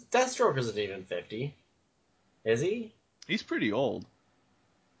 Deathstroke isn't even 50. Is he? He's pretty old.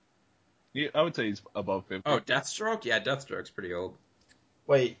 I would say he's above 50. Oh, Deathstroke? Yeah, Deathstroke's pretty old.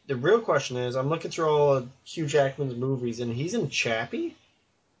 Wait, the real question is, I'm looking through all of Hugh Jackman's movies, and he's in Chappie?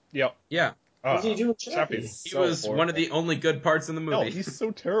 Yep. Yeah. What's he doing, Chappie? Chappie's He so was one of horrible. the only good parts in the movie. No, he's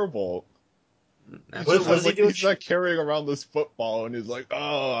so terrible. That's What He's, was he doing? he's not carrying around this football, and he's like,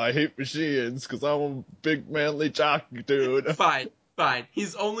 "Oh, I hate machines because I'm a big manly jock dude." Fine.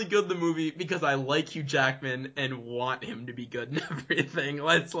 He's only good in the movie because I like Hugh Jackman and want him to be good in everything.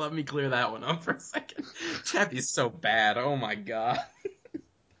 Let me clear that one up for a second. Chappie's so bad. Oh my god.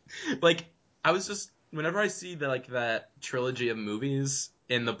 Like, I was just whenever I see that trilogy of movies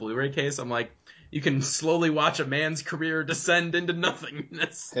in the Blu-ray case, I'm like, you can slowly watch a man's career descend into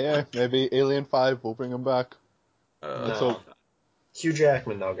nothingness. Hey, maybe Alien 5 will bring him back. Let's No. hope. Hugh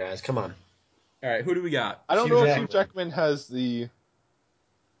Jackman, though, guys. Come on. All right, who do we got? I don't Hugh know if Jackman. Hugh Jackman has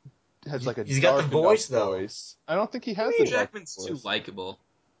like a He's got the dark voice, enough though. voice. I don't think he has Hugh a dark Jackman's voice. too likable.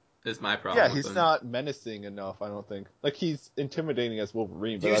 Is my problem. Yeah, with he's him. not menacing enough. I don't think. Like he's intimidating as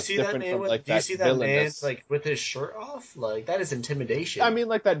Wolverine, Do but you that's see that different man? from like Do you that see that man villainous. like with his shirt off? Like that is intimidation. I mean,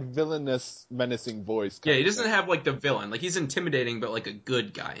 like that villainous, menacing voice. Yeah, kind he of doesn't thing. have like the villain. Like he's intimidating, but like a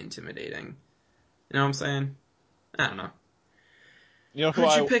good guy intimidating. You know what I'm saying? I don't know. You know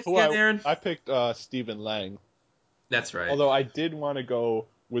Who'd you pick again, Aaron? I picked Stephen Lang. That's right. Although I did want to go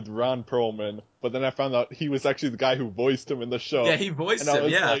with Ron Perlman, but then I found out he was actually the guy who voiced him in the show. Yeah, he voiced and I him.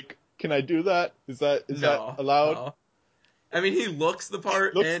 was Yeah. like, can I do that? Is that No, allowed? no. I mean, he looks the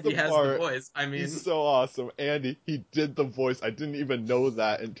part Looks and the he has part. the voice. I mean, He's so awesome, and he did the voice. I didn't even know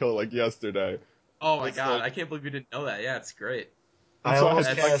that until like yesterday. oh my It's god, like- I can't believe you didn't know that. Yeah, it's great. And I so I almost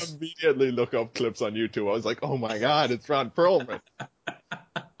had to like cast. immediately look up clips on YouTube. I was like, oh my god, it's Ron Perlman.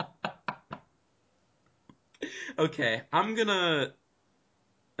 Okay, I'm gonna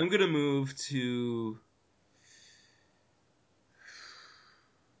move to.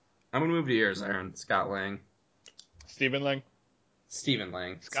 I'm gonna move to yours, Aaron. Scott Lang. Stephen Lang. Stephen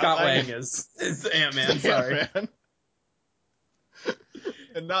Lang. Scott Scott Lang. Lang is Ant-Man, sorry. Ant-Man.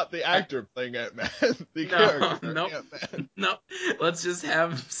 And not the actor playing Ant-Man, the No, character nope. Ant-Man. No, let's just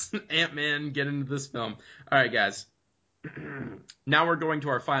have Ant-Man get into this film. Alright, guys. Now we're going to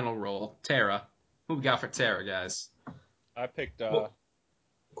our final role, Tara. Who we got for Tara, guys? I picked. Well-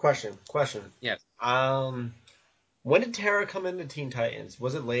 Question. Yes. When did Tara come into Teen Titans?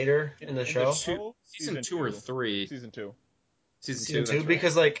 Was it later in the show? Season 2 or 3. Season 2. Season 2? that's right.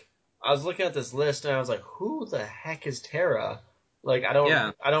 Because like I was looking at this list and I was like, who the heck is Tara? Like I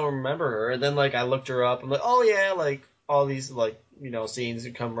don't remember her. And then like I looked her up. I'm like, oh yeah, like all these like scenes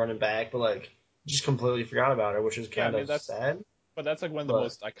that come running back, but like just completely forgot about her, which is kind of sad. But that's like one of the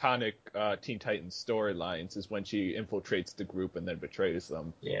most iconic Teen Titans storylines is when she infiltrates the group and then betrays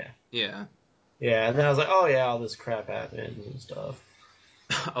them. Yeah. Yeah. Yeah, and then I was like, oh yeah, all this crap happened and stuff.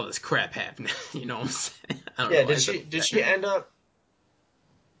 Oh, this crap happened. You know what I'm saying? I don't Yeah, know why I said did that. she end up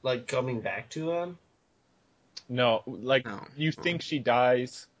like coming back to them? No, like No. you think she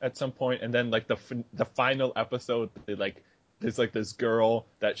dies at some point, and then like the final episode, there's like this girl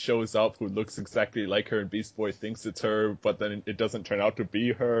that shows up who looks exactly like her, and Beast Boy thinks it's her, but then it doesn't turn out to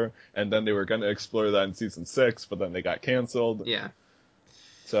be her. And then they were gonna explore that in season 6, but then they got canceled. Yeah.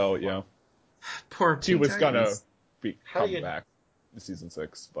 So yeah, Poor she Teen was gonna Titans. come back in season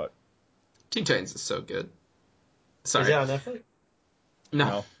 6, but Teen Titans is so good. Is Sorry. it on Netflix?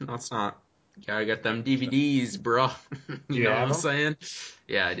 No, it's not. Gotta get them DVDs, bro. you You know what have I'm 'em? saying?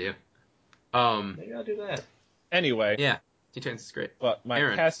 Yeah, I do. Maybe I'll do that. Anyway, Yeah, Teen Titans is great. but my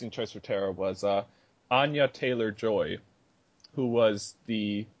Aaron. casting choice for Tara was Anya Taylor-Joy, who was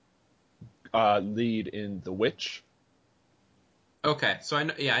the lead in The Witch. Okay, so I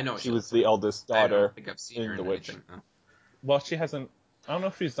know. Yeah, I know. What She she was looks the like. eldest I don't daughter think I've seen her in in The Witch. anything. No. Well, she hasn't. I don't know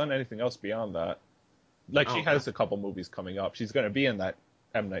if she's done anything else beyond that. Like, Oh, she okay. has a couple movies coming up. She's going to be in that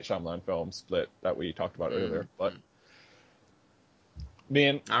M. Night Shyamalan film, Split, that we talked about earlier. But,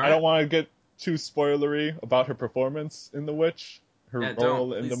 man, All I right. don't want to get too spoilery about her performance in The Witch, her Yeah, role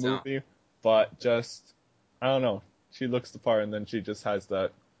don't. in the Please don't. movie, but just, I don't know. She looks the part, and then she just has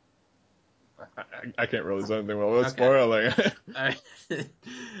that. I can't really say anything without Okay. spoiling. All right.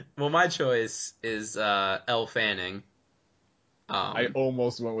 Well, my choice is Elle Fanning. I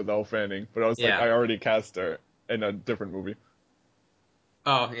almost went with Elle Fanning, but I was Yeah. like, I already cast her in a different movie.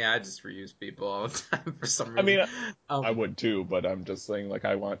 Oh yeah, I just reuse people all the time for some reason. I mean, Um, I would too, but I'm just saying, like,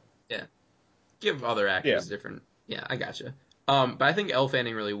 I want. give other actors different. Yeah, I gotcha. But I think Elle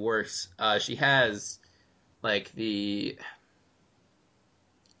Fanning really works. She has like the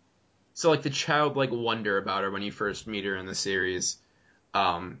childlike wonder about her when you first meet her in the series,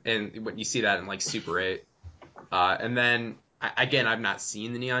 and when you see that in like Super 8, and then again, I've not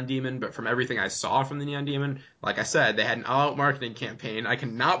seen the Neon Demon, but from everything I saw from the Neon Demon, like I said, they had an all-out marketing campaign. I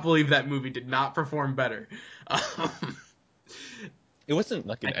cannot believe that movie did not perform better. It wasn't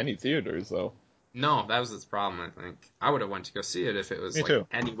like in any theaters though. No, that was its problem, I think. I would have went to go see it if it was Me like too.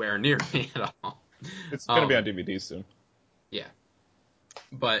 anywhere near me at all. It's gonna be on DVD soon. Yeah.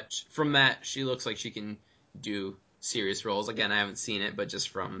 But from that, she looks like she can do serious roles. Again, I haven't seen it, but just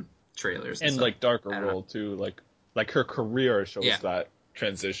from trailers and And stuff. like darker I don't know. role too, like her career shows Yeah. that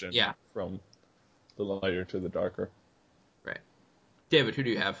transition Yeah. from the lighter to the darker. Right. David, who do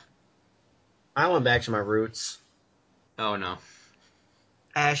you have? I went back to my roots. Oh, no.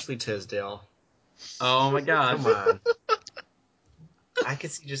 Ashley Tisdale. Oh, my God. Come on. I could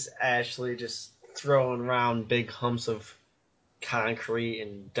see just Ashley just throwing around big humps of concrete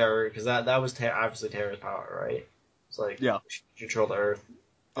and dirt, because that was obviously Tara's power, right? It's like, Yeah. she controlled the earth.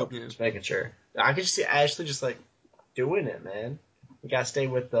 Yep. Just making sure. I could just see Ashley just like doing it, man. You gotta stay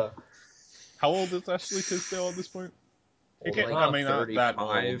with the. How old is Ashley Tisdale at this point? You can't, Like I mean, not that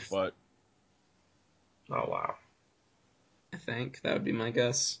old, 35. but Oh wow. I think that would be my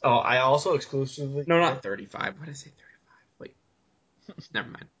guess. Oh, I also exclusively. No, not 35. What did I say? 35. Wait. Never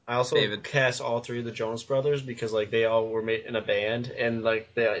mind. I also David. cast all three of the Jonas Brothers because like they all were made in a band, and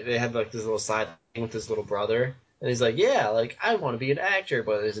like they had like this little side thing with this little brother, and he's like, yeah, like I want to be an actor,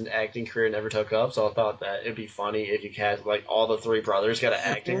 but his acting career never took up. So I thought that it'd be funny if you cast like all the three brothers got an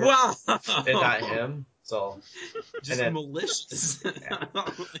acting Wow! and not him. So Just and then- malicious.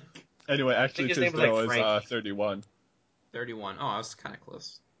 anyway, Ashley his name was, like, Tisdale is Frankie. 31, 31. Oh, I was kind of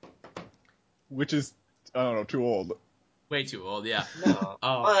close. which is, I don't know, too old, Way too old, yeah. no,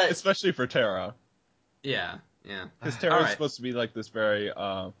 Oh, but especially for Tara, yeah. because Tara's Alright. supposed to be like this very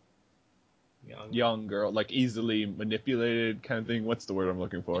young girl, like easily manipulated kind of thing. What's the word I'm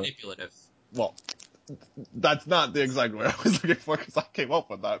looking for? Manipulative. Well, that's not the exact word I was looking for because I came up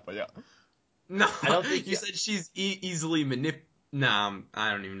with that, but yeah. No, I don't think you said she's easily Nah,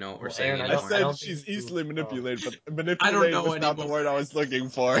 I don't even know what we're Well, saying Aaron, I I anymore. don't said think she's you- easily manipulated, but I manipulated don't know was not the anymore. word I was looking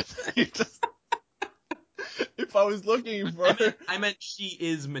for. You just- if I was looking for, I meant she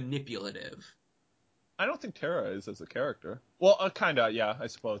is manipulative. I don't think Tara is as a character. Well, kinda, yeah, I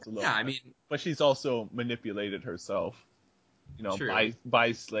suppose a little. Yeah, I bit. mean, But she's also manipulated herself, True.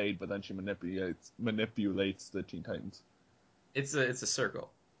 by Slade, but then she manipulates the Teen Titans. it's a circle.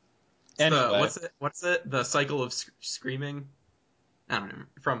 Anyway. What's it? The cycle of screaming? I don't know.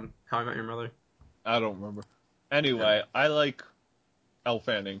 From How I Met Your Mother? I don't remember. Anyway, I like Elle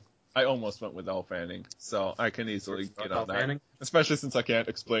Fanning. I almost went with Elle Fanning, so I can easily get on Elle that. Fanning? Especially since I can't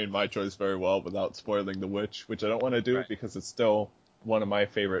explain my choice very well without spoiling The Witch, which I don't want to do Right. because it's still one of my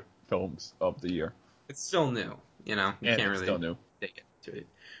favorite films of the year. It's still new, You And can't it's really still new. dig into it.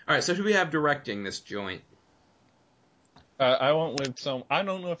 Alright, so who do we have directing this joint? I went with some. I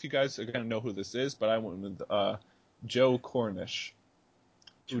don't know if you guys are gonna know who this is, but I went with Joe Cornish,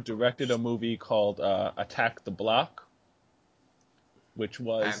 who directed a movie called Attack the Block, which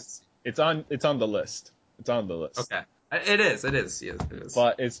was it's on the list. It's on the list. Okay. It is. Yes, it is.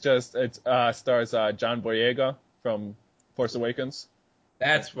 But it stars John Boyega from Force Awakens.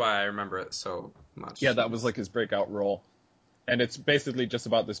 That's why I remember it so much. Yeah, that was like his breakout role, and it's basically just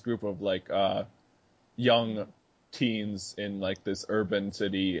about this group of like young teens in like this urban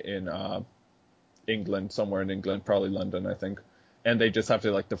city in England, somewhere in England, probably London, I think. and they just have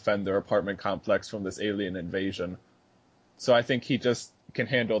to like defend their apartment complex from this alien invasion. So I think he just can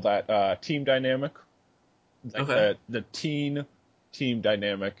handle that team dynamic, like Okay. the teen team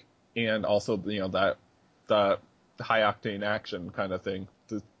dynamic, and also that the high octane action kind of thing,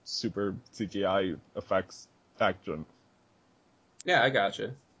 the super CGI effects action. Yeah, I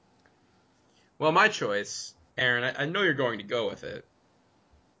gotcha. Well, my choice, Aaron, I know you're going to go with it.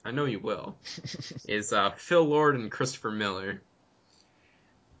 I know you will. Is Phil Lord and Christopher Miller.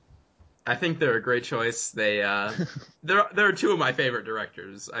 I think they're a great choice. They're two of my favorite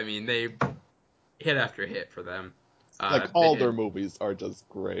directors. I mean, they hit after hit for them. Like all their movies are just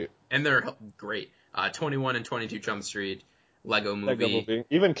great. And they're great. 21 and 22 Jump Street, Lego Movie.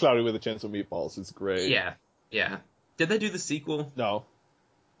 Even Cloudy with a Chance of Meatballs is great. Yeah. Did they do the sequel? No.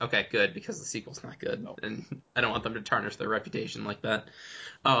 Okay, good, because the sequel's not good, No. and I don't want them to tarnish their reputation like that.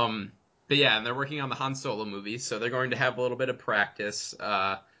 But yeah, and they're working on the Han Solo movie, so they're going to have a little bit of practice,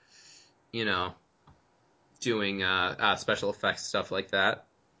 doing special effects stuff like that.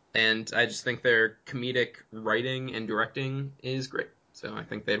 And I just think their comedic writing and directing is great, so I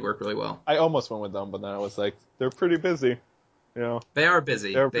think they'd work really well. I almost went with them, but then I was like, they're pretty busy. They are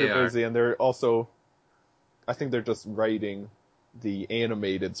busy. They're pretty busy, and they're also, I think they're just writing the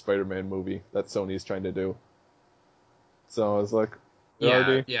animated Spider-Man movie that Sony's trying to do. So I was like,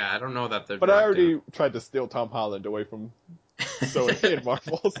 I don't know that they're. But I already tried to steal Tom Holland away from Sony and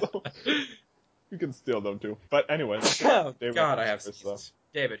Marvel, so you can steal them too. But anyway, David, God, I have sneezes.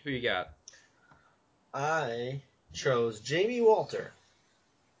 David, who you got? I chose Jamie Walter.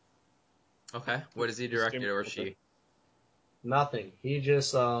 Okay, what has he directed or she? Nothing. He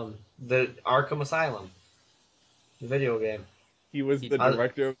just the Arkham Asylum, the video game. He was the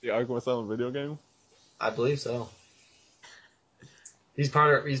director of the Arkham Asylum video game? I believe so. He's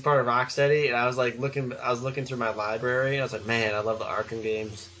part of Rocksteady, and I was looking through my library, and I was like, man, I love the Arkham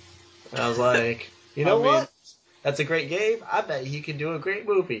games. And I was like, what? That's a great game. I bet he could do a great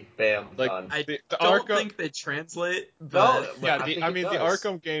movie. Bam, done. I don't think they translate. But the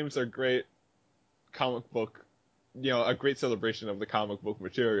Arkham games are great comic book, a great celebration of the comic book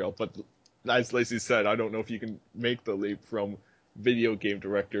material, but as Lacey said, I don't know if you can make the leap from video game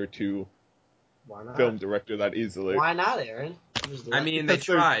director to film director that easily. Why not, Aaron? I mean, they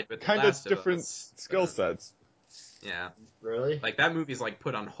tried, but kind of different skill sets. Yeah. Really? Like, that movie's, like,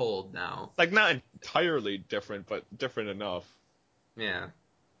 put on hold now. Like, not entirely different, but different enough. Yeah.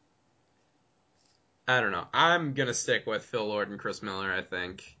 I don't know. I'm gonna stick with Phil Lord and Chris Miller, I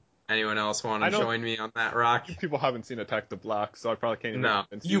think. Anyone else want to join me on that rock? People haven't seen Attack the Block, so I probably can't even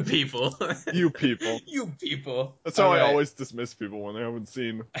convince you people. You people. You people. That's how I always dismiss people when they haven't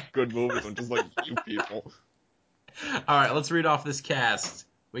seen good movies. I'm just like, you people. Alright, let's read off this cast.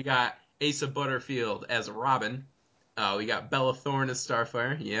 We got Asa Butterfield as Robin. We got Bella Thorne as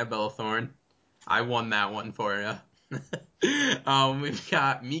Starfire. Yeah, Bella Thorne. I won that one for you. We've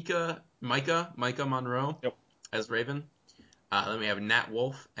got Micah Monroe as Raven. Then we have Nat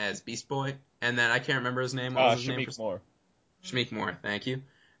Wolff as Beast Boy. And then I can't remember his name. What was his name? Moore. Shameik Moore, thank you.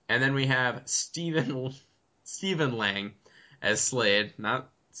 And then we have Stephen Lang as Slade, not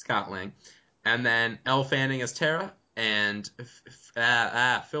Scott Lang. And then Elle Fanning as Tara, and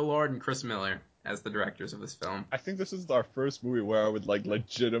Phil Lord and Chris Miller as the directors of this film. I think this is our first movie where I would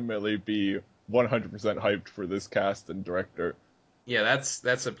legitimately be 100% hyped for this cast and director. Yeah,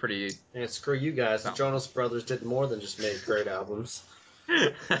 that's a pretty... Yeah, screw you guys. The Jonas Brothers did more than just make great albums.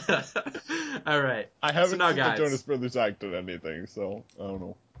 All right. I haven't seen the Jonas Brothers act in anything, so I don't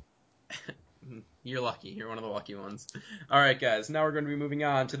know. You're lucky. You're one of the lucky ones. All right, guys. Now we're going to be moving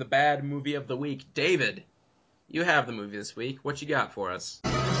on to the bad movie of the week. David, you have the movie this week. What you got for us?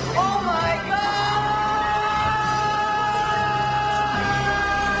 Oh my God!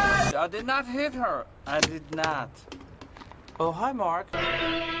 I did not hit her. I did not. Oh, hi, Mark.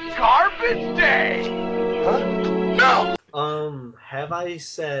 Garbage day! Huh? No! Have I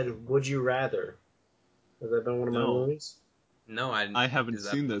said Would You Rather? Has that been one of my movies? No, I haven't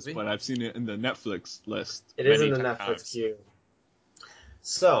seen this, but I've seen it in the Netflix list. It is in the Netflix queue.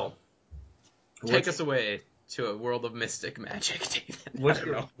 So, take us away to a world of mystic magic,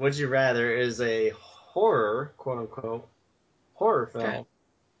 David. Would You Rather is a horror, quote unquote, horror film. Okay.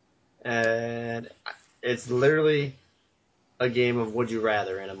 And it's literally a game of Would You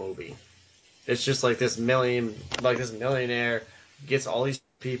Rather in a movie. It's just like this millionaire gets all these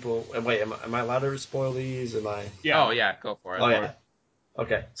people. Wait, am I allowed to spoil these? Yeah. Oh yeah, go for it. Oh yeah.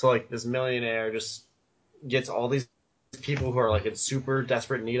 Okay, so like this millionaire just gets all these people who are like in super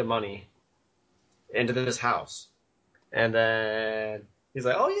desperate need of money into this house, and then he's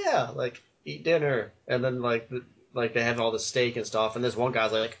like, "Oh yeah, like eat dinner," and then like like they have all the steak and stuff, and this one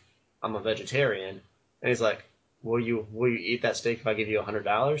guy's like, I'm a vegetarian, and he's like, will you eat that steak if I give you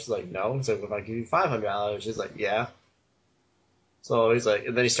 $100? He's like, no. He's like, if I give you $500? He's like, yeah. So he's like,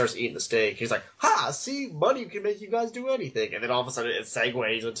 and then he starts eating the steak. He's like, ha, see, money can make you guys do anything. And then all of a sudden it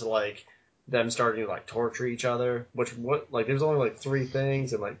segues into like them starting to like torture each other, like there's only like 3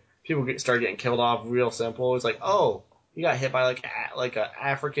 things, and like people start getting killed off real simple. It's like, oh, you got hit by like a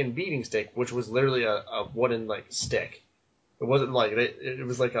African beating stick, which was literally a wooden like stick. It wasn't like it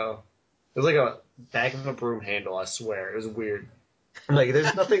was like a back of a broom handle. I swear, it was weird. Like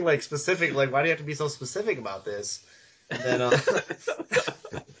there's nothing like specific. Like why do you have to be so specific about this? And then,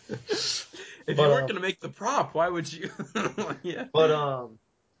 if you weren't gonna make the prop, why would you? Yeah.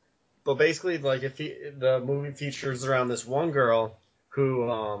 But basically, like the movie features around this one girl who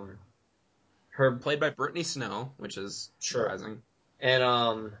her played by Brittany Snow, which is surprising. And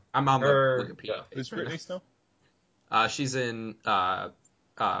I'm on the Wikipedia. Who's Brittany Snow? She's in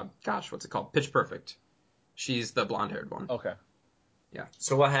gosh, what's it called? Pitch Perfect. She's the blonde-haired one. Okay. Yeah.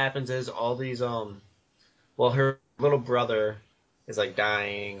 So what happens is all these her little brother is like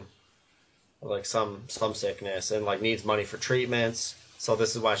dying of like some sickness and like needs money for treatments. So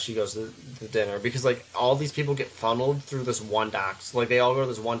this is why she goes to the dinner, because like all these people get funneled through this one doctor. So, like they all go to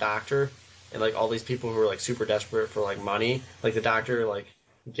this one doctor, and like all these people who are like super desperate for like money, like the doctor like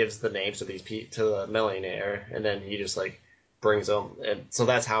gives the names to to the millionaire, and then he just like brings them, and so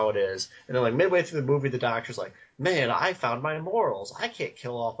that's how it is. And then like midway through the movie, the doctor's like, "Man, I found my morals. I can't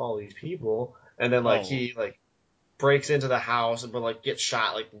kill off all these people." And then like he like breaks into the house but like gets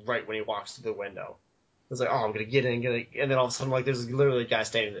shot like right when he walks through the window. It's like, oh, I'm gonna get in, and then all of a sudden like there's literally a guy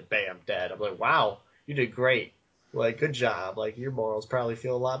standing there, bam, dead. I'm like, wow, you did great. Like, good job. Like your morals probably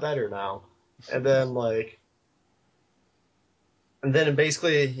feel a lot better now. And then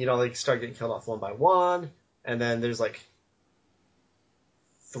basically, you know, like start getting killed off one by one, and then there's like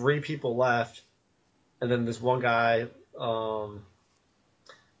 3 people left, and then this one guy,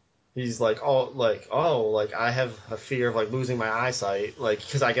 he's like, I have a fear of like losing my eyesight, like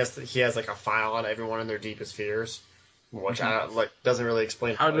because I guess he has like a file on everyone in their deepest fears, which I don't, like doesn't really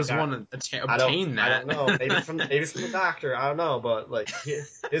explain. How does one obtain that? I don't know. Maybe from the doctor. I don't know, but like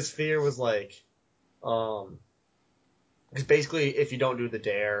his fear was like, because basically if you don't do the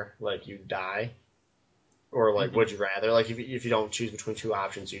dare, like you die, or like would you rather? Like if you don't choose between 2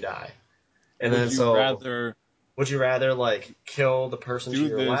 options, you die. And would you rather like kill the person to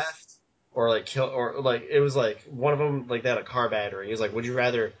your left, or like kill, or like it was like one of them like they had a car battery. He was like, would you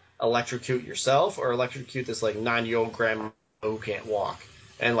rather electrocute yourself or electrocute this like 90-year-old grandma who can't walk?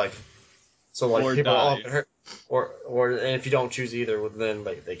 And like so like or people die. or and if you don't choose either, then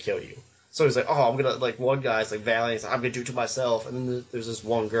like they kill you. So he's like, oh, I'm gonna like one guy's like valiant, I'm gonna do it to myself, and then there's this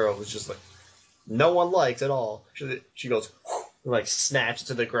one girl who's just like no one likes at all. She goes like snaps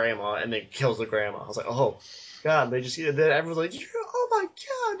to the grandma and then kills the grandma. I was like, oh God, then everyone's like, oh my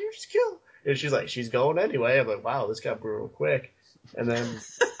God, you just killed. And she's like, she's going anyway. I'm like, wow, this got real quick. And then,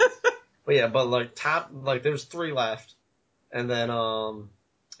 but like there's 3 left, and then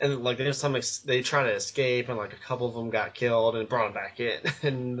and like there's some they try to escape, and like a couple of them got killed and brought them back in.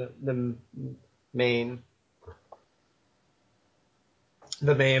 And the main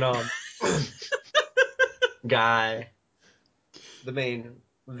guy, the main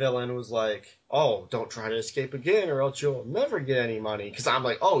villain was like, oh, don't try to escape again or else you'll never get any money. Because I'm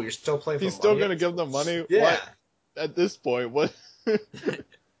like, oh, you're still playing for money? He's still going to give them money? Yeah. What? At this point, what?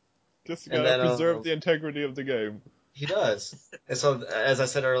 Just gotta preserve the integrity of the game. He does. And so, as I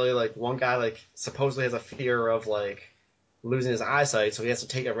said earlier, like, one guy, like, supposedly has a fear of, like, losing his eyesight, so he has to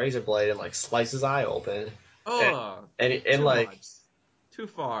take a razor blade and, like, slice his eye open. Oh, and like... much. Too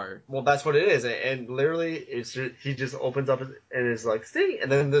far. Well, that's what it is, and literally, he just opens up and is like, see,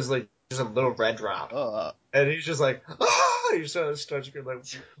 and then there's like just a little red drop, and he's just like, ah, he starts going like,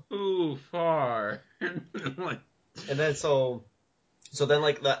 too far. And then so then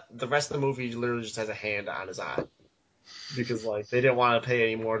like the rest of the movie literally just has a hand on his eye, because like they didn't want to pay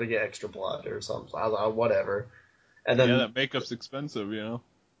any more to get extra blood or something. I was like, whatever. And then that makeup's expensive, you know.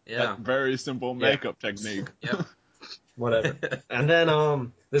 Yeah. That very simple makeup technique. Yep. Whatever. And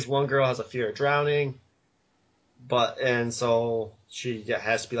then this one girl has a fear of drowning, and so she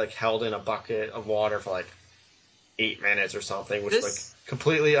has to be like held in a bucket of water for like 8 minutes or something, which is like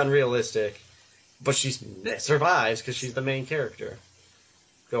completely unrealistic. But she survives because she's the main character.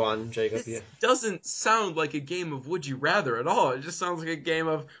 Go on, Jacob. This doesn't sound like a game of Would You Rather at all. It just sounds like a game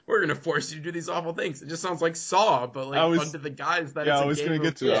of we're gonna force you to do these awful things. It just sounds like Saw, but like fun to the guys that. Yeah, I was gonna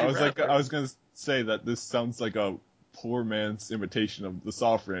get to it. I was gonna say that this sounds like a poor man's imitation of the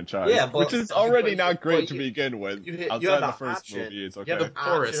Saw franchise, Yeah, but which is already not great to you- begin with. you have Outside the the first option. movie, it's You okay. have the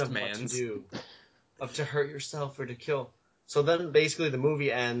Poorest option of what to man's. do, of to hurt yourself or to kill. So then basically the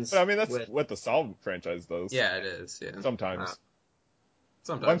movie ends. But I mean, that's with, what the Saw franchise does. Yeah, it is. Yeah. Sometimes.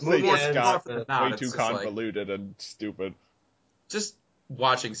 Sometimes. Once they Movie just ends got with way too convoluted and stupid. Just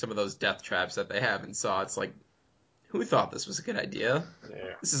watching some of those death traps that they have in Saw, it's like, who thought this was a good idea?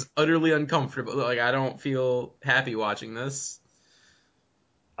 Yeah. This is utterly uncomfortable. Like, I don't feel happy watching this.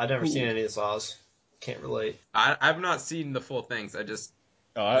 I've never seen any of the Saws. Can't relate. I've not seen the full things.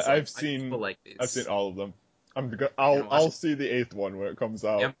 I've seen people like these. I've seen all of them. watch I'll it. see the 8th one when it comes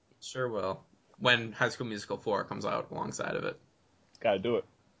out. Yep, sure will. When High School Musical 4 comes out alongside of it. Gotta do it.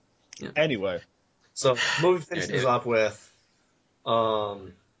 Yeah. Anyway, So movie finishes Yeah. up with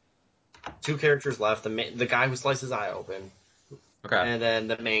two characters left: the guy who sliced his eye open, Okay. and then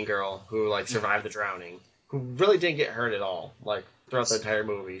the main girl who like survived the drowning, who really didn't get hurt at all. Like throughout the entire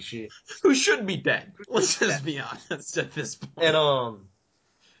movie, Who should be dead? Let's just be honest at this point. and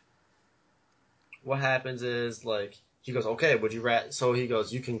what happens is like he goes, okay, would you so he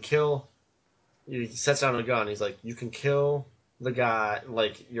goes, you can kill. He sets down a gun. He's like, you can kill the guy,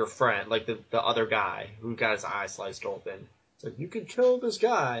 like your friend, like the other guy who got his eye sliced open. It's like, you can kill this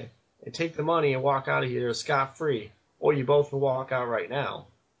guy and take the money and walk out of here scot free, or you both will walk out right now.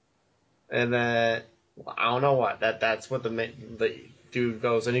 And then I don't know what that's what the dude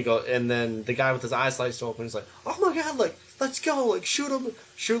goes, and then the guy with his eye sliced open is like, oh my god, like let's go, like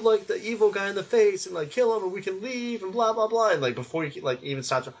shoot like the evil guy in the face and like kill him and we can leave and blah blah blah, and like before he like even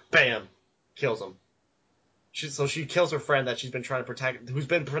stops, bam, kills him. So she kills her friend that she's been trying to protect, who's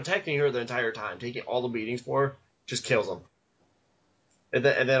been protecting her the entire time, taking all the beatings for her, just kills him. And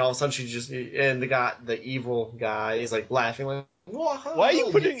then all of a sudden the evil guy is like laughing like, whoa, why are you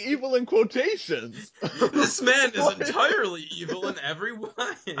putting evil in quotations? This man is entirely evil in every way.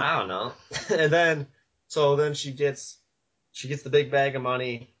 I don't know. And then she gets the big bag of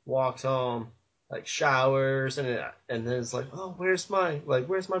money, walks home, like showers, and then it's like, oh, where's my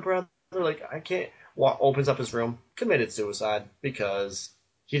brother? Like I can't. Opens up his room, committed suicide because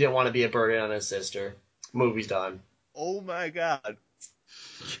he didn't want to be a burden on his sister. Movie's done. Oh my god.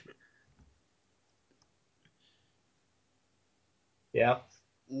 Yep.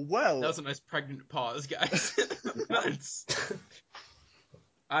 Well, That was a nice pregnant pause, guys.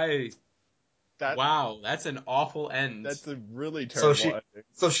 Wow, that's an awful end. That's a really terrible ending.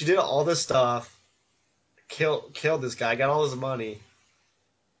 So she did all this stuff, killed this guy, got all his money,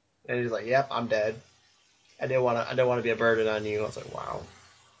 and he's like, "Yep, I'm dead. I didn't want to be a burden on you." I was like, "Wow."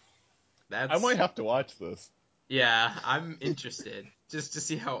 I might have to watch this. Yeah, I'm interested just to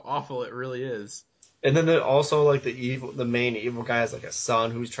see how awful it really is. And then also like the main evil guy is like a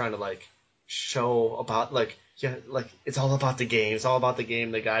son who's trying to like show about like it's all about the game. It's all about the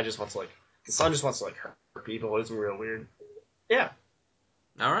game. The guy just wants to the son just wants to hurt people. It's real weird. Yeah.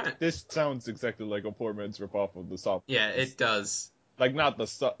 All right. This sounds exactly like a poor man's ripoff of the Saw. Yeah, it does. Like not the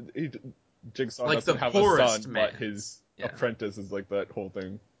son. Jigsaw like doesn't the have a son, man. but his apprentice is like that whole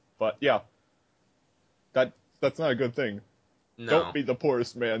thing. But yeah, that's not a good thing. No. Don't be the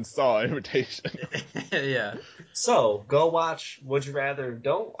poorest man's Saw imitation. Yeah. So go watch Would You Rather.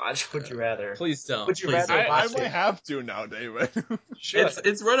 Don't watch Would You Rather. Please don't. Would you Please rather don't. I watch might it? have to now, David.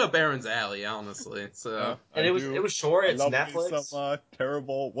 It's right up Aaron's alley, honestly. So and it was short. It's I love Netflix. me some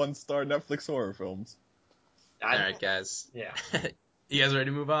terrible 1-star Netflix horror films. all right, guys. Yeah. You guys ready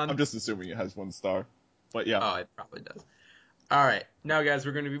to move on? I'm just assuming it has 1 star, but yeah. Oh, it probably does. All right, now, guys,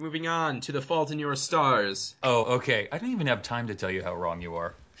 we're going to be moving on to The Fault in Your Stars. Oh, okay. I don't even have time to tell you how wrong you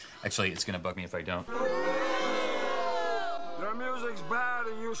are. Actually, it's going to bug me if I don't. Your music's bad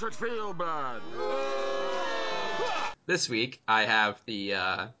and you should feel bad. This week, I have the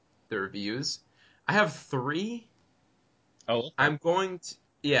reviews. I have 3. Oh, okay. I'm going to...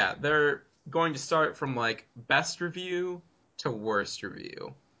 Yeah, they're going to start from, like, best review to worst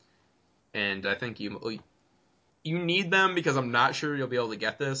review. And I think you need them because I'm not sure you'll be able to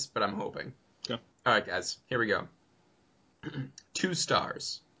get this, but I'm hoping. Yeah. All right, guys, here we go. 2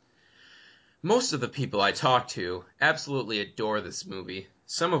 stars. Most of the people I talk to absolutely adore this movie,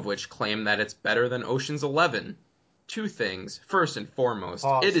 some of which claim that it's better than Ocean's 11. 2 things. First and foremost,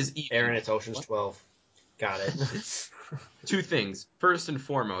 it is even... Aaron, it's Ocean's 12. Got it. 2 things. First and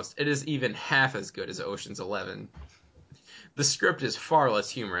foremost, it is even half as good as Ocean's 11. The script is far less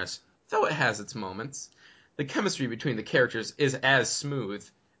humorous, though it has its moments. The chemistry between the characters is as smooth.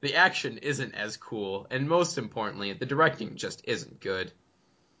 The action isn't as cool, and most importantly, the directing just isn't good.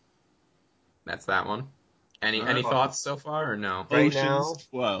 That's that one. Any thoughts so far, or no? Right Ocean's now-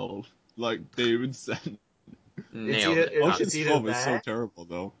 12, like David said. Nailed it. Ocean's either 12 is so that- terrible,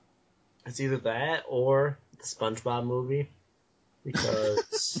 though. It's either that or the SpongeBob movie,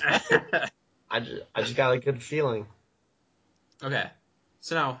 because I just got a good feeling. Okay,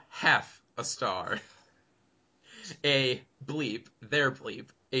 so now half a star. A bleep, their bleep,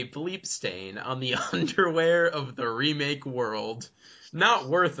 a bleep stain on the underwear of the remake world. Not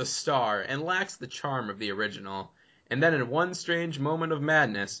worth a star and lacks the charm of the original. And then in one strange moment of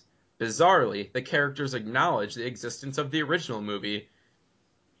madness, bizarrely, the characters acknowledge the existence of the original movie.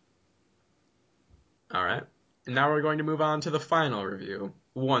 Alright, and now we're going to move on to the final review.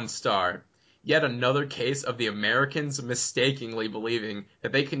 1 star. Yet another case of the Americans mistakenly believing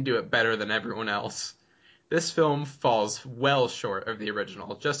that they can do it better than everyone else. This film falls well short of the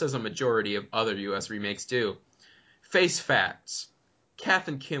original, just as a majority of other US remakes do. Face facts. Kath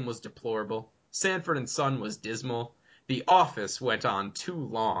and Kim was deplorable. Sanford and Son was dismal. The Office went on too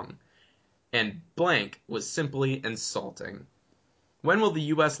long. And blank was simply insulting. When will the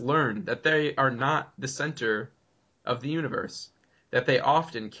US learn that they are not the center of the universe? That they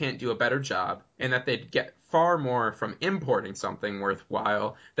often can't do a better job, and that they'd get far more from importing something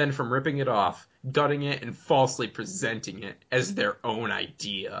worthwhile than from ripping it off, gutting it, and falsely presenting it as their own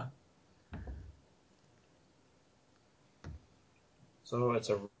idea. So it's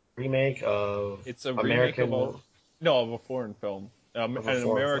a remake of It's a American. remake of a foreign film. An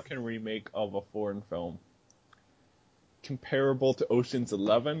American remake of a foreign film. Comparable to Ocean's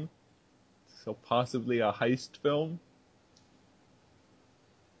 11, so possibly a heist film.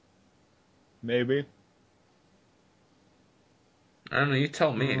 Maybe. I don't know, you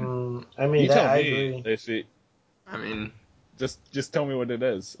tell me. I mean, You that, tell I me, agree. Lacey. I mean, Just tell me what it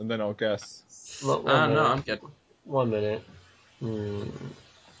is, and then I'll guess. Look, I don't know, I'm good. 1 minute. I'm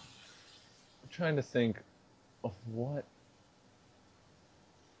trying to think of what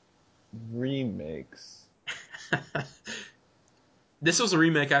remakes. This was a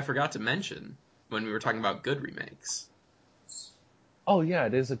remake I forgot to mention when we were talking about good remakes. Oh yeah,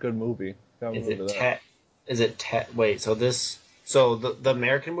 it is a good movie. Gotta Is remember it that. Wait, so the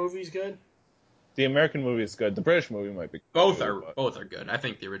American movie's good? The American movie is good. The British movie might be Both good, are good. I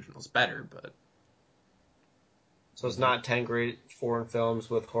think the original's better, but So it's not 10 great foreign films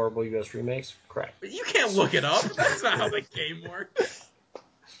with horrible US remakes? Correct. But you can't look it up. That's not how the game works.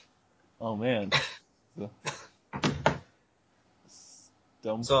 Oh man. So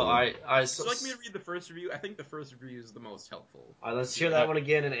Would you like me to read the first review? I think the first review is the most helpful. All right, let's hear that one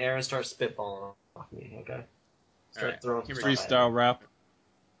again, and Aaron starts spitballing off me, okay? Alright, Throwing here we stuff go. at Freestyle rap.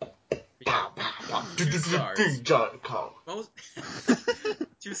 2 stars. John Cole. Most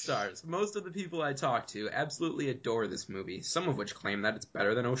 2 stars. Most of the people I talk to absolutely adore this movie, some of which claim that it's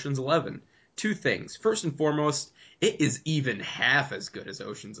better than Ocean's 11. 2 things. First and foremost, it is even half as good as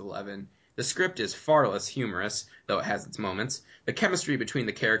Ocean's 11. The script is far less humorous, though it has its moments. The chemistry between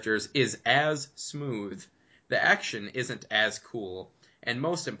the characters is as smooth. The action isn't as cool. And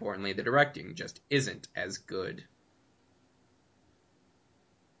most importantly, the directing just isn't as good.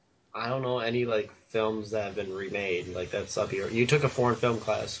 I don't know any films that have been remade that's up here. You took a foreign film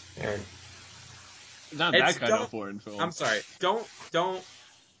class, Aaron. Not that kind of foreign film. I'm sorry. Don't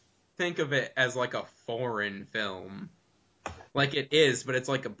think of it as like a foreign film. Like it is, but it's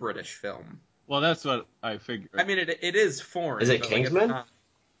like a British film. Well, that's what I figured. I mean, it is foreign. Is it but, Kingsman? Like, it's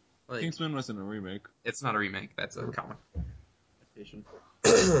not, Kingsman wasn't a remake. It's not a remake. That's a comic.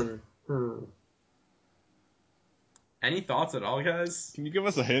 Any thoughts at all, guys? Can you give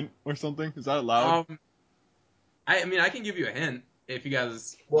us a hint or something? Is that allowed? I mean, I can give you a hint if you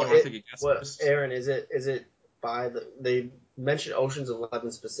guys Well, want to take a guess first. Aaron, is it by they mentioned Ocean's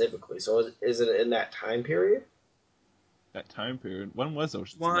 11 specifically? So is it in that time period? That time period. When was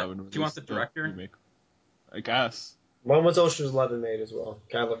Ocean's 11? Do you want the director? Remake? I guess. When was Ocean's 11 made as well?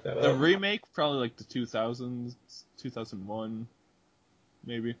 Can I look that up? The remake, probably like the 2000s, 2001,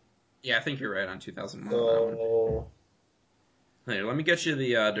 maybe. Yeah, I think you're right on 2001. So... Here, let me get you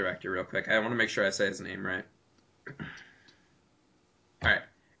the director real quick. I want to make sure I say his name right. Alright.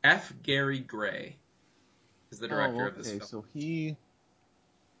 F. Gary Gray is the director of this film. So he's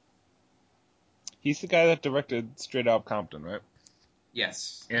the guy that directed Straight Outta Compton, right?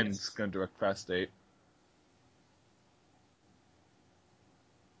 Yes. And he's going to direct Fast 8.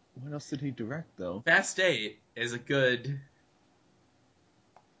 What else did he direct, though? Fast 8 is a good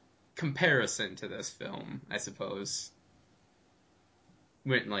comparison to this film, I suppose.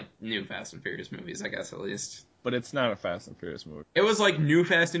 With, new Fast and Furious movies, I guess, at least. But it's not a Fast and Furious movie. It was like new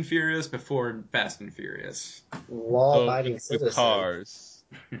Fast and Furious before Fast and Furious. Law-abiding citizen. With cars.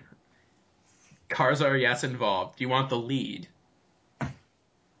 Cars are, yes, involved. Do you want the lead?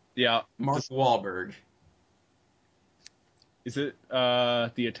 Yeah. Mark Wahlberg. Is it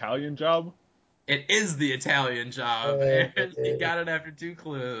The Italian Job? It is The Italian Job. Aaron, you got it after 2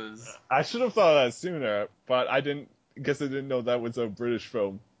 clues. I should have thought of that sooner, but I guess I didn't know that was a British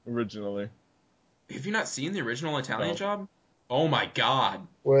film originally. Have you not seen the original Italian No. Job? Oh my god.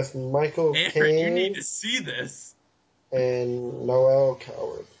 With Michael Aaron, Caine you need to see this. and Noel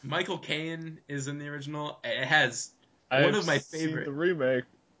Coward. Michael Caine is in the original. It has I one have of my seen favorite. the remake.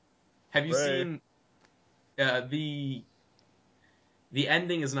 Have you Right. seen the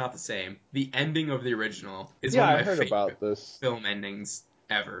ending is not the same. The ending of the original is Yeah, one of I my heard favorite about this. film endings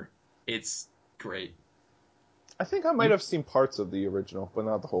ever. It's great. I think I might have seen parts of the original, but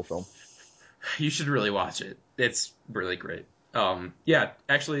not the whole film. You should really watch it. It's really great. Yeah,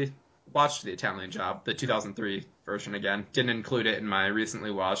 actually watched The Italian Job, the 2003 version again. Didn't include it in my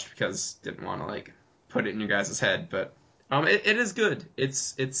recently watched because didn't want to like put it in your guys' head, but it is good.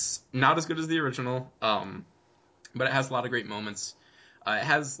 It's not as good as the original, but it has a lot of great moments. It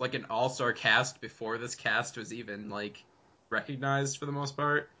has like an all-star cast before this cast was even like recognized for the most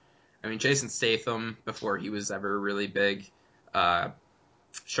part. I mean, Jason Statham before he was ever really big.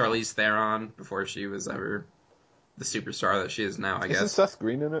 Charlize Theron before she was ever the superstar that she is now, I guess. Isn't Seth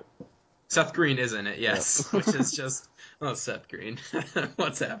Green in it? Seth Green is in it, yes. Yeah. Which is just, oh, Seth Green.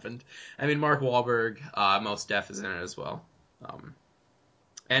 What's happened? I mean, Mark Wahlberg, Mos Def is in it as well.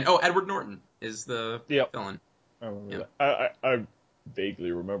 And, Edward Norton is the villain. I remember that. I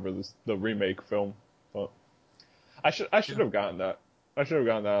vaguely remember the remake film, but I should have gotten that. I should have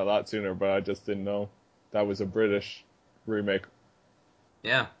gotten that a lot sooner, but I just didn't know that was a British remake.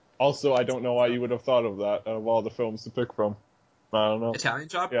 Yeah. Also, I don't know why you would have thought of that of all the films to pick from. I don't know. Italian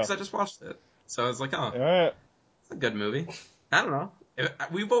Job? Yeah. Because I just watched it. So I was like, oh, Yeah. it's a good movie. I don't know.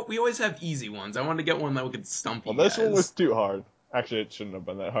 We always have easy ones. I wanted to get one that we could stump you Well, this guys. one was too hard. Actually, it shouldn't have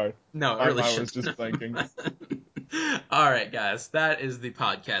been that hard. No, it really I shouldn't. was just thinking. All right, guys. That is the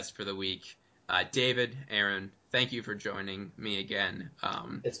podcast for the week. David, Aaron, thank you for joining me again.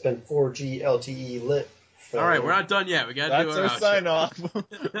 It's been 4G LTE lit. All right, we're not done yet. We got to do our That's our sign off.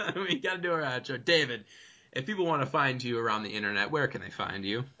 We got to do our outro. David, if people want to find you around the internet, where can they find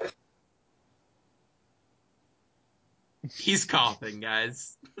you? He's coughing,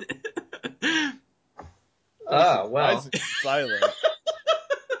 guys. Well. Why is it silent?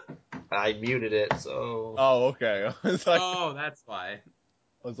 I muted it, so... Oh, okay. I was like, that's why.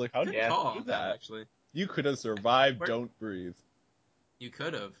 I was like, how did you do that? Actually, you could have survived. Don't breathe. You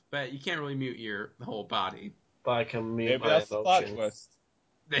could have, but you can't really mute your whole body. But I can mute Maybe my that's the plot emotions.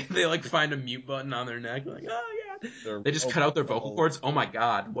 twist. They like find a mute button on their neck, like, oh yeah. They just They're cut out their vocal cords. Oh my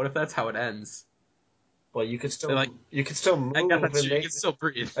god, what if that's how it ends? Well, you could still They're like, move. I got that and shit. You make... can still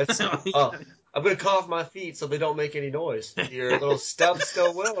breathe. I'm gonna cut off my feet so they don't make any noise. Your little stub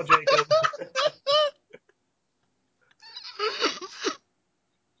still will, Jacob.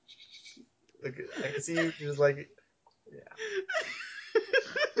 I can see you just like, yeah.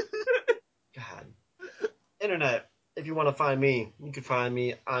 God. Internet. If you want to find me, you can find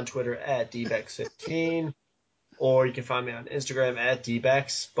me on Twitter at dbex15, or you can find me on Instagram at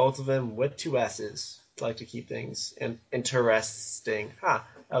dbex. Both of them with 2 S's. I like to keep things interesting. That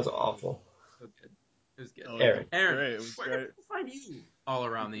was awful. So good. It was good. Oh, Aaron. Aaron, It was where great. can people find you all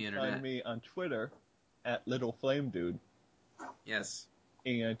around the internet? Find me on Twitter at Little Flame Dude. Yes.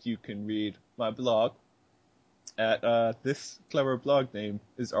 And you can read my blog at this clever blog name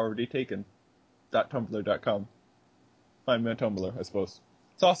is already taken. .tumblr.com. Find me on Tumblr, I suppose.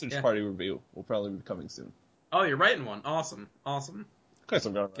 Sausage Party Review will probably be coming soon. Oh, you're writing one. Awesome. Of course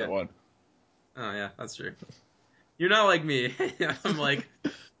I'm gonna write one. Oh yeah, that's true. You're not like me. I'm like,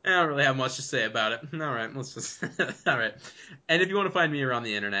 I don't really have much to say about it. All right, let's just. All right. And if you want to find me around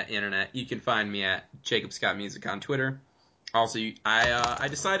the internet, you can find me at Jacob Scott Music on Twitter. Also, I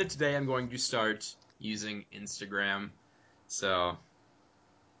decided today I'm going to start using Instagram. So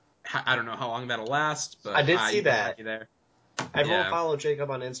I don't know how long that'll last, but I did see that. There. Everyone follow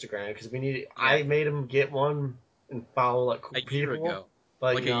Jacob on Instagram because we need. Yeah. I made him get one and follow like cool people. Year ago.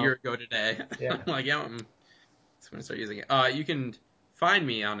 Like a year ago today. Yeah. I'm like, I'm going to start using it. You can find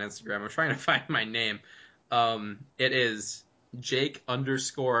me on Instagram. I'm trying to find my name. It is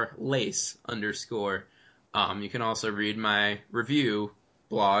Jake_Lace_. You can also read my review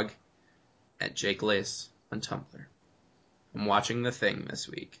blog at Jake Lace on Tumblr. I'm watching The Thing this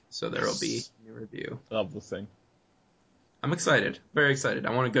week, so there will be a review. Love The Thing. I'm excited. Very excited.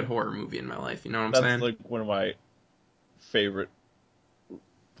 I want a good horror movie in my life. You know what I'm saying? That's like one of my favorite,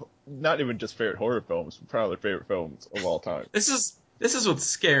 not even just favorite horror films, but probably favorite films of all time. This is what's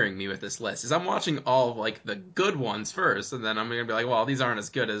scaring me with this list, is I'm watching all of, like, the good ones first, and then I'm going to be like, well, these aren't as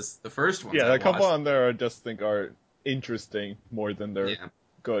good as the first ones. Yeah, a couple on there I just think are interesting more than they're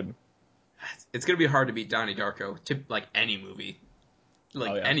good. It's gonna be hard to beat Donnie Darko to like any movie.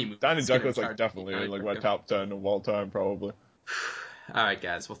 Any movie. Donnie it's gonna Darko's be like hard to beat definitely Donnie like Darko. my top 10 of all time probably. All right,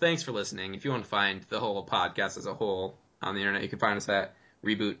 guys. Well, thanks for listening. If you want to find the whole podcast as a whole on the internet, you can find us at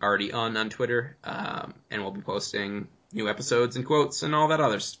Reboot Already on Twitter, and we'll be posting new episodes and quotes and all that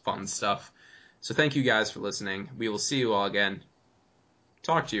other fun stuff. So thank you guys for listening. We will see you all again.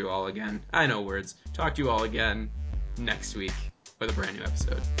 Talk to you all again. I know words. Talk to you all again next week with a brand new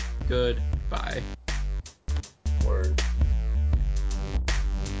episode. Goodbye. Word.